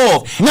dreams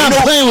involved. Not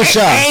playing with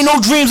y'all. Ain't no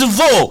dreams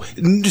involved.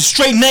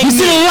 Straight nightmares. You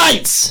see the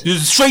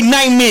lights. Straight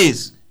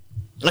nightmares.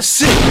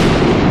 That's it.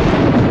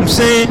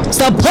 saying?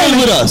 Stop playing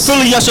with us.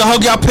 Philly, y'all should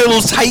hug y'all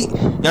pillows tight.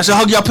 Y'all should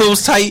hug y'all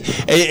pillows tight.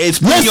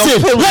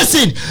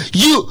 Listen,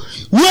 you,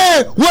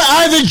 we're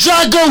Ivan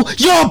Drago,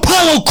 you're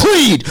Apollo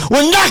Creed.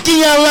 We're knocking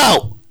y'all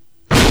out.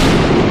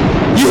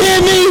 You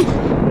hear me?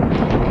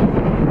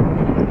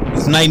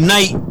 It's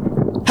night.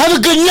 Have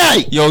a good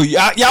night. Yo,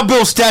 y'all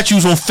build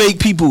statues on fake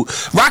people.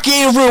 Rocky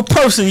ain't a real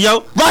person,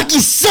 yo. Rocky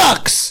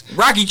sucks.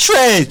 Rocky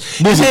trash.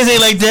 His hands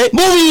ain't like that.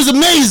 Movie was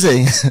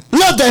amazing.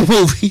 Love that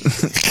movie.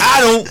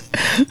 I don't.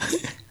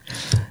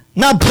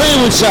 Not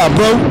playing with y'all,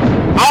 bro.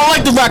 I don't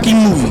like the Rocky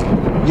movie.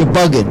 You're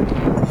bugging.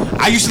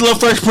 I used to love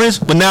Fresh Prince,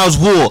 but now it's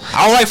War.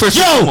 I don't like Fresh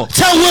Prince. Yo,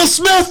 tell Will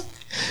Smith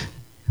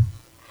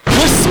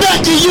we're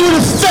smacking you in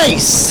the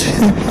face.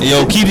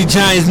 Yo, keep the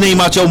Giants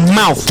name out your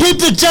mouth. Keep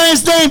the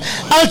Giants name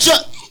out your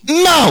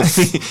mouth.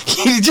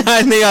 Keep the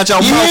Giants name out your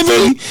mouth. You hear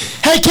me?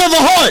 Hey, Kevin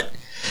Hart,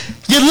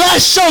 your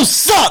last show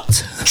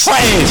sucked.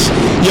 Trash.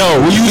 Yo,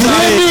 when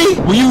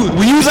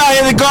you was out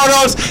here in the guard,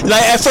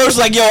 like at first,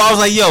 like yo, I was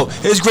like, yo,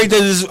 it's great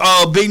that this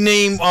big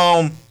name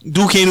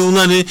dude can't do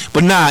nothing,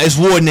 but nah, it's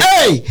War now.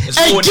 Hey,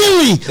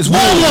 Gilly,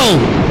 Wallow.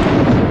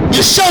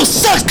 Your show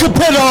sucks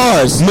compared to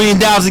ours. $1 million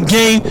a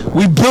game,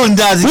 we $1 billion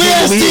a game. We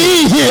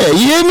SDE here,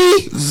 you hear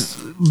me?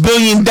 $1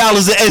 billion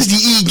of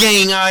SDE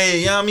gang out here,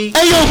 you know what I mean?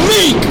 Hey yo,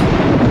 Meek,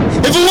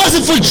 if it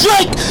wasn't for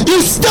Drake,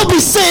 you'd still be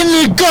sitting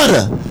in the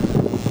gutter.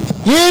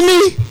 You hear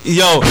me?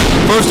 Yo,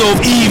 first off,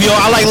 Eve, yo,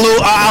 I like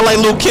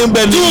Lil Kim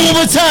better. Do it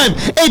one more time.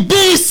 Hey,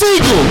 Benny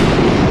Siegel,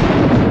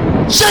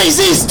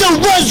 Jay-Z still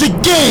runs the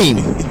game.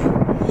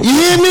 You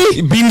hear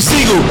me? Beanie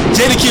Siegel,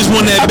 Jadakiss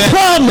won that battle.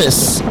 I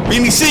promise.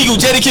 Beanie Siegel,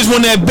 Jadakiss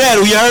won that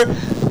battle, you heard?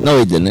 No,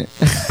 he didn't.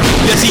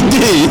 Yes, he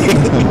did.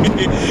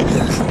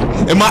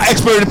 In my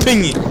expert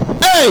opinion.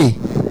 Hey,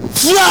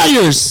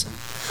 Flyers.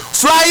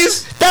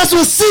 Flyers? That's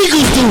what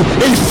Seagulls do.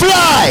 They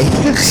fly.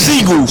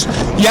 Seagulls.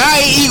 Y'all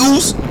ain't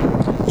Eagles.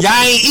 Y'all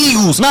ain't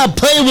Eagles. Not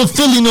playing with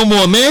Philly no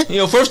more, man.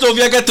 Yo, first off,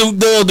 y'all got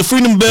the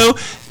Freedom Bell.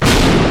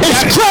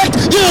 It's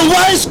cracked. You know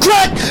why it's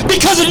cracked?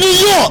 Because of New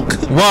York.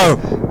 Wow.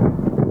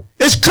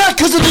 It's crack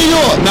because of New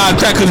York. Nah,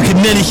 crack because of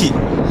Connecticut.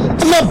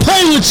 I'm not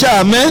playing with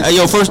y'all, man. Hey,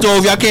 yo, first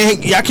off, y'all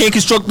can't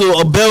construct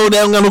a bell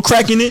that don't got no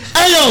crack in it.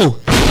 Hey, yo,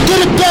 get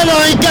a bell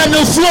that ain't got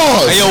no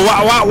flaws. Hey, yo,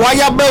 why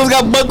y'all bells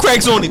got butt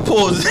cracks on it?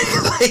 Pause.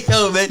 Like,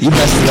 yo, man. You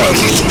messed it up.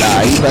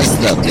 Nah, you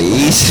messed it up, man.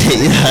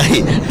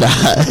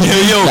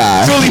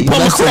 Nah, Philly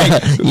pump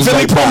crack.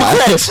 Philly pump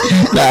cracks.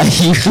 Nah,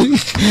 he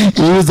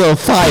was on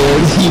fire.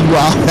 He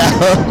walked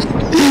out.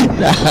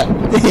 Nah,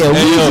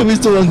 we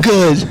doing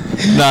good.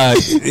 Nah,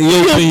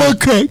 yo,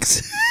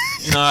 cracks.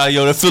 Nah,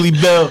 yo, the Philly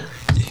Bell.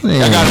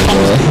 I got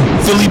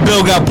Philly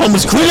Bell got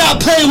pumice crack. We're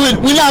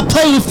not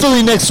playing with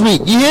Philly next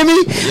week. You hear me?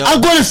 Yo. I'm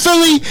going to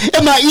Philly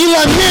in my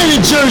Eli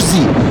Manning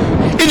jersey.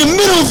 In the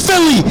middle of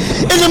Philly.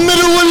 In the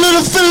middle of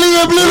little Philly.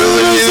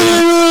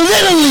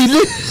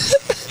 Literally.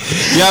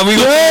 Yeah,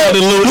 we gonna do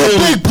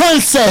what Big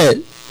Pun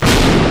said.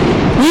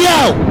 We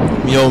out.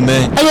 Yo,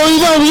 man. Hello,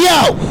 we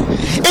out.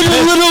 In the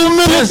middle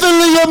of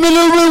Philly, I'm in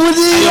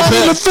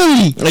the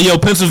Philly. Hey, yo,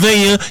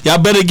 Pennsylvania, y'all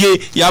better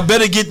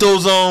get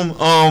those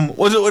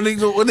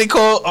what they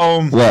call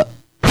what?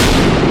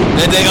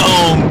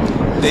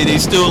 That they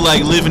still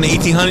like live in the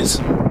 1800s.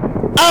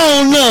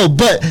 I don't know,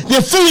 but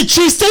the Philly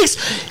cheesesteaks.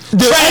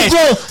 First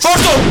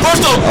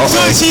off,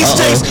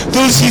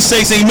 Philly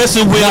cheesesteaks ain't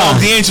messing with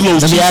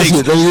D'Angelo's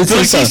cheesesteaks.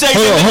 Philly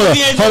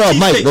cheesesteaks. Hold on,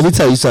 Mike. Let me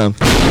tell you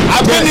something.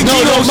 I've been to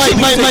Gino's. Mike.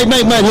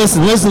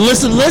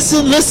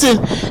 Listen.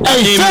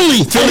 Hey,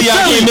 Philly, I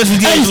can't miss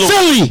with D'Angelo. Hey,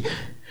 Philly,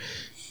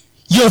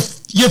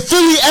 your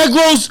Philly egg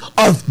rolls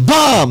are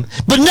bomb.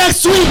 But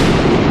next week,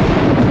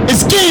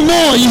 it's game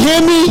on. You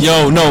hear me?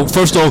 Yo, no.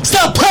 First off,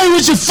 stop playing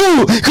with your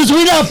food, cause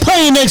we're not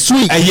playing next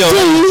week. Hey, yo,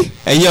 Philly.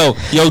 Hey, yo,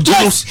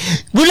 Gino's.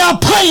 We're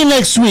not playing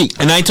next week.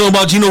 And I ain't talking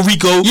about Gino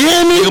Rico. You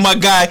hear me? You're my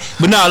guy.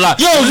 But nah, like.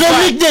 Yo,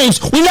 no nicknames.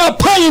 We're not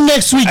playing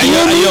next week. You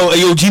hear me?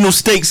 Yo, Gino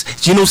Steaks.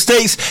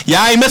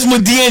 Y'all ain't messing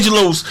with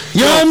D'Angelo's.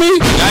 You know what I mean?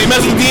 Y'all ain't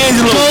messing with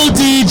D'Angelo's. Go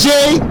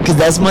DJ, cause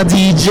that's my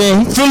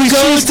DJ. Philly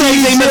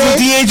cheesesteaks ain't messing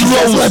with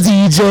D'Angelo's. That's my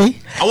DJ.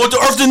 I want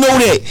the earth to know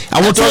that.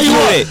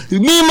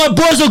 Me and my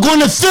boys are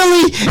going to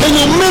Philly in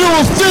the middle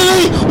of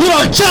Philly with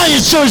our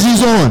Giants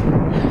jerseys on.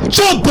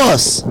 Jump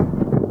us.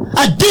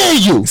 I dare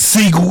you.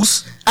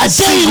 Seagulls. I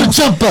dare you to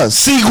jump us.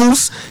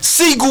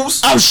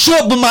 Seagulls. I'm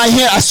short, but my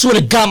hand, I swear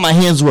to God, my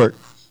hands work.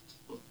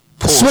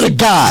 Pause. Swear to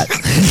God.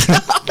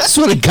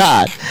 Swear to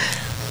God.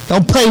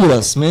 Don't play with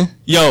us, man.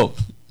 Yo,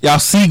 y'all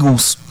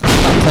seagulls.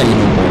 I'm not playing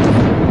no more,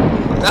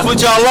 man. That's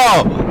what y'all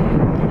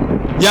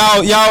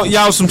are.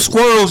 Y'all some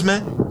squirrels,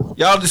 man.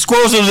 Y'all the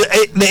squirrels of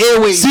the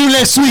airways. See you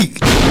next week.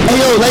 Hey,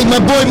 yo, like my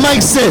boy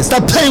Mike said,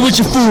 stop playing with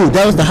your food.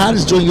 That was the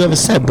hottest joint you ever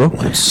said, bro.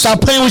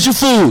 Stop playing with your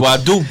food. Well, I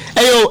do.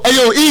 Hey,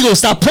 yo, Eagle,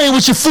 stop playing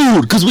with your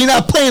food, because we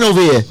not playing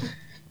over here.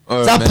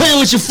 Right, stop playing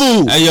with your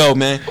food. Hey, yo,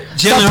 man.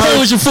 Stop playing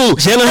with your food.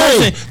 Jalen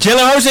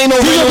Hurts ain't no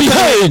He gonna be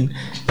hurting.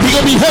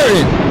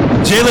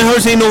 Jalen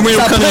Hurts ain't no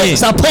random coming in.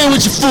 Stop playing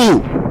with your food.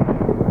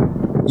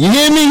 You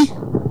hear me?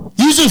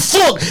 Use your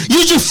fork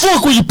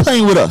when you're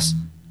playing with us.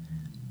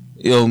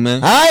 Yo,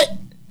 man. All right?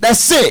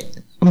 That's it.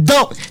 I'm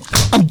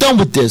done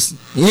with this.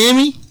 You hear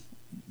me?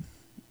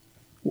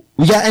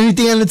 We got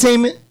anything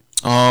entertainment?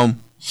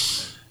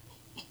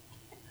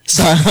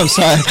 Sorry, I'm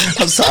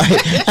sorry.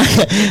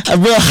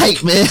 I'm real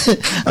hype, man.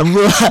 I'm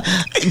real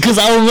because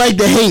I don't like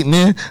the hate,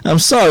 man. I'm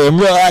sorry. I'm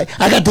real. I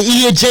got the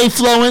E and J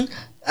flowing.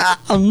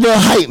 I'm real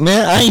hype,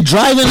 man. I ain't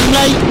driving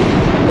tonight.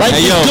 Life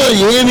is good,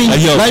 you hear me?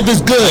 Life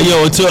is good.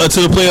 Until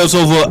the playoffs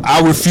over, I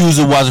refuse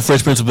to watch the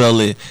Fresh Prince of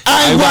Bel-Air.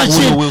 I ain't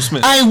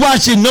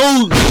watching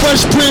no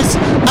Fresh Prince.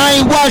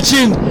 I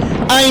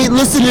ain't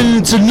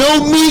listening to no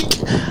Meek.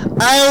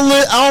 I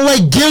don't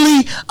like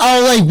Gilly. I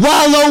don't like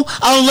Wallow.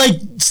 I don't like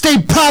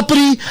State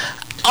Property.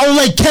 I don't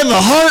like Kevin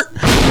Hart.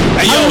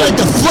 I don't like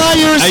the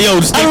Flyers. I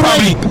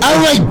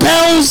don't like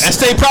Bells. And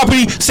State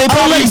Property. I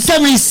don't like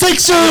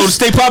 76ers. The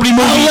State Property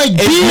movie. I don't like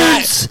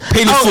beards.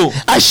 Painful.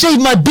 I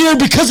shaved my beard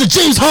because of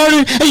James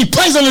Harden, and he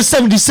plays on the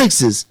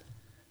 76ers.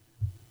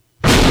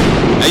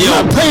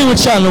 I'm not playing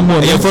with y'all no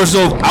more. Hey, first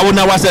off, I will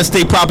not watch that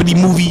State Property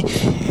movie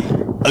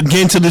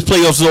again till this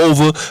playoffs are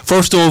over.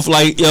 First off,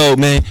 like, yo,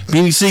 man,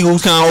 Beanie Siegel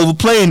was kind of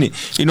overplaying it.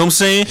 You know what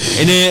I'm saying?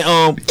 And then,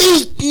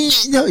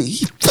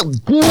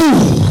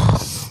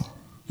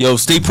 yo,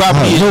 State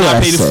Property is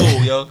not paid in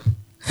full, yo.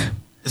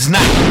 It's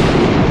not.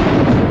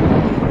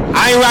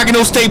 I ain't rocking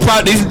no State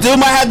Property. They still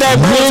might have that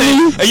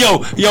Burlington. Hey,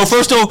 yo,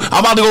 first off, I'm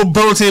about to go to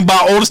Burlington and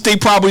buy all the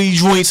State Property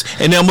joints,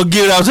 and then I'm gonna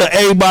give it out to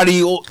everybody,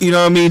 you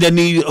know what I mean, that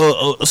need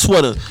a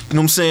sweater. You know what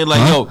I'm saying?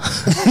 Like, yo,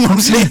 you know what I'm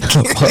saying?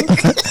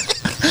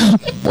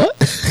 What?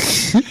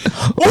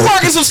 Who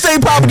rocking some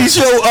State Property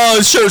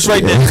shirts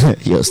right there?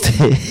 Yo,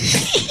 State.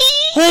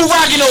 Who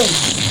rocking those?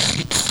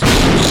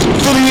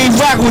 Philly ain't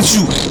rocking with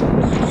you.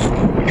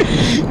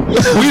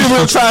 We the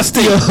real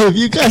tri-state. Yo, if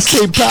you got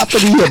State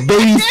Property, a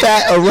Baby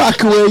Fat, or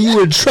Rockaway,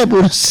 you in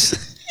trouble.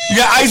 You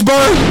got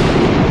Iceberg?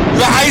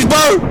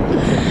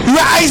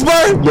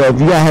 Yo, if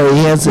you got Helly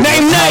Hansen,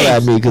 name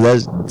at me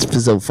because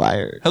that's so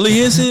fire. Helly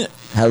Hansen?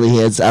 Helly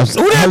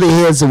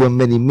Hansen with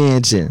Mini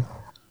Mansion.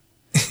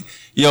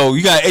 Yo,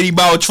 you got Eddie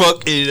Bauer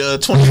truck in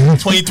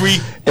 2023.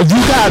 If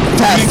you got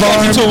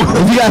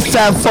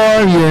Fat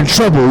Farm, you're in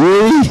trouble,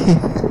 really?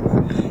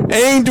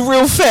 It ain't the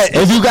real fat.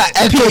 If you got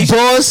Echo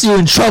Boss, you're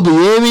in trouble,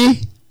 you hear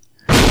me?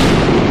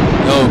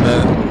 Yo,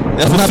 man.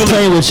 That's I'm not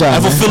playing with y'all.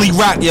 That's for Philly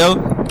rock, yo.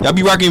 Y'all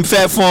be rocking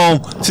Fat Farm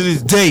to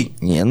this day.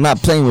 Yeah, I'm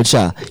not playing with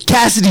y'all.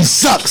 Cassidy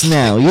sucks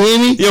now, you hear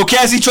me? Yo,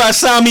 Cassidy tried to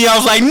sign me, I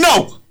was like,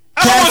 no.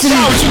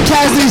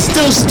 Cassidy's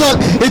still stuck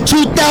in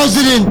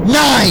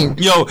 2009.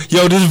 Yo,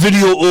 this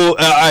video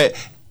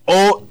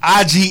on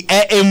IG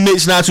at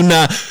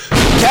MMitch929.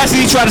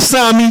 Cassidy tried to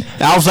sign me,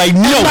 and I was like,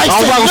 no. No.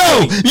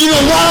 You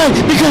know why?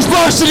 Because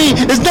Varsity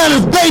is not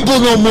available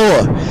no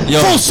more.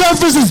 Yo. Full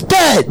Surface is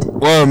dead.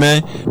 Word,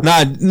 man.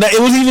 Nah, it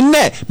wasn't even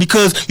that.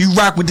 Because you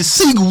rock with the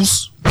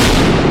Seagulls.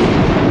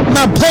 I'm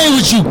not playing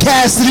with you,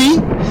 Cassidy.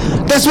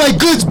 That's why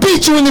Goods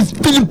beat you in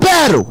the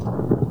battle.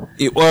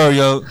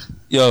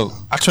 Yo,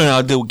 I turned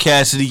out to deal with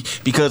Cassidy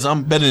because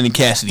I'm better than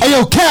Cassidy. Hey,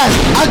 yo, Cass,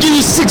 I'll give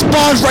you 6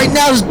 bars right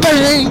now. It's better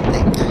than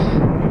anything.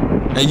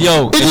 And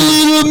yo, in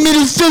the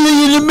middle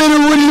Philly, in the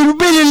middle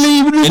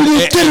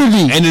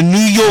and the New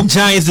York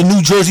Giants, the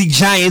New Jersey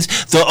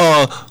Giants, the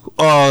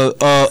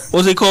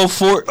what's it called?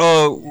 Fort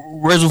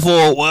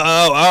Reservoir.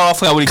 I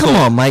forgot what he called.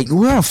 Come on, Mike,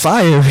 we're on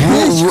fire.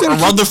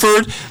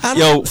 Rutherford.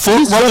 Yo,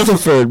 Fort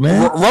Rutherford,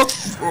 man.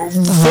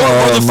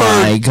 Rutherford.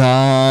 My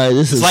God,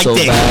 this is like so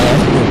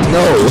bad.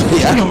 No,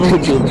 I don't know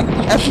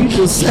what you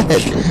just said.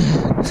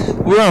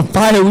 We're on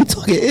fire. We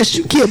talking ish.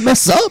 You can't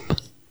mess up.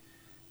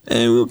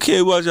 And we don't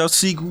care about y'all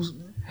sequels.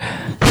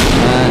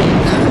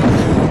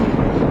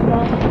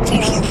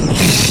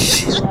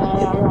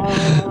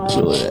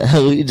 What the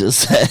hell you just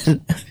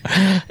said?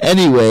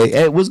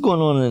 Anyway, what's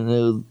going on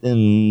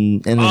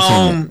in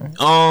entertainment?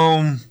 You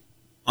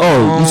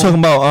talking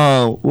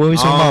about what were we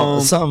talking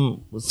about?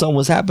 Something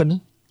was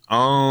happening.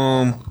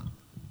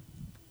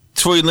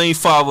 Tory Lane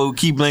father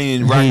keep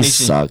blaming Rock Nation. He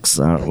sucks.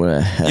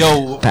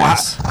 Yo,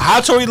 how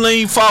Tory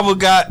Lane father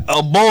got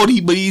a baldy,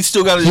 but he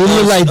still got a. He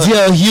look like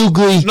D.L.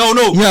 Hughley. No.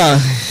 Yeah.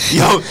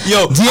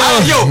 Yo,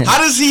 how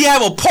does he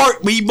have a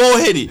part but he bald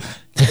headed?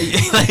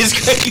 Like, it's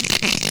crazy.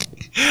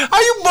 How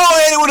you bald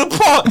headed with a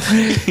part?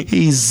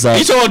 He's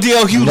all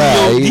D.L.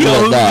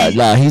 Hughley.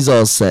 Nah, he's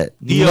all set.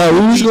 We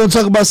was gonna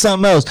talk about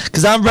something else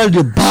because I'm ready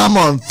to bomb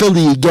on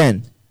Philly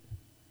again.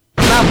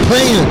 I'm not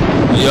playing.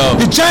 Yo.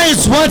 The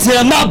Giants won today.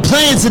 I'm not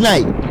playing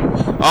tonight.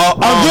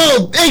 I'm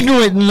real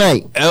ignorant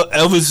tonight.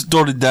 Elvis'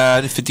 daughter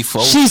died at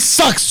 54. She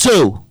sucks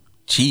too.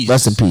 Jesus.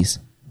 Rest in peace.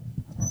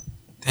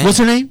 Damn. What's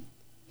her name?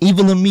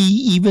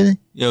 Even.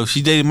 Yo,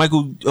 she dated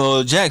Michael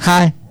Jackson.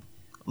 Hi.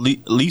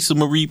 Lisa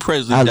Marie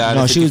Presley died at 54.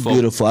 No, she was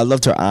beautiful. I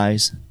loved her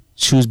eyes.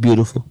 She was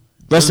beautiful.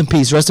 Rest in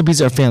peace. Rest in peace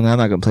to her family. I'm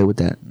not going to play with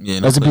that. Yeah,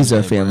 Rest in peace to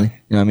her family. Bro.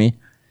 You know what I mean?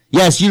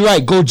 Yes, you're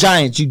right. Go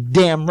Giants. You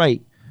damn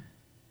right.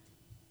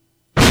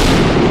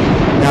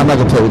 I'm not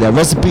gonna play with that.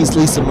 Rest in peace,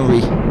 Lisa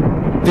Marie.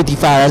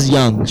 55. That's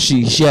young.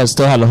 She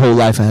still had a whole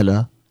life ahead of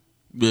her.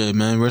 Yeah,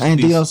 man. Rest in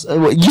Anything peace. else?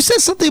 You said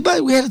something about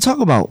it we had to talk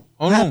about.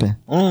 What happened?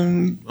 Because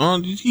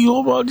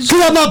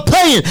I'm not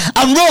playing.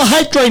 I'm real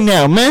hyped right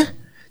now, man.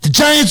 The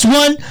Giants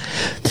won.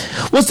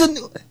 What's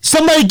the?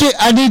 Somebody get.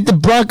 I need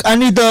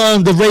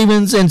the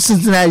Ravens and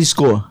Cincinnati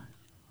score.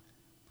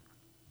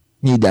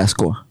 Need that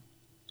score.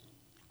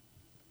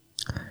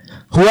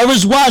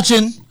 Whoever's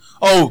watching.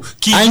 Oh,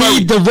 Keith Murray. I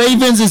need the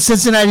Ravens and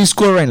Cincinnati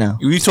score right now.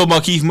 We talking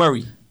about Keith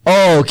Murray.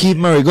 Oh, Keith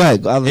Murray. Go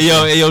ahead.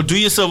 Hey, yo, do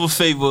yourself a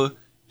favor.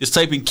 Just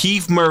type in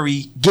Keith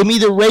Murray. Give me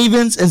the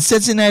Ravens and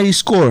Cincinnati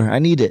score. I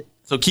need it.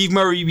 So Keith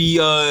Murray be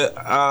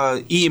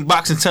eating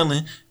boxing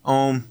telling. You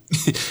know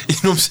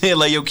what I'm saying?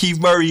 Like, yo, Keith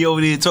Murray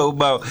over there talking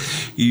about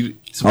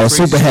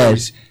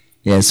Superhead.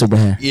 Yeah,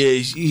 Superhead. Yeah,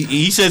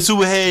 he said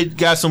Superhead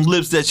got some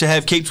lips that should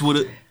have capes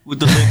with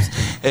the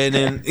lips, and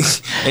then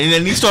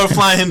he started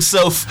flying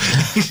himself.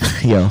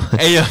 Yo,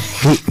 hey, yo,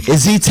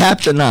 is he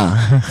tapped or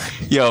nah?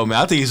 Yo,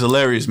 man, I think he's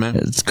hilarious, man.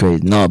 It's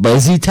crazy. No, but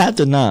is he tapped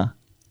or nah?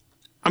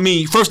 I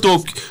mean, first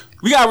off,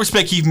 we gotta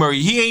respect Keith Murray.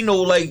 He ain't no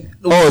like.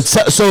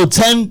 So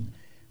 10.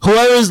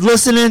 Whoever's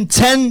listening,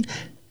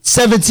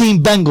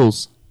 10-17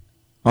 Bengals.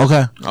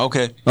 Okay.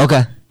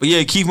 But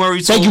yeah, Keith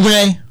Murray. Thank you,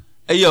 Renee.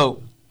 Hey,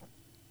 yo,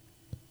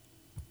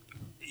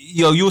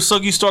 you a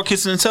suck? You start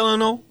kissing and telling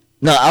though?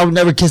 No, I would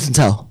never kiss and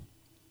tell.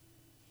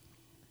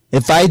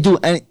 If I do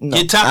any,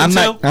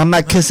 no, I'm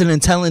not kissing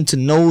and telling to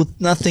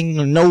nothing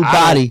or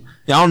nobody.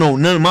 I don't know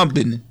none of my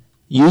business.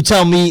 You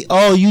tell me,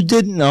 oh, you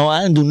didn't know.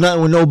 I didn't do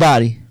nothing with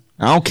nobody.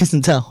 I don't kiss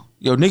and tell.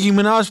 Yo, Nicki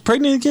Minaj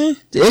pregnant again?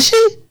 Is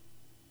she?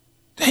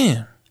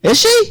 Damn. Is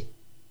she?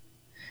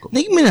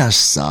 Nicki Minaj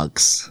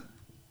sucks.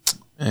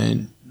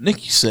 And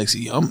Nicki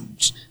sexy.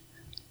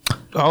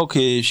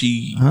 Okay,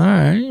 she. All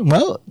right.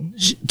 Well,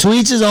 to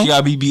each his own. She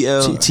got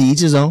BBL. To each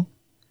his own.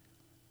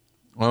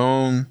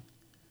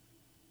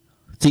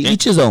 To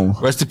each his own.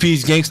 Rest in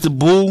peace, Gangsta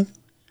Boo.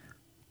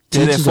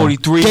 Dead at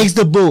 43.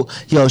 Gangsta Boo.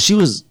 Yo,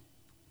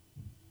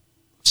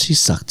 she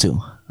sucked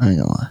too. I ain't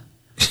gonna lie.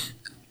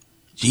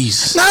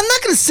 Jesus. No, I'm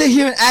not gonna sit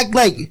here and act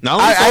like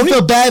I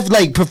feel bad,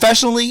 like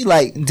professionally,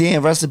 like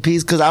damn, rest in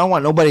peace, because I don't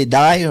want nobody to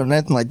die or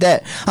nothing like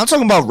that. I'm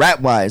talking about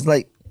rap wise,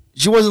 like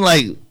she wasn't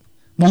like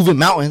moving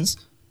mountains.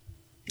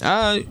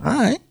 All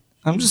right.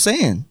 I'm just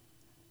saying.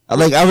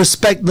 Like I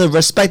respect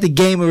the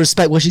game and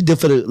respect what she did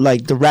for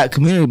the rap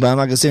community, but I'm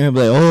not gonna sit here and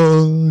be like,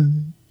 oh,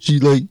 she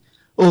like,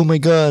 oh my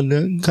god,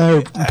 got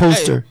her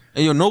poster.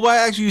 Hey, yo, nobody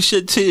asked you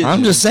shit too.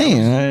 I'm just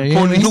saying.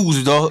 Point the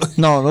news, dog.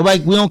 No,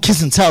 nobody. We don't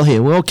kiss and tell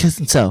here. We don't kiss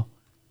and tell.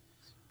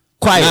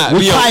 Quiet.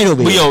 We're quiet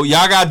over here. Yo,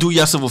 y'all gotta do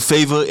yourself a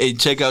favor and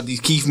check out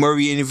these Keith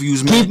Murray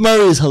interviews, man. Keith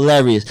Murray is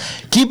hilarious.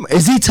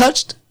 Is he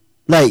touched?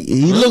 Like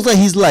he looks like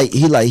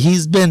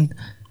he's been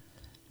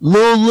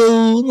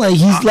little like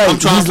he's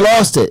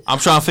lost it. I'm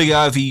trying to figure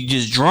out if he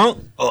just drunk.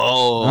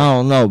 Oh, I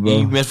don't know, bro.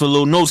 He messed with a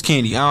little nose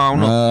candy. I don't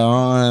know.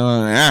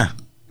 I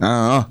don't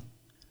know.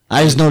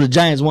 I just know the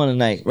Giants won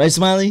tonight, right,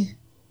 Smiley?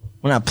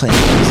 We're not playing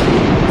with us.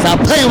 Stop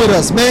playing with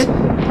us, man.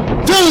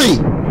 Philly,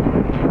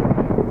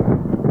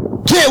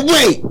 can't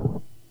wait.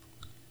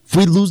 If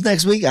we lose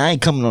next week, I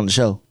ain't coming on the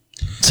show.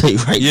 Tell you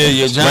right.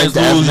 Yeah, Giants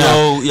lose,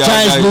 yo.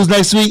 Giants lose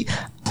next week.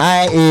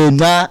 I am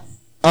not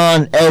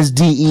on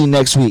SDE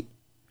next week.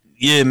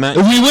 Yeah, man.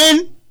 If we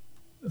win,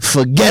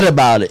 forget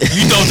about it.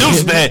 You thought this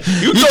was bad.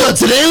 You thought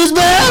today was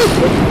bad?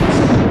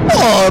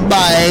 Oh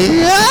my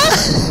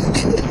god.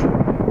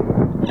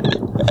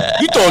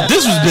 You thought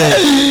this was bad.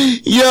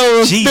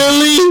 Yo,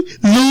 Philly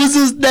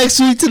loses next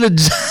week to the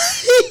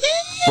Giants.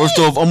 First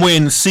off, I'm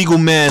wearing the Seagull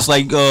mask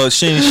like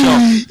Shannon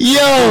Sharp.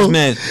 Yo,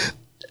 man,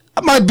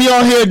 I might be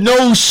on here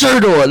no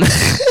shirt on.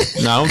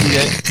 Nah, don't do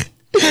that.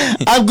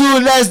 I'm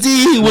doing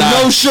SDE with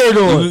no shirt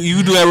on.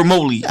 You do that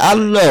remotely. I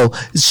don't know.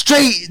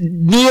 Straight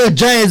New York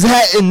Giants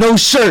hat and no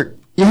shirt.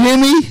 You hear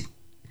me?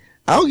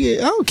 I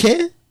don't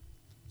care.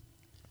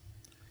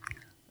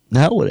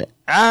 Now what?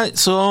 Alright,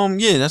 so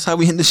yeah, that's how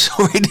we end the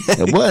show right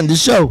there. It wasn't the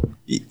show.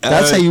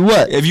 I'll tell you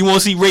what. If you want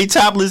to see Ray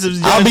topless,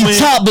 I'll be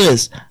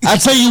topless. I'll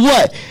tell you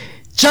what.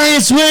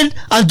 Giants win.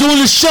 I'm doing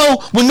the show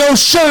with no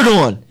shirt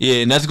on.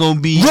 Yeah, and that's gonna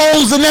be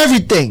rolls and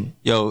everything.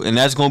 Yo, and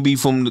that's gonna be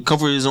from the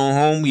comfort of his own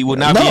home. He will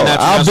not be in that.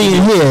 I'll be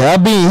in here. I'll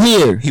be in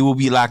here. He will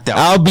be locked out.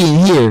 I'll be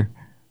in here.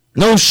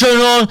 No shirt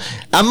on.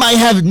 I might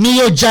have New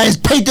York Giants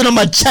painted on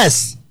my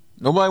chest.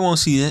 Nobody want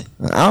to see that.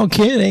 I don't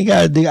care. They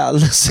got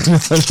listen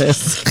to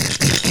this.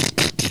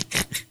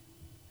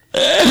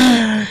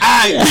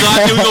 Alright, so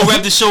I think we're gonna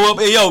wrap the show up.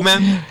 Hey, yo,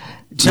 man.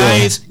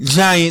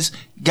 Giants.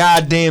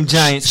 Goddamn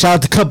Giants. Shout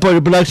out to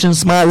Cupboard Production,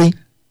 Smiley.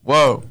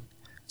 Whoa.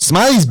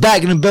 Smiley's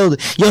back in the building.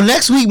 Yo,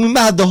 next week we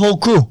might have the whole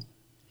crew.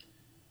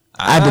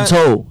 I've been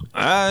told.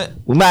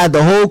 We might have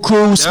the whole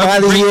crew.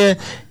 Smiley here.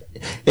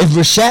 If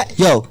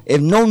Rashad, if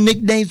no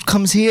nicknames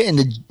comes here and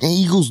the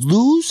Eagles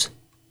lose,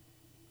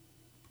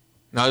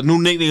 now the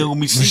new nickname gonna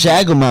be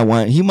Rashad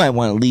might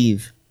want to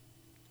leave.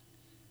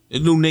 The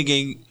new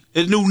nickname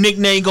gonna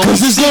be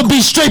because it's gonna be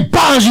straight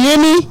bombs. You hear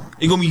me?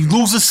 It's gonna be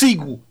lose a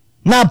sequel.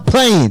 Not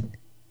playing.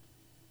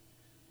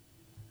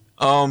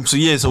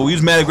 So we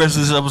was mad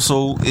aggressive this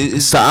episode.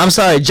 I'm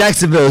sorry,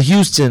 Jacksonville,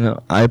 Houston.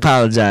 I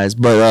apologize,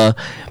 but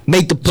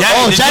make the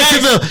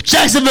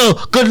Jacksonville.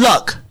 Good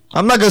luck.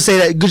 I'm not gonna say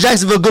that.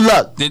 Jacksonville, good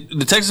luck. Did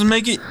the Texans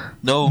make it?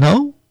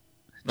 No.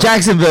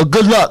 Jacksonville,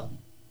 good luck.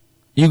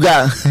 You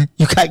got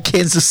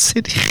Kansas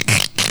City.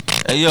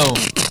 Hey yo,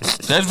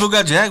 Jacksonville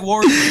got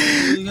Jaguars.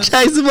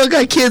 Jacksonville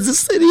got Kansas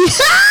City. You're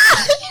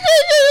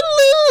gonna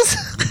lose.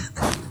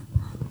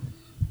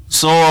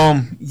 So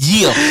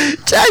yeah,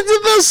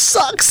 Jacksonville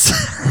sucks.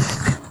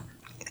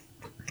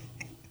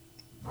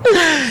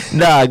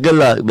 Nah, good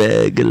luck,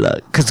 man. Good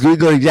luck. Cause we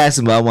go to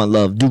Jacksonville, I want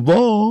love.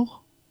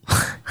 Duval.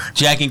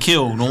 Jack and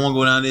Kill. Don't want to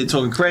go down there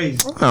talking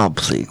crazy. Oh,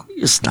 please.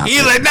 You stop.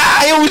 He's like, nah,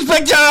 I don't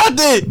respect y'all out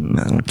there.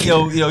 I don't care.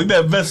 Yo, you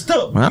better messed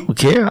up. I don't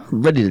care.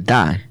 I'm ready to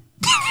die.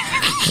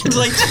 He's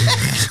like,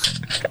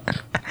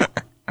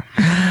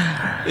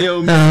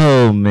 yo,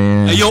 man. Oh,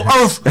 man. Hey, yo,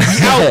 Earth, we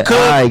out, cuz.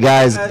 All right,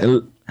 guys.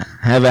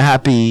 Have a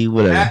happy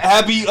whatever.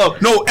 Happy,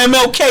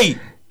 MLK.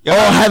 Yo,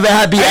 have a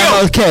happy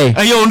MLK.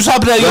 Hey, yo, on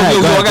top of that, yo,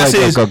 I gotta say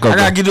this. I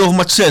gotta get it off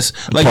my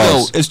chest. Like,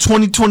 Pause. yo, it's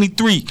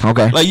 2023.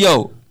 Okay. Like,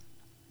 yo,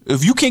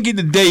 if you can't get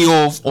the day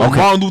off on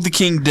Martin Luther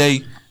King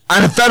Day.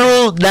 On a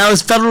federal, now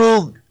it's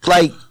federal,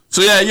 like.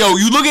 So, yeah, yo,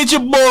 you look at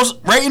your boss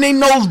right in their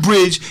nose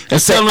bridge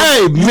and say,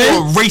 hey, man,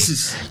 you're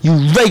racist. You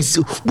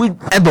racist. We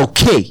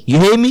MLK. You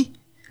hear me?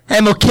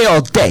 MLK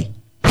all day.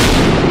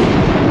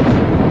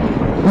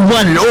 We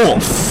want it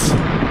off.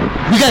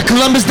 We got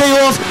Columbus Day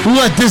off. We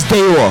want this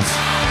day off.